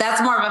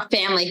that's more of a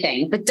family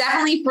thing. But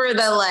definitely for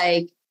the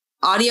like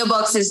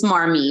audiobooks is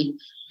more me.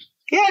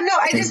 Yeah, no,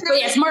 I just know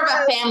it's more of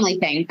a family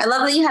thing. I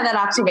love that you had that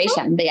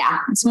observation. But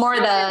yeah, it's more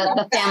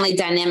the family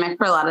dynamic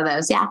for a lot of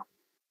those. Yeah.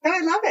 No, I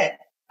love it.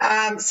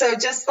 So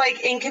just like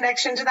in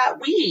connection to that,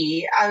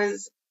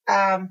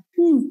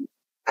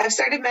 I've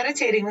started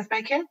meditating with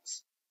my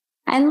kids.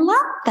 I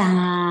love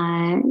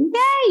that.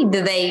 Yay.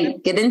 Do they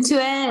get into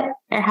it?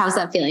 Or how's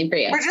that feeling for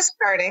you? We're just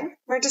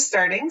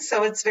starting.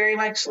 So it's very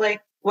much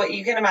like what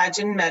you can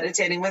imagine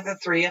meditating with a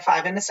 3, a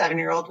 5, and a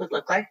 7-year-old would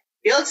look like.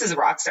 Felix is a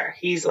rock star.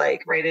 He's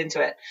like right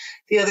into it.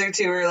 The other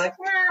 2 are like,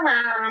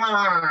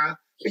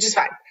 which is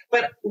fine.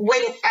 But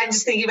when I'm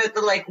just thinking about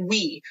the like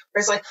we, where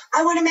it's like,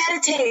 I want to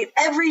meditate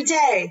every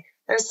day.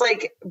 There's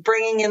like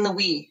bringing in the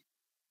we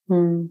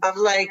of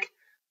like,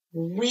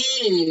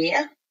 we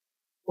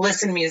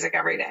listen to music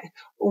every day.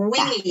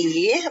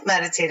 We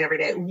meditate every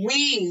day.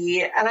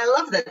 And I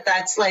love that.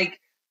 That's like,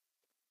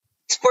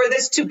 for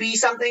this to be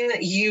something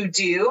that you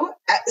do,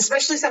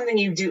 especially something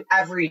you do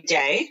every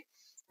day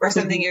or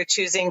something you're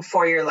choosing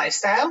for your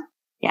lifestyle.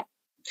 Yeah.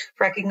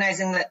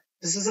 Recognizing that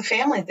this is a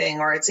family thing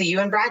or it's a you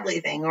and Bradley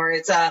thing or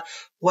it's a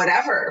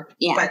whatever.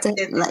 Yeah. But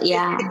it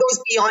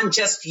goes beyond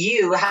just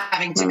you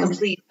having to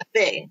complete the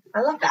thing. I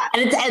love that.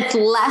 And it's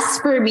less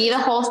for me. The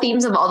whole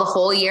themes of the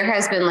whole year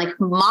has been like,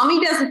 mommy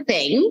does a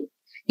thing.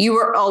 You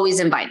were always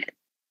invited.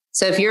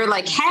 So if you're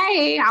like,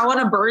 hey, I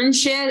want to burn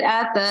shit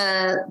at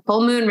the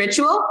full moon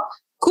ritual.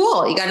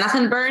 Cool. You got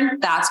nothing to burn.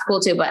 That's cool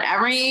too. But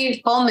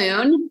every full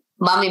moon,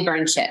 mommy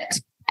burns shit.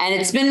 And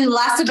it's been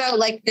less about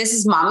like, this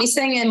is mommy's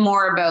thing and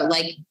more about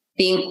like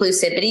the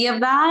inclusivity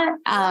of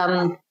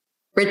that.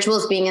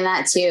 Rituals being in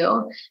that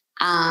too.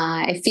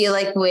 I feel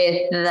like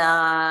with the,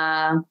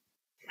 I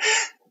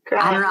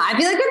don't know. I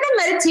feel like with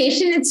the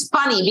meditation, it's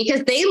funny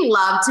because they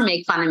love to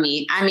make fun of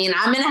me. I mean,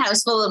 I'm in a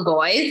house full of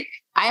boys.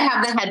 I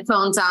have the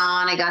headphones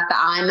on. I got the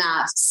eye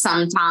mask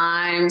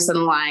sometimes.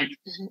 And like,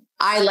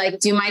 I like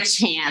do my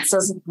chants.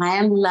 I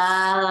am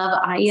love.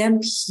 I am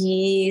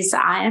peace.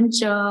 I am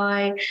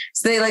joy.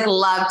 So they like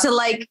love to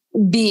like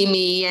be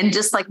me and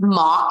just like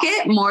mock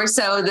it more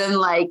so than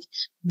like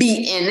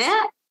be in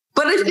it.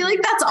 But I feel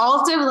like that's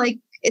also like,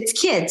 it's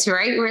kids,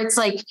 right? Where it's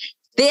like,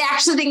 they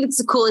actually think it's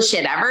the coolest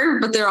shit ever,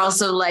 but they're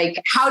also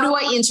like, how do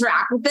I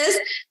interact with this?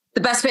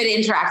 The best way to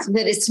interact with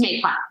it is to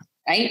make fun,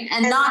 right?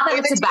 And not that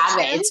it's a bad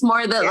way. It's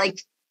more that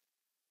like,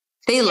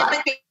 they love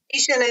it.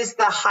 Imitation is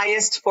the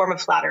highest form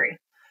of flattery.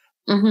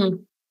 Mm-hmm.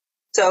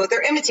 So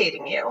they're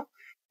imitating you.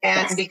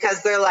 And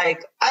because they're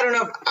like, I don't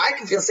know if I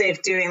can feel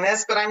safe doing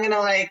this, but I'm going to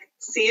like,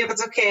 see if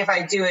it's okay if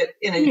I do it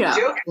in a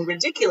joking,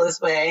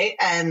 ridiculous way.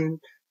 And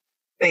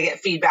they get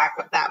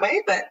feedback that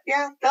way, but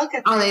yeah, they'll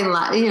get that. They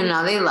love,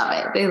 they love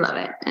it. They love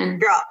it.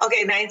 And girl,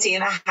 okay,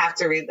 19, I have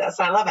to read this.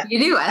 I love it. You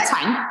do, that's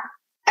fine.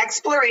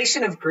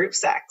 Exploration of group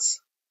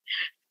sex.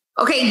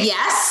 Okay,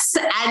 yes.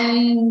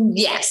 And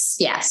yes.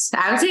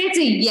 I would say it's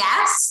a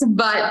yes,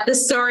 but the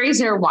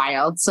stories are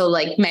wild. So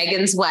like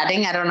Megan's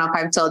wedding, I don't know if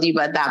I've told you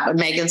about that, but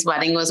Megan's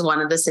wedding was one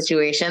of the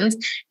situations.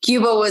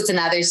 Cuba was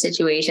another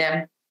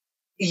situation.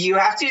 You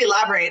have to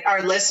elaborate.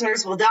 Our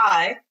listeners will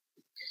die.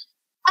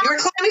 You were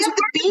climbing up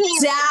the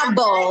beams.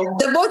 Dabble.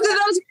 Both of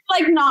those were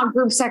like not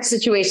group sex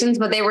situations,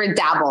 but they were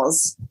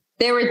dabbles.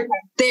 They were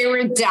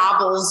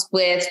dabbles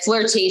with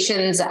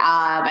flirtations of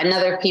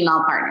another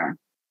female partner.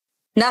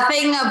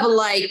 Nothing of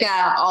like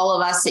all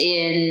of us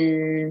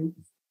in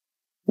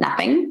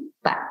nothing,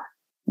 but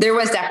there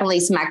was definitely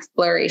some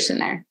exploration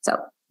there. So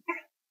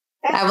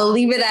I will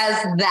leave it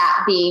as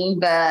that being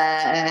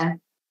the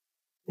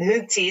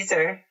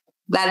teaser.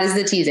 That is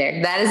the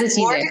teaser. That is a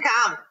teaser. More to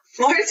come.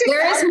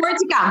 There is more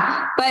to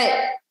come, but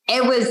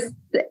it was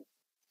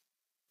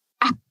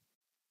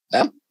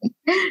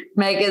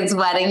Megan's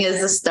wedding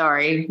is the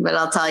story, but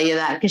I'll tell you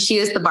that because she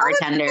was the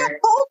bartender. You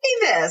told me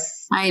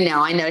this. I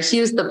know. She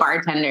was the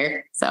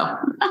bartender. So, well,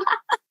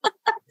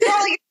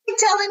 you're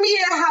telling me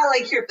how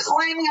like you're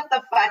climbing up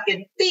the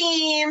fucking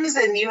beams,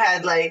 and you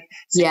had like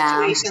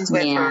situations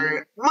with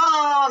her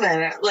mom,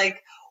 and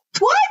like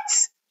what?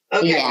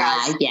 Okay,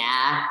 guys.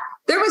 Yeah.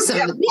 There was some.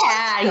 Yeah.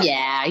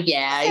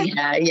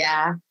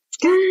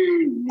 All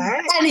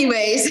right.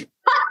 Anyways.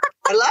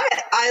 I love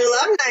it. I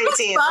love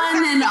 19.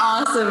 Fun and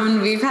awesome.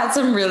 And we've had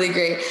some really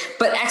great,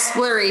 but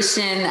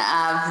exploration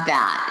of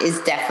that is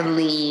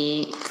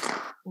definitely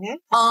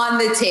on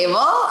the table.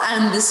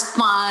 And this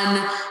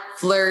fun,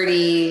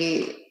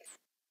 flirty,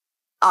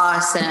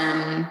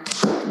 awesome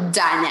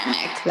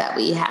dynamic that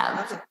we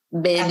have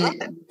been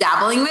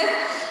dabbling with.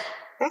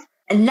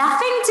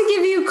 Nothing to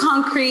give you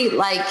concrete,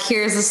 like,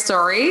 here's a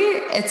story.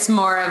 It's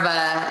more of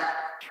a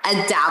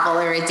dabble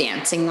or a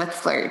dancing with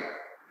flirting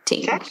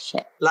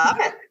shit. Love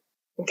it.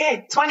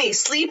 Okay, 20,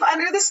 sleep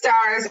under the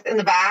stars in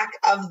the back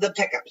of the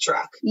pickup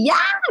truck. Yeah,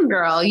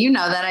 girl. You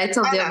know that I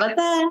told you about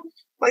that.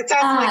 Like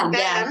that.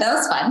 Yeah, that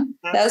was fun.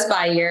 That was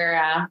by your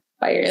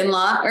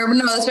in-law, or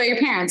no, it was by your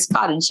parents'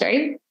 cottage,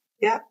 right?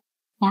 Yeah.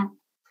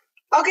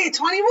 Okay,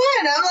 21.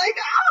 I'm like,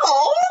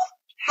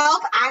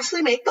 help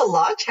Ashley make the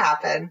launch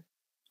happen.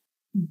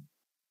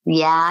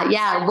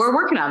 Yeah. We're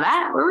working on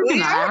that.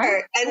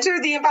 Right?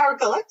 Enter the Empowered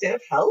Collective.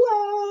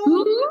 Hello.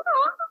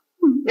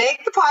 Mm-hmm.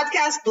 Make the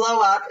podcast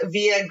blow up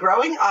via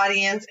growing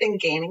audience and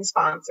gaining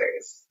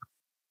sponsors.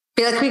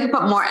 I feel like we could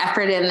put more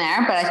effort in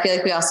there, but I feel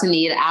like we also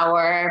need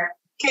our...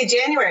 Okay,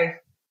 January.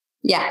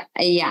 Yeah.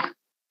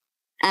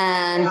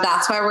 And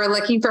that's why we're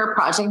looking for a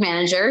project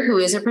manager who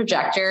is a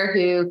projector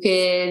who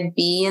could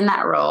be in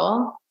that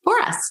role for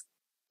us.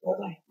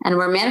 Okay. And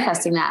we're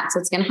manifesting that. So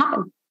it's going to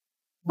happen.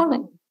 Lovely.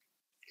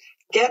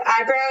 Get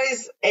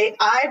eyebrows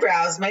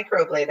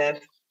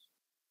microbladed.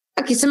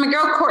 Okay, so my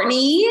girl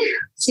Courtney,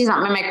 she's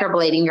not my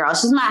microblading girl.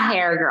 She's my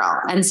hair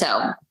girl. And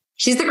so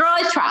she's the girl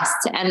I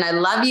trust. And I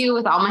love you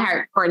with all my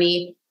heart,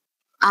 Courtney.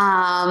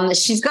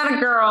 She's got a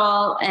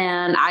girl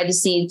and I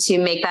just need to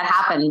make that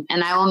happen.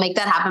 And I will make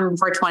that happen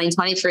before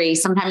 2023.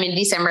 Sometime in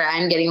December,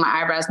 I'm getting my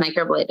eyebrows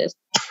microbladed.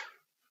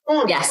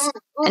 Yes.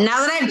 And now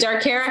that I have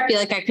dark hair, I feel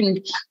like I can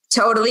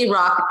totally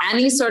rock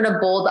any sort of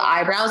bold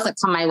eyebrows that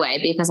come my way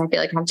because I feel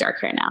like I have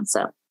dark hair now.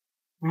 So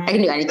I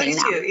can do anything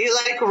now. You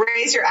like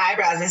raise your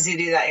eyebrows as you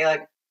do that. You're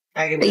like,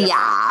 I can do that. Yeah.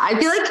 I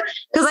feel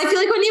like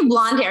when you have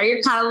blonde hair,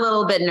 you're kind of a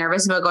little bit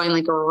nervous about going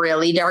like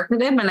really dark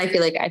with it. But I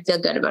feel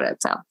good about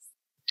it. So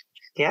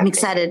I'm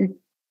excited.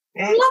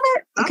 Yeah. Love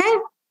it.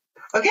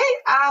 Okay.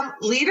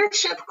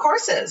 Leadership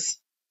courses.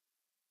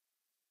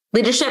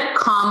 Leadership,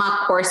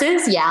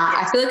 courses. Yeah.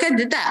 I feel like I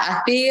did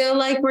that. I feel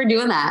like we're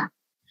doing that.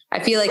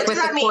 I feel like with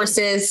the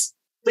courses.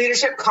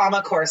 Leadership,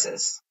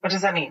 courses. What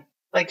does that mean?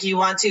 Like you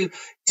want to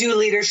do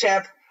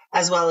leadership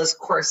as well as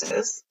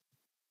courses.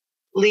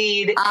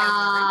 Lead.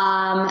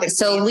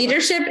 So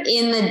leadership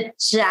in the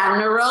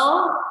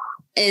general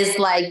is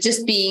like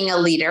just being a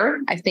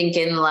leader. I think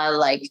in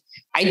like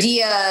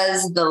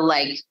ideas, the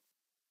like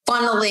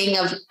funneling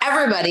of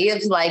everybody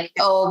of like,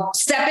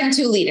 step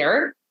into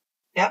leader.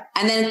 Yep.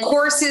 And then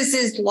courses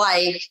is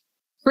like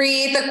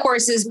create the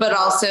courses, but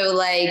also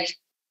like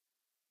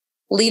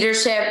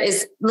leadership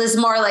is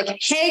more like,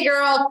 hey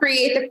girl,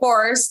 create the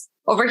course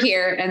over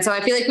here. And so I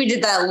feel like we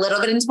did that a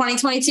little bit in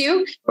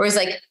 2022, where it's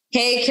like,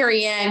 hey,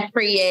 Carrie-Anne,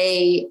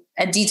 create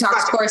a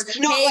detox course.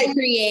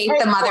 Create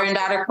the mother and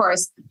daughter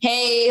course.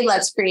 Hey,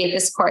 let's create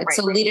this course. Right.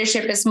 So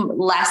leadership is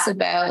less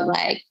about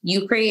like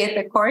you create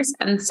the course.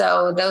 And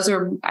so those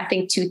are, I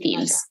think, two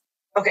themes.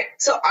 Okay.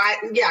 So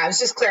I was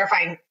just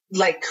clarifying,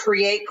 like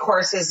create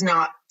courses,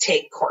 not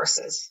take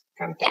courses.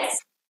 Kind of thing.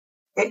 Yes.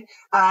 Okay.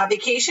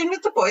 Vacation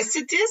with the boys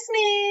to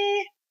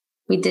Disney.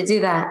 We did do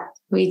that.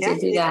 We did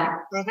do that.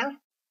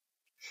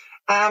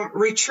 Uh-huh.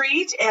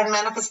 Retreat and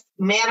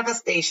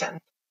manifestation.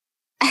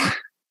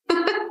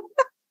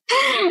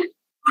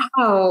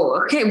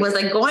 Oh, okay. Was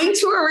I going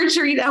to a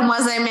retreat and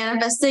was I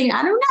manifesting?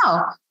 I don't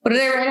know. What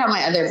did I write on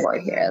my other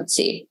board here? Let's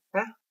see.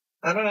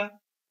 I don't know.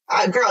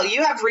 Girl,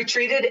 you have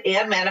retreated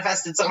and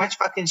manifested so much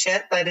fucking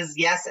shit that is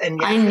yes and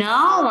yes. I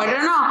know. I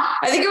don't know.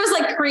 I think it was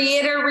like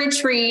create a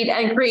retreat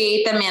and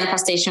create the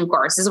manifestation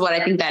course is what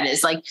I think that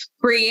is. Like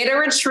create a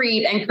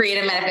retreat and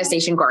create a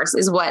manifestation course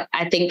is what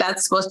I think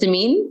that's supposed to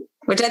mean,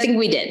 which I think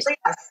we did.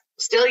 Yes.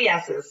 Still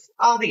yeses.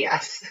 All the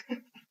yes.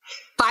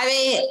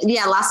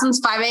 last one's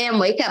 5 a.m.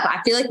 wake up.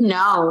 I feel like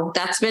no,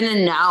 that's been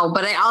a no.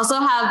 But I also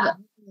have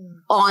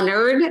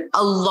honored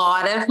a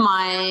lot of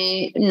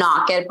my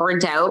not get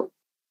burnt out.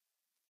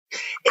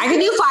 I can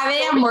do 5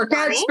 a.m.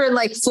 workouts for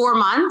like 4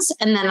 months.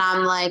 And then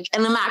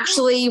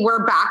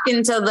we're back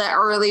into the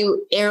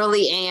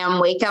early AM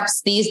wake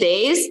ups these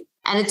days.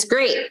 And it's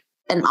great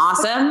and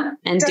awesome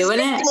and doing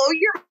it. Blow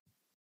your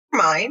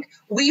mind.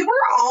 We were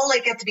all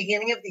like at the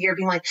beginning of the year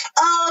being like,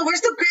 oh, we're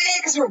so great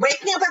because we're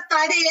waking up at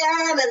 5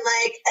 a.m.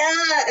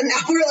 and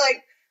now we're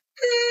like,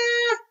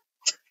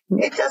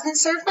 it doesn't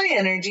serve my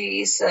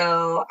energy,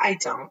 so I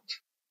don't.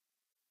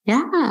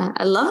 Yeah,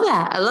 I love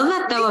that. I love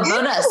that though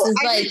about us.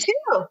 It's I do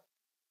too.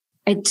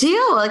 I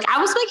do. Like I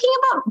was waking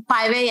up at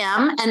 5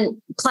 a.m.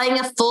 and playing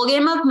a full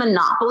game of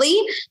Monopoly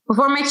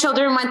before my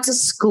children went to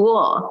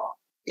school.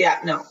 Yeah,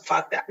 no,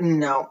 fuck that.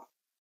 No.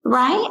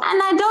 Right?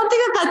 And I don't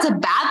think that that's a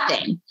bad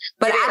thing.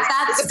 But at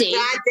that stage,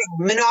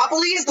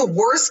 Monopoly is the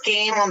worst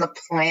game on the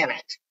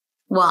planet.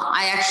 Well,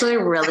 I actually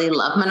really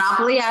love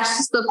Monopoly,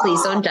 Ashley, so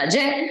please don't judge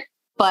it.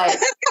 But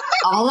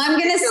all I'm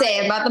going to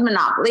say about the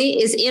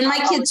Monopoly is in my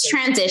kids'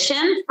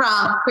 transition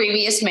from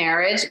previous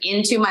marriage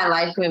into my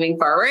life moving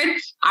forward,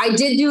 I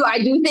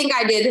do think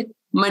I did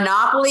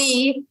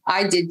Monopoly.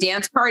 I did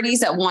dance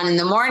parties at 1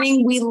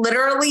 a.m. We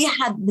literally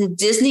had the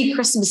Disney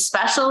Christmas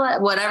special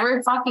at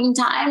whatever fucking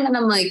time. And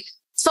I'm like,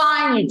 it's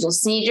fine. You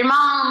just need your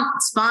mom.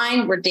 It's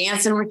fine. We're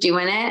dancing. We're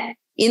doing it.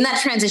 In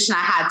that transition,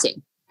 I had to.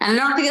 And I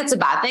don't think that's a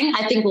bad thing.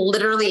 I think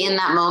literally in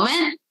that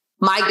moment,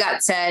 my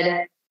gut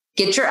said,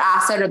 get your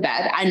ass out of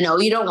bed. I know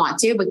you don't want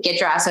to, but get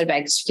your ass out of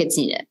bed because your kids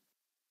need it.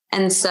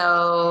 And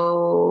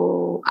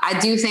so I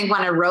do think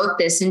when I wrote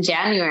this in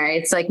January,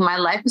 it's like my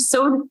life is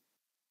so,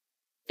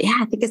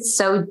 I think it's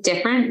so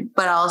different,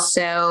 but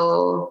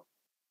also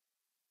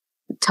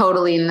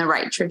totally in the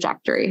right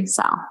trajectory.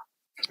 So.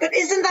 But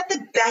isn't that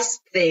the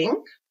best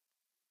thing?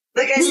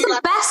 Like it's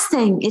the best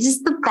thing. It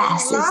is the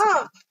best.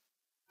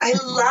 I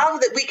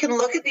love that we can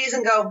look at these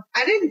and go,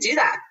 I didn't do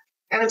that.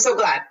 And I'm so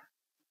glad.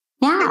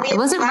 Yeah, it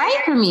wasn't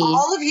right for me.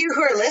 All of you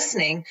who are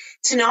listening,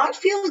 to not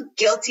feel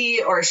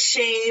guilty or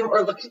shame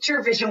or look at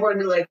your vision board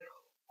and be like,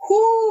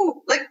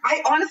 whoo, like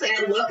I honestly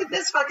look at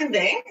this fucking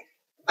thing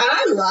and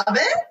I love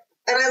it.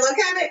 And I look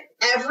at it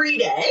every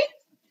day,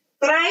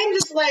 but I am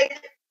just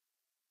like,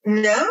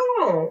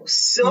 no,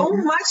 so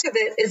much of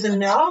it is a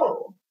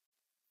no.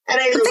 And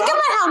think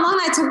about how long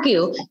that took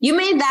you. You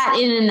made that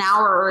in an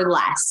hour or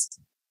less.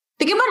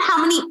 Think about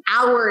how many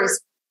hours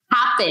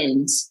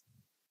happened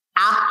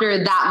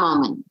after that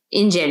moment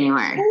in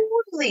January.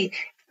 Totally.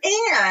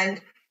 And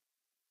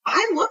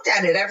I looked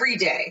at it every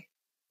day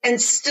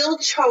and still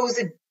chose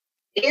an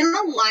in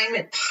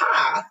alignment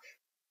path,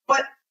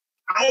 but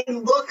I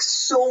look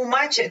so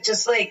much at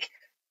just like,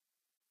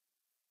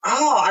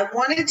 I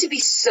wanted to be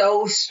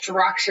so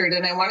structured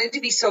and I wanted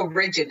to be so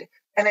rigid.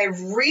 And I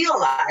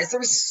realized there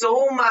was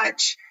so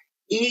much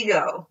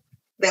ego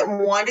that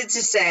wanted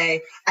to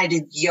say, I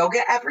did yoga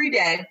every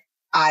day.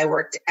 I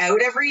worked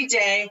out every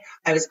day.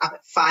 I was up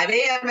at 5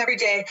 a.m. every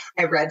day.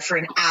 I read for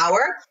an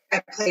hour.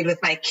 I played with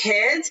my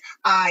kids.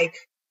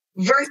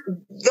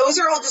 Those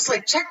are all just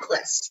like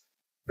checklists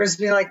versus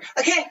being like,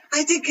 okay,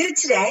 I did good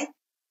today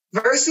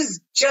versus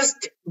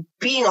just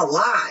being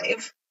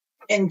alive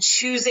and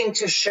choosing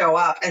to show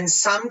up. And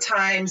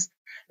sometimes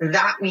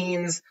that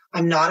means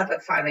I'm not up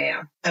at 5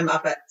 a.m. I'm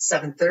up at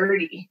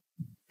 7:30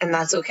 and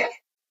that's okay.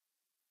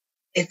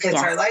 It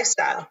fits our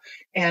lifestyle.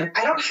 And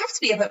I don't have to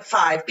be up at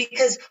 5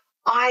 because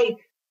I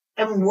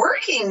am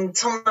working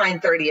till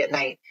 9:30 at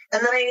night.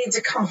 And then I need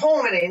to come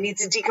home and I need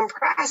to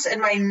decompress.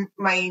 And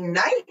my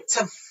nights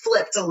have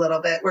flipped a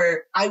little bit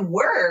where I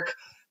work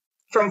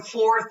from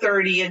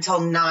 4:30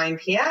 until 9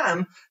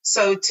 p.m.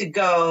 So to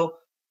go,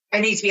 I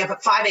need to be up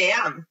at 5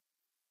 a.m.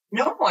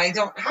 No, I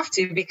don't have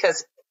to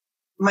because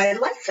my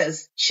life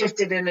has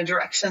shifted in a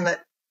direction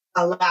that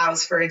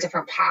allows for a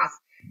different path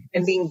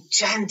and being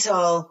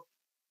gentle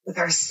with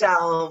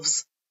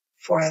ourselves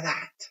for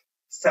that.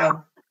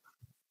 So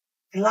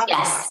I love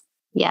that.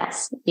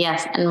 Yes.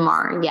 And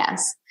more.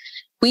 Yes.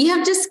 We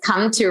have just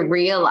come to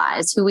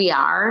realize who we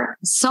are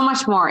so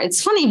much more.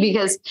 It's funny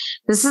because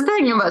this is the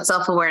thing about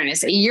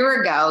self-awareness. A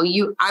year ago,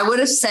 I would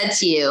have said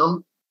to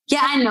you,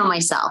 yeah, I know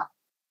myself.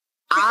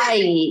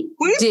 I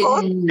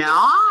did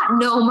not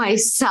know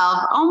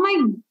myself. Oh my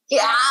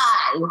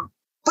God.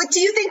 But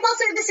do you think we'll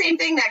say the same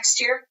thing next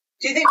year?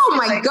 Do you think? Oh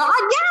my God.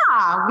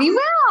 Yeah, we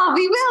will.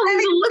 We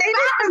will look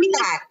back at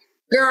that.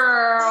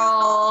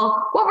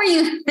 Girl, what were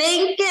you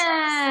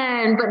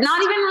thinking? But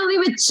not even really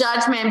with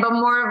judgment, but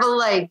more of a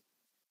like,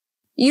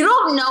 you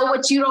don't know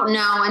what you don't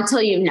know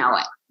until you know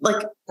it.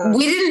 Like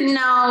we didn't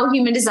know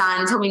human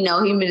design until we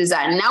know human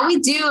design. Now we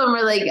do. And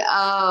we're like,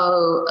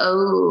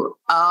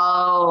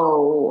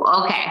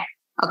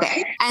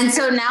 okay. And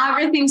so now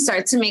everything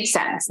starts to make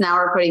sense. Now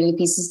we're putting the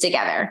pieces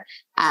together.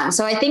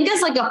 So I think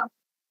as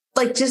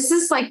just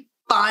this like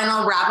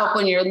final wrap up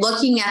when you're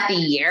looking at the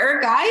year,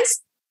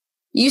 guys,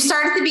 You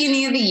start at the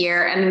beginning of the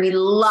year and we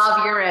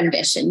love your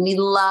ambition. We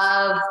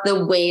love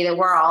the way that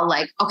we're all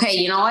like, okay,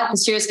 you know what?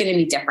 This year is going to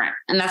be different.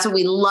 And that's what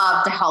we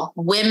love to help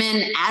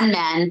women and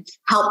men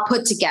help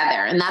put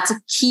together. And that's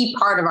a key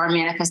part of our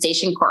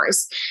manifestation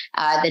course.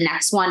 The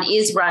next one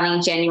is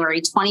running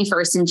January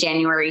 21st and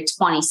January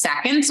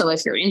 22nd. So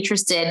if you're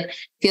interested,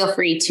 feel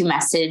free to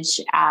message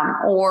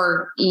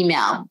or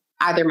email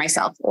either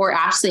myself or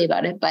Ashley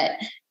about it. But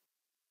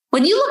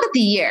when you look at the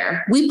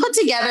year, we put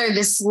together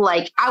this,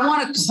 like, I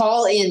want to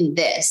call in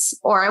this,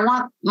 or I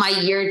want my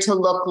year to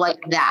look like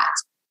that.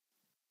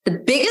 The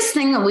biggest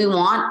thing that we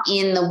want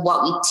in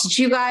what we teach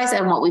you guys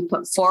and what we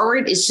put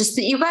forward is just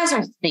that you guys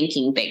are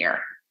thinking bigger,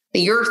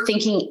 that you're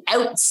thinking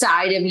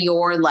outside of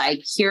your,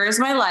 like, here's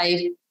my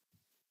life.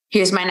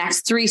 Here's my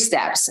next 3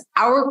 steps.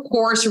 Our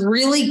course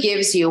really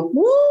gives you,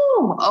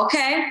 woo,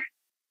 okay.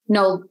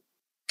 No,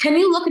 can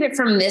you look at it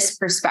from this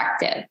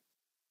perspective?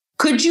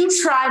 Could you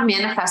try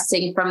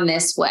manifesting from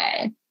this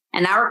way?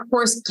 And our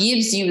course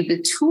gives you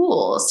the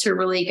tools to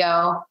really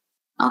go,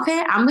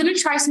 okay, I'm going to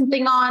try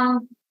something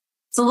on.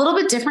 It's a little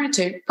bit different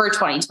for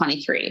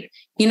 2023.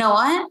 You know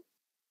what?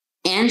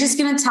 Angie's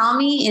going to tell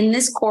me in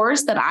this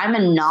course that I'm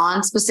a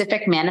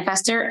non-specific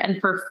manifester.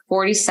 And for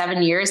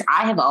 47 years,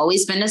 I have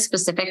always been a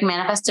specific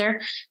manifester.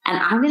 And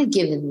I'm going to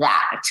give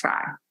that a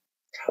try.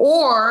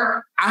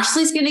 Or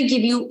Ashley's going to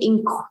give you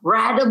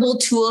incredible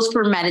tools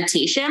for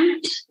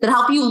meditation that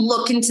help you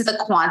look into the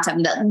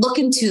quantum, that look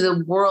into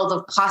the world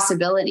of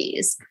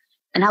possibilities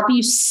and help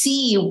you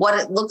see what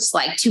it looks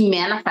like to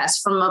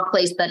manifest from a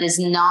place that is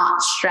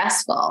not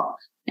stressful.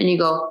 And you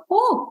go,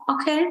 oh,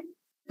 okay,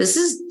 this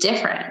is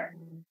different.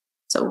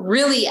 So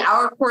really,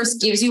 our course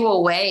gives you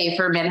a way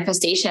for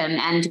manifestation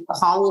and to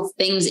call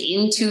things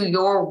into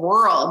your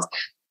world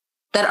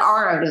that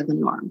are out of the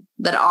norm,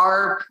 that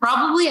are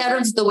probably out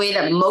of the way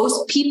that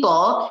most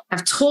people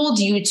have told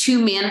you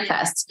to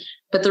manifest.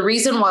 But the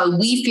reason why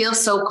we feel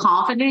so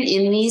confident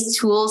in these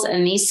tools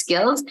and these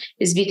skills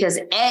is because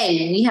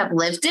A, we have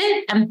lived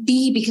it, and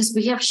B, because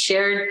we have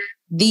shared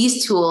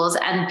these tools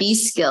and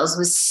these skills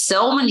with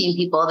so many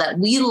people that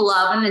we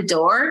love and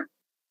adore.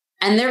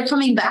 And they're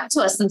coming back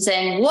to us and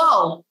saying,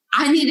 whoa,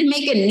 I need to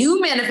make a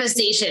new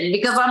manifestation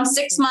because I'm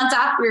 6 months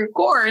after your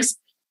course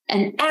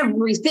and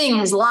everything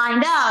has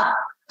lined up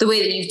the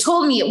way that you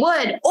told me it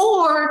would,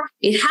 or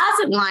it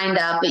hasn't lined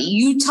up, but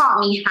you taught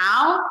me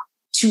how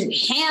to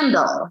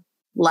handle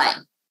life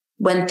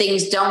when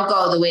things don't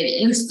go the way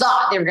that you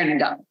thought they were going to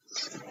go.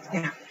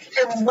 Yeah.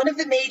 And one of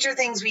the major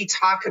things we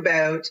talk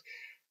about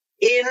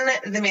in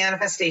the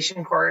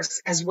manifestation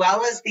course, as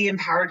well as the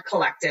Empowered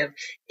Collective,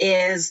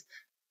 is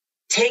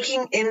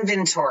taking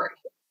inventory.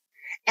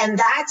 And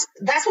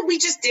that's what we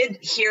just did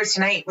here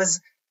tonight.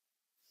 Was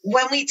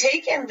when we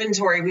take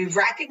inventory, we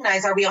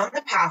recognize, are we on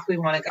the path we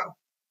want to go?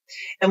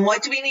 And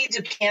what do we need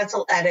to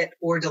cancel, edit,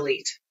 or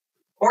delete,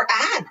 or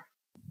add?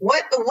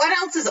 What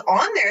else is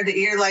on there that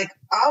you're like,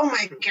 oh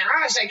my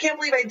gosh, I can't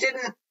believe I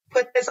didn't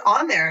put this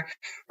on there,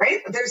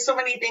 right? There's so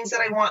many things that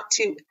I want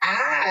to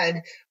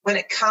add when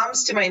it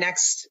comes to my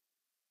next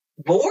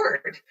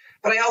board.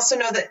 But I also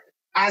know that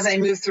as I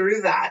move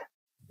through that,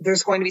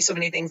 there's going to be so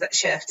many things that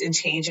shift and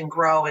change and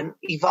grow and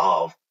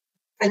evolve.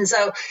 And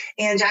so,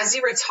 and as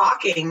you were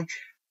talking,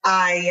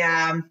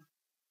 I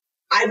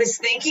was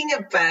thinking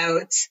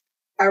about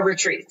our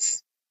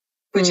retreats,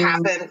 which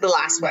happened, the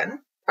last one,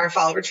 our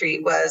fall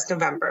retreat was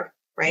November,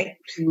 right?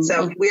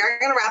 So we are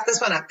going to wrap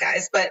this one up,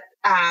 guys. But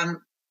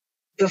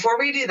before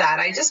we do that,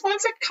 I just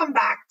want to come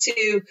back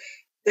to,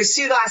 there's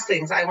 2 last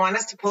things. I want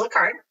us to pull a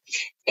card,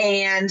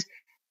 and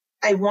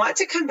I want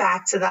to come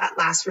back to that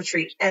last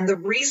retreat. And the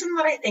reason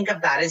that I think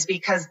of that is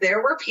because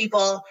there were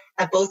people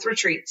at both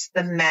retreats,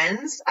 the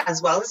men's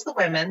as well as the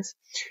women's,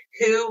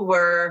 who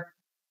were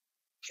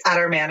at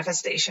our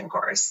manifestation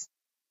course.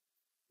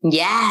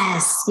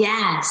 Yes,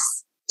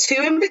 yes. 2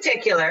 in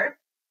particular,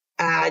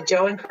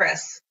 Joe and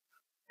Chris.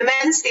 The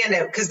men stand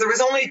out because there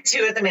was only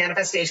 2 at the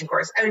manifestation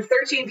course. I mean,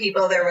 13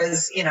 people, there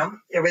was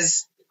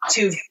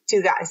two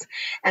guys.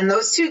 And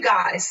those 2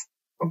 guys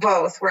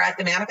both were at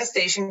the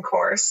manifestation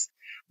course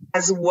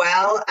as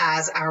well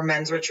as our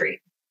men's retreat.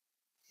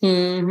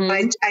 Mm-hmm.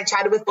 I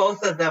chatted with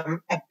both of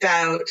them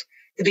about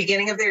the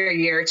beginning of their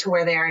year to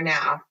where they are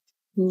now.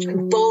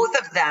 Mm-hmm. Both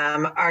of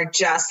them are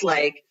just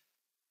like,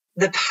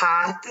 the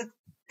path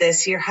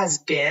this year has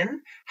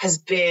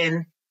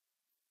been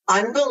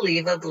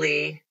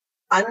unbelievably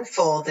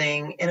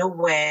unfolding in a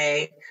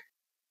way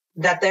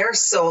that their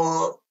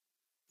soul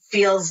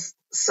feels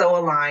so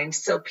aligned,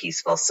 so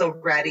peaceful, so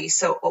ready,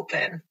 so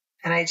open.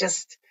 And I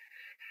just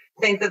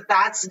think that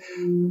that's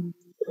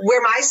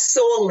where my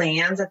soul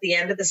lands at the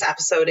end of this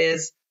episode,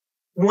 is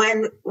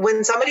when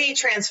somebody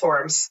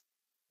transforms,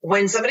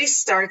 when somebody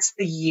starts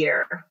the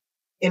year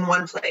in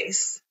one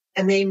place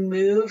and they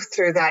move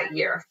through that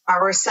year,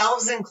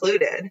 ourselves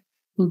included,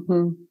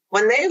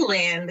 when they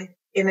land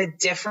in a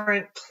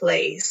different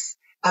place,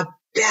 a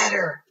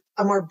better,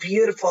 a more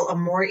beautiful, a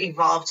more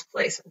evolved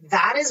place,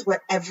 that is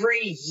what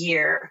every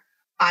year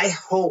I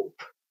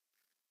hope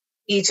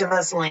each of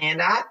us land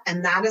at.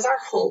 And that is our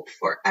hope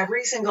for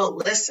every single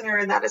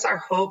listener. That is our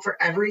hope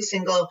for every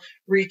single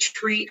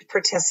retreat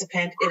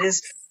participant. It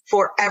is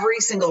for every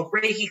single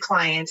Reiki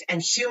client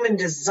and human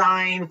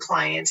design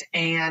client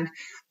and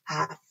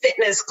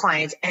fitness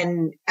client.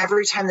 And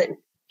every time that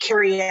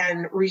Carrie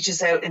Ann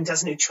reaches out and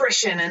does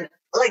nutrition, and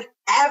like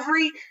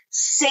every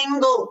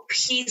single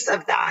piece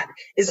of that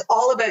is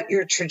all about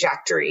your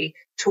trajectory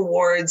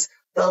towards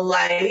the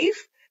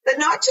life that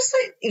not just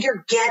like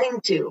you're getting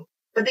to,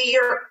 but that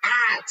you're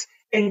at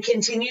and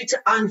continue to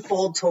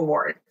unfold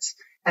towards.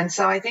 And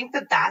so I think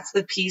that that's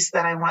the piece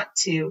that I want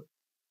to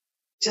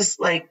just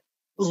like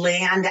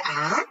land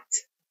at.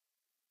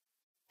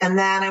 And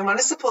then I want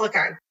us to pull a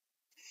card.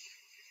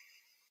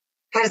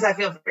 How does that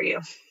feel for you?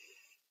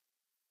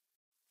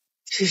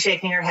 She's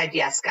shaking her head.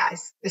 Yes,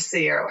 guys, just so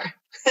you're aware.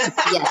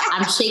 Yes,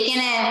 I'm shaking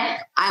it.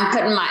 I'm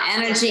putting my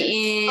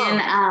energy in.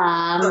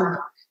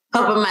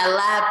 Hoping my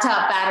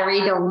laptop battery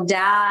don't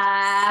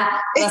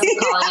die.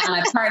 Calling on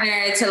my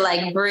partner to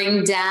like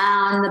bring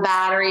down the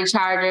battery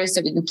charger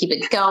so we can keep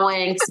it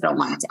going because I don't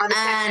want it to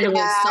end.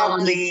 There's so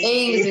many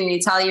things we need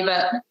to tell you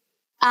about.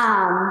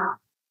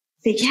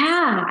 But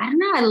yeah, I don't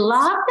know. I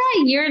love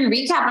that year in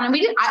recap. And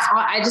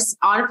I just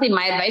honestly,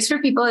 my advice for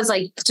people is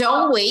like,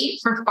 don't wait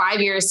for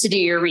 5 years to do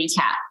your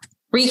recap.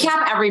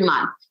 Recap every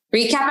month,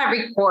 recap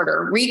every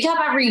quarter,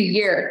 recap every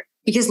year,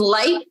 because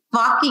life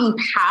fucking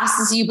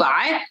passes you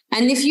by.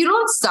 And if you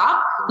don't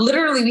stop,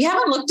 literally, we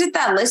haven't looked at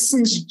that list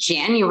since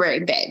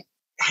January, babe.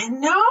 I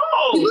know.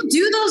 People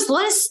do those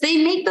lists. They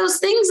make those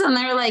things and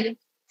they're like,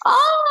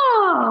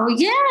 oh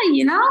yeah,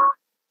 you know?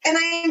 And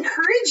I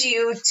encourage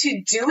you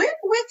to do it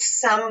with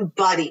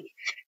somebody,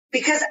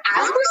 because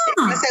as we're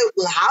saying this out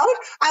loud,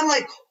 I'm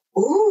like,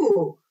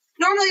 ooh,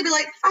 normally I'd be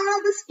like,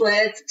 the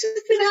splits, it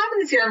just didn't happen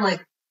this year. I'm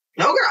like,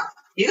 no, girl,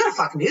 you gotta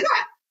fucking do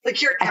that.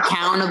 Like you're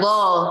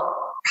accountable.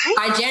 Right?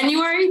 By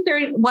January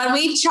 30th, when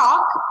we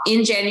chalk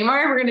in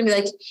January, we're going to be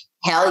like,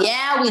 hell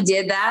yeah, we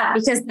did that,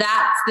 because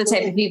that's the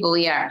type of people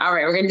we are. All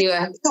right, we're going to do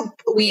and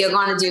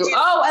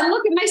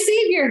look at my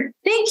savior.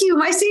 Thank you.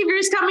 My savior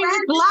is coming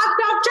with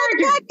laptop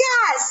charger.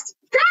 Yes.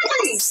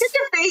 Bradley, get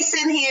your face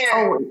in here.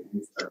 Oh,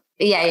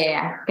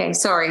 yeah. Okay,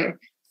 sorry.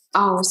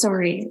 Oh,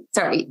 sorry.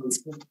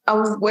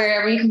 Oh,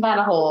 wherever you can find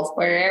a hole.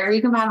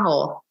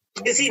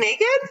 Is he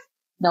naked?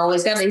 No,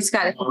 he's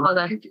got it. Hold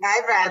on.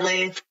 Hi,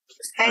 Bradley.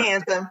 Hey,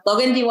 handsome.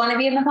 Logan, do you want to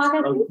be in the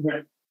pocket? Oh, you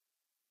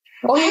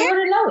want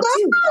to know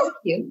too. Thank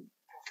you.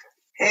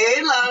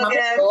 Hey,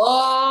 Logan.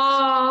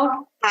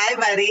 Oh. Hi,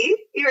 buddy.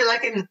 You were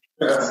looking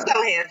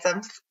so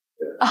handsome. Do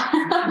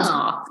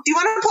you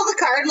want to pull the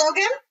card,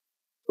 Logan?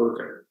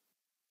 Okay.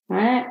 All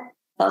right.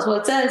 Tell us what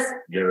it says.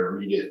 Yeah,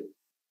 read it.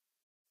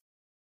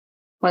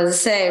 What does it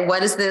say?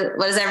 What does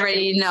everybody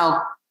need to know?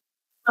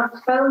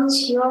 Approach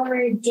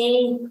your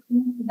day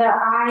through the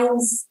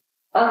eyes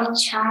of a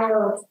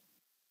child.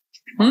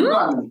 I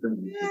love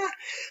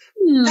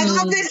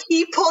that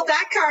he pulled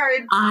that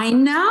card. I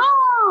know.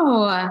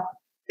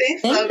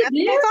 Thanks, Logan.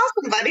 That's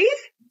awesome, buddy.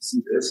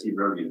 See this? He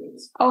wrote you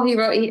this. Oh, he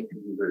wrote you.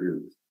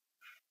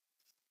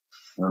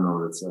 I don't know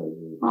what it says.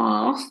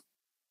 Oh.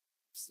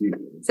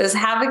 It says,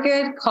 have a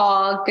good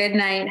call. Good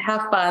night.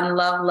 Have fun.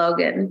 Love,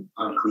 Logan.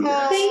 On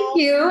Kleenex. Thank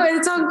you. And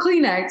it's on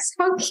Kleenex.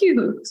 How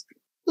cute.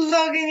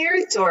 Logan,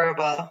 you're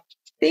adorable.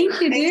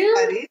 Thank you, Thanks, dude.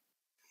 buddy.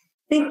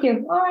 Thank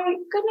you. All right.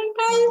 Good night,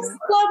 guys.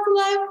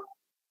 Love.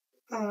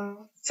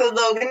 Oh. So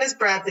Logan is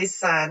Bradley's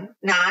son.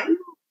 9,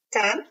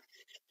 10?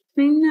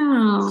 I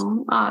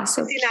know. Oh,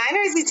 so is he 9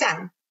 or is he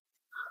 10?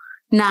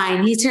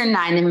 9. He turned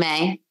 9 in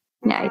May.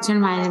 Yeah, he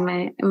turned 9 in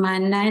May.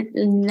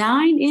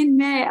 9 in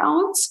May.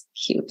 Oh, it's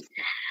cute.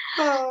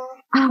 Oh.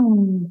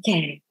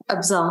 Okay.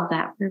 Absolve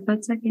that for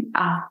a second.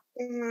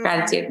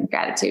 Gratitude,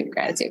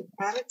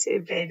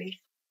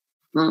 baby.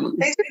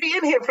 Thanks for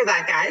being here for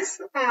that, guys.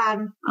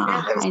 That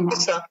was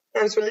special.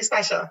 That was really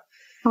special.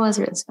 It was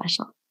really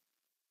special.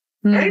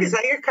 All right, is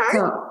that your card?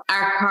 So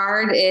our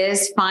card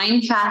is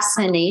find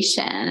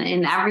fascination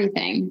in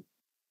everything.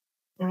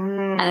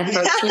 And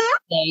approach your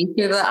day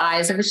through the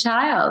eyes of a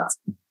child.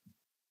 I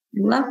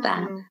love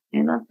that.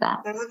 I love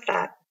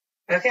that.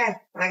 Okay,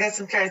 I got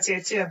some cards here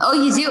too. Oh,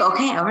 you do?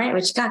 Okay, all right.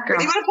 What you got, girl?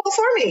 What do you want to pull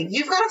for me?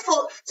 You've got a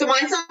full. So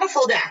mine's not a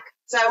full deck.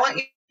 So I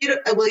want you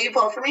to. Will you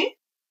pull for me?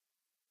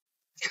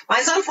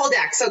 Mine's not a full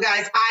deck. So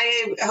guys,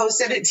 I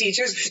hosted a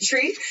teachers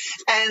retreat,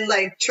 and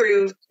like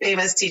true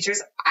famous teachers,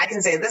 I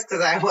can say this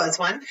because I was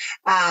one.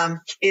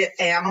 Am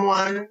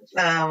one.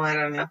 I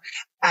don't know.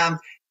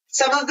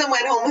 Some of them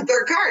went home with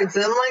their cards,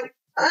 and I'm like,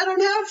 I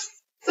don't have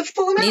the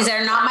full amount. These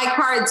are not my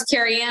cards,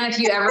 Carrie Ann. If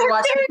you ever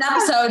watch this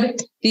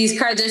episode, these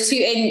cards are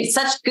in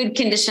such good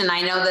condition.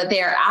 I know that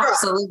they are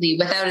absolutely,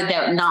 without a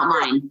doubt, not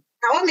mine.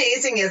 How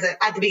amazing is it?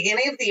 At the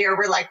beginning of the year,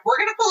 we're like, we're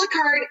going to pull a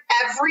card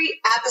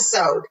every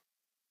episode.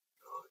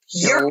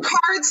 Your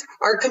cards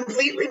are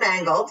completely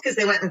mangled because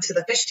they went into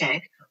the fish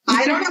tank.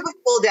 I don't have a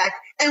full deck,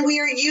 and we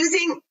are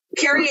using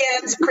Carrie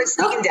Ann's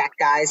pristine deck,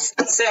 guys.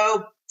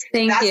 So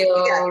thank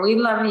you. We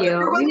love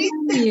you.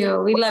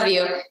 We love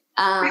you.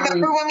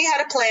 Remember when we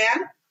had a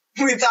plan?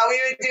 We thought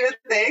we would do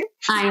a thing.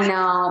 I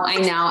know.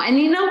 And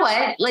you know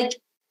what? Like,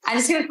 I'm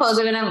just gonna close.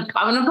 I'm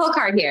gonna pull a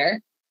card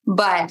here.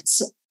 But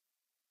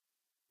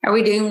are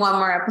we doing one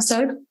more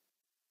episode?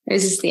 Or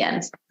is this the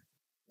end?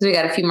 We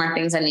got a few more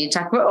things I need to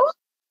talk about. Oh,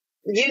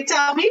 You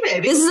tell me,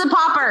 baby. this is a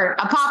popper.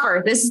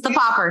 This is the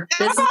popper.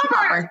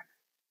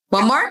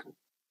 One more?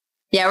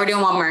 Yeah, we're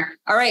doing one more.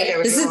 All right.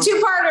 Okay, this is a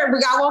two-parter. We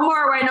got one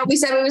more. I know we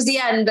said it was the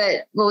end,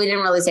 but we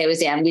didn't really say it was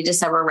the end. We just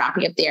said we're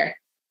wrapping up there.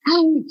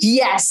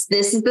 Yes,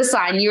 this is the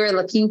sign you were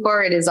looking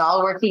for. It is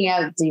all working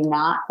out. Do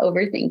not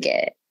overthink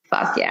it.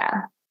 Fuck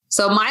yeah.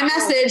 So my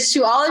message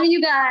to all of you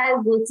guys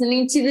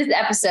listening to this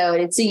episode,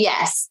 it's a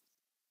yes.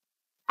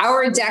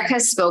 Our deck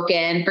has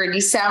spoken for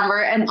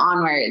December and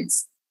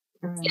onwards.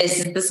 This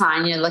is the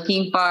sign you're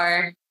looking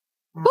for.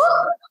 Woo!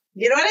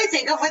 You know what I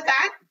think of with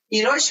that?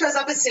 You know what shows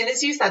up as soon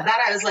as you said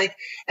that? I was like,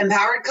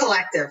 Empowered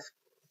Collective.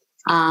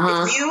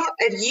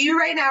 If you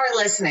right now are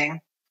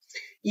listening,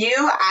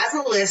 you as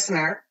a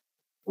listener,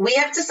 we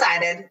have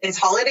decided it's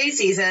holiday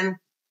season.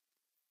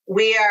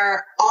 We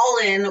are all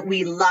in.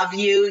 We love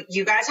you.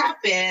 You guys have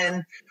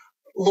been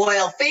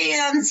loyal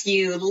fans.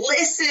 You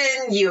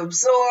listen, you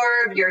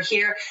absorb, you're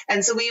here.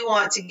 And so we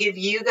want to give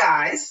you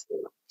guys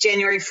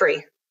January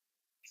free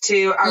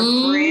to our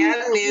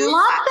brand new.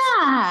 Love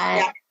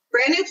that. Yeah,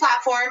 brand new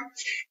platform.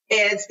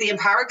 It's the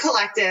Empowered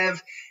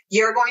Collective.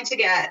 You're going to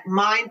get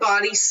mind,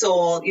 body,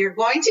 soul. You're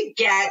going to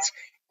get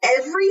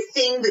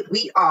everything that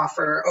we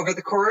offer over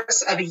the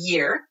course of a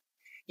year.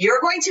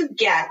 You're going to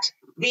get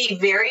the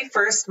very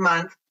first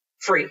month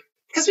free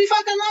because we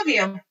fucking love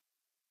you.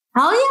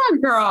 Hell yeah,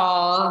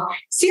 girl.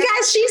 See,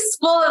 guys, she's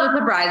full of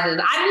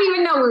surprises. I didn't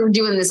even know we were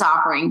doing this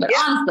offering, but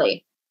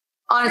honestly,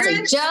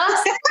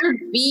 just for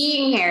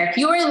being here, if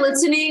you are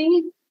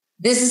listening,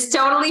 this is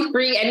totally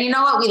free. And you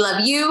know what? We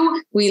love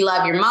you. We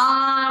love your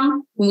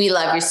mom. We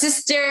love your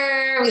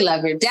sister. We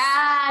love your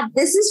dad.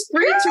 This is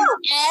free to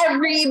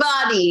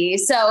everybody.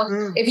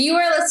 So if you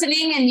are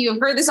listening and you have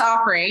heard this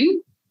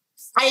offering,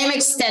 I am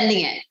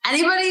extending it.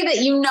 Anybody that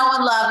you know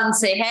and love and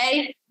say,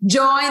 hey,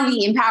 join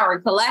the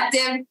Empowered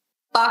Collective.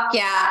 Fuck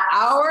yeah.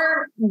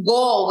 Our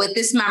goal with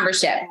this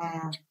membership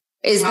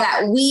is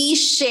that we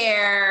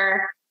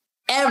share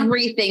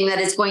everything that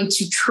is going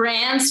to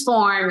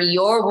transform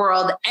your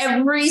world,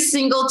 every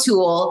single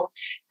tool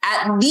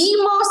at the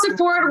most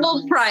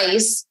affordable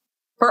price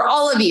for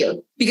all of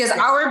you. Because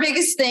our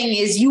biggest thing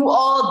is you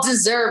all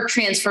deserve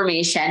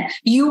transformation.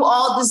 You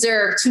all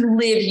deserve to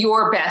live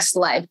your best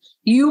life.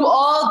 You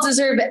all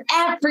deserve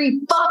every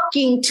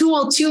fucking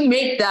tool to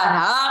make that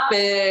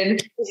happen.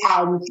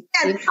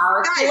 And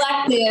our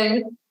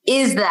collective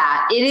is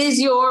that. It is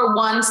your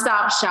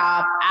one-stop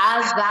shop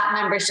as that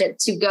membership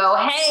to go,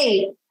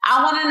 hey,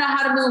 I want to know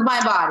how to move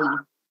my body.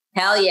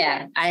 Hell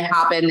yeah, I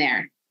hop in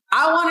there.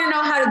 I want to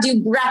know how to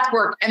do breath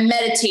work and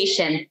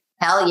meditation.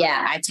 Hell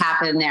yeah, I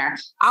tap in there.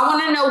 I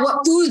want to know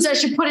what foods I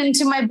should put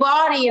into my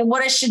body and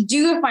what I should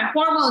do if my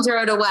hormones are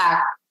out of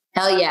whack.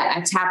 Hell yeah,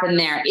 I tap in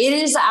there. It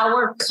is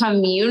our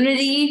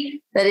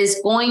community that is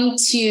going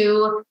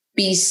to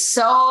be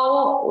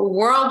so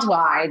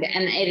worldwide.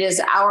 And it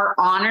is our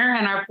honor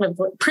and our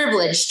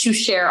privilege to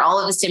share all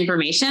of this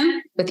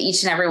information with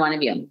each and every one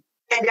of you.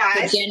 And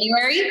guys, so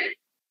January,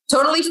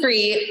 totally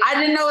free. I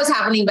didn't know what was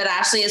happening, but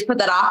Ashley has put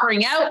that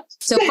offering out.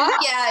 So fuck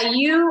yeah,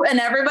 you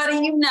and everybody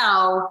you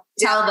know,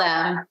 tell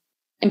them.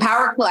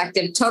 Empower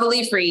Collective,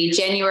 totally free.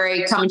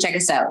 January, come and check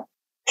us out.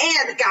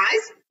 And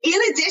guys, in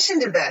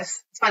addition to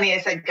this, it's funny I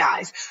said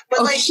guys,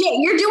 but shit,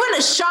 you're doing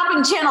a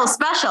shopping channel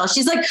special.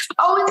 She's like,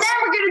 oh, and then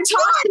we're gonna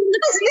toss in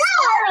the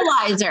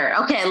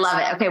sterilizer. Okay, I love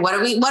it. Okay, what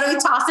are we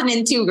tossing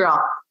into,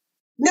 girl?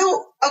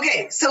 No,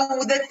 okay. So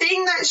the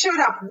thing that showed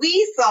up,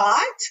 we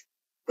thought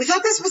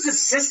this was a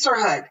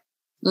sisterhood.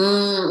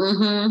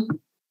 Mm-hmm.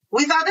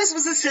 We thought this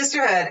was a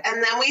sisterhood.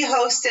 And then we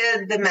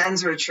hosted the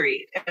men's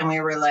retreat. And we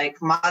were like,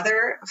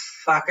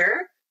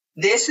 motherfucker,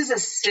 this is a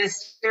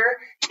sister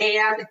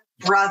and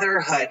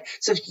brotherhood.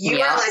 So if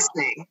you are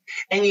listening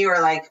and you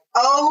are like,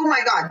 oh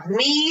my God,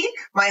 me,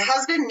 my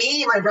husband,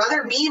 me, my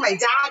brother, me, my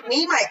dad,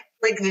 me,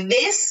 like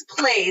this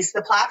place,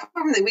 the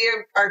platform that we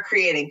are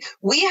creating,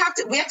 we have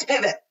to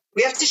pivot.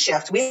 We have to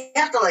shift. We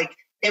have to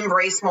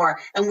embrace more.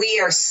 And we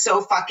are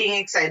so fucking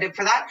excited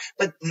for that.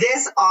 But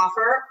this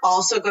offer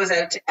also goes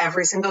out to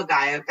every single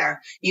guy out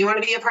there. You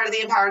want to be a part of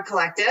the Empowered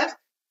Collective?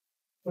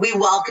 We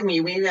welcome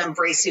you. We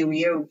embrace you.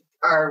 You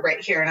are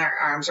right here in our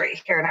arms,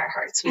 right here in our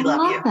hearts. We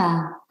love you.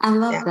 I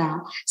love that.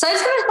 So I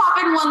just going to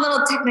pop in one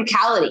little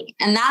technicality,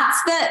 and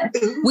that's that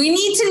we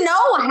need to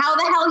know how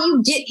the hell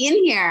you get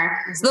in here.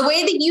 So the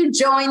way that you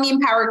join the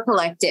Empowered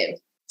Collective.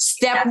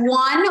 Step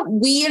one,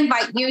 we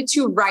invite you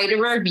to write a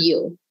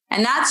review.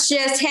 And that's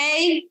just,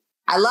 hey,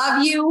 I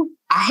love you.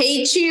 I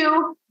hate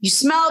you. You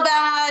smell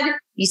bad.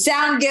 You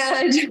sound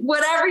good.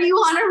 Whatever you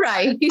want to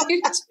write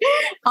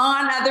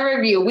on the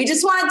review. We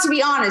just want it to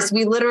be honest.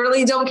 We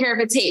literally don't care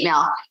if it's hate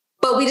mail,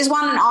 but we just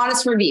want an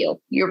honest review.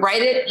 You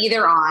write it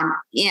either on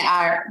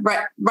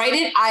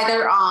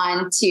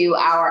to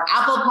our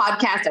Apple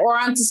Podcast or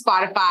onto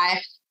Spotify.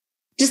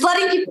 just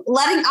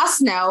letting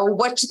us know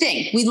what you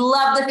think. We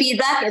love the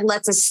feedback. It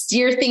lets us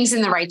steer things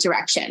in the right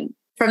direction.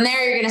 From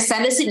there, you're going to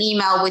send us an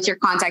email with your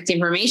contact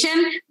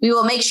information. We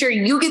will make sure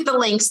you get the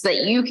links so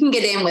that you can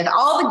get in with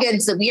all the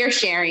goods that we are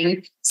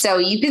sharing. So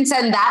you can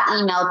send that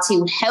email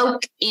to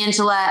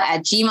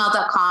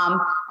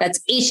hauck@gmail.com.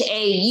 That's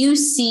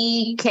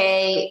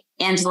HAUCK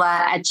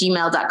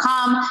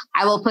Angela@gmail.com.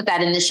 I will put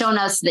that in the show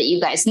notes so that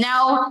you guys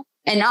know.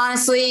 And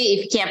honestly,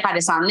 if you can't find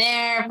us on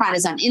there, find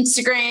us on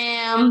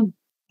Instagram.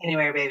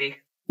 Anywhere, baby.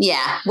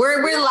 Yeah,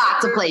 we're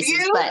lots of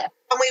places, but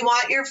and we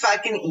want your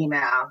fucking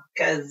email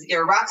because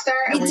you're a rock star.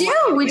 We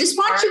do. We just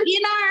want you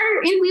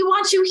and we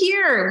want you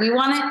here. We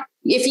want to,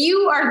 if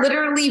you are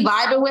literally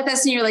vibing with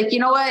us and you're like, you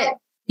know what?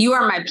 You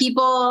are my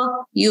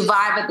people. You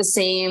vibe at the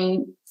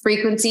same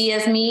frequency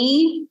as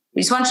me.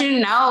 We just want you to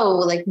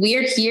know, like,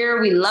 we're here.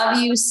 We love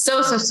you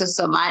so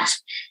much.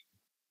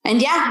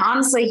 And yeah,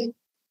 honestly,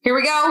 here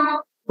we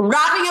go.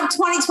 Wrapping up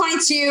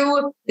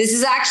 2022. This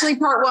is actually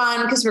part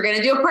 1 because we're going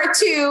to do a part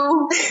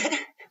 2.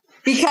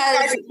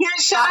 Because we can't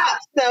shut up,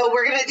 so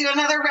we're gonna do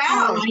another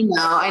round. I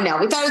know.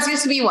 We thought it was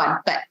just to be 1,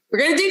 but we're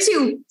gonna do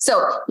 2.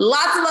 So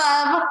lots of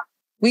love.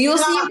 We will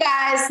see you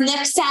guys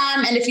next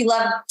time. And if you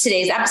love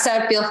today's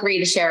episode, feel free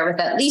to share it with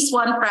at least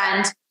one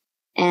friend.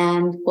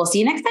 And we'll see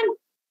you next time.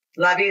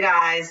 Love you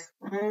guys.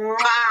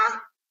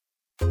 Mwah.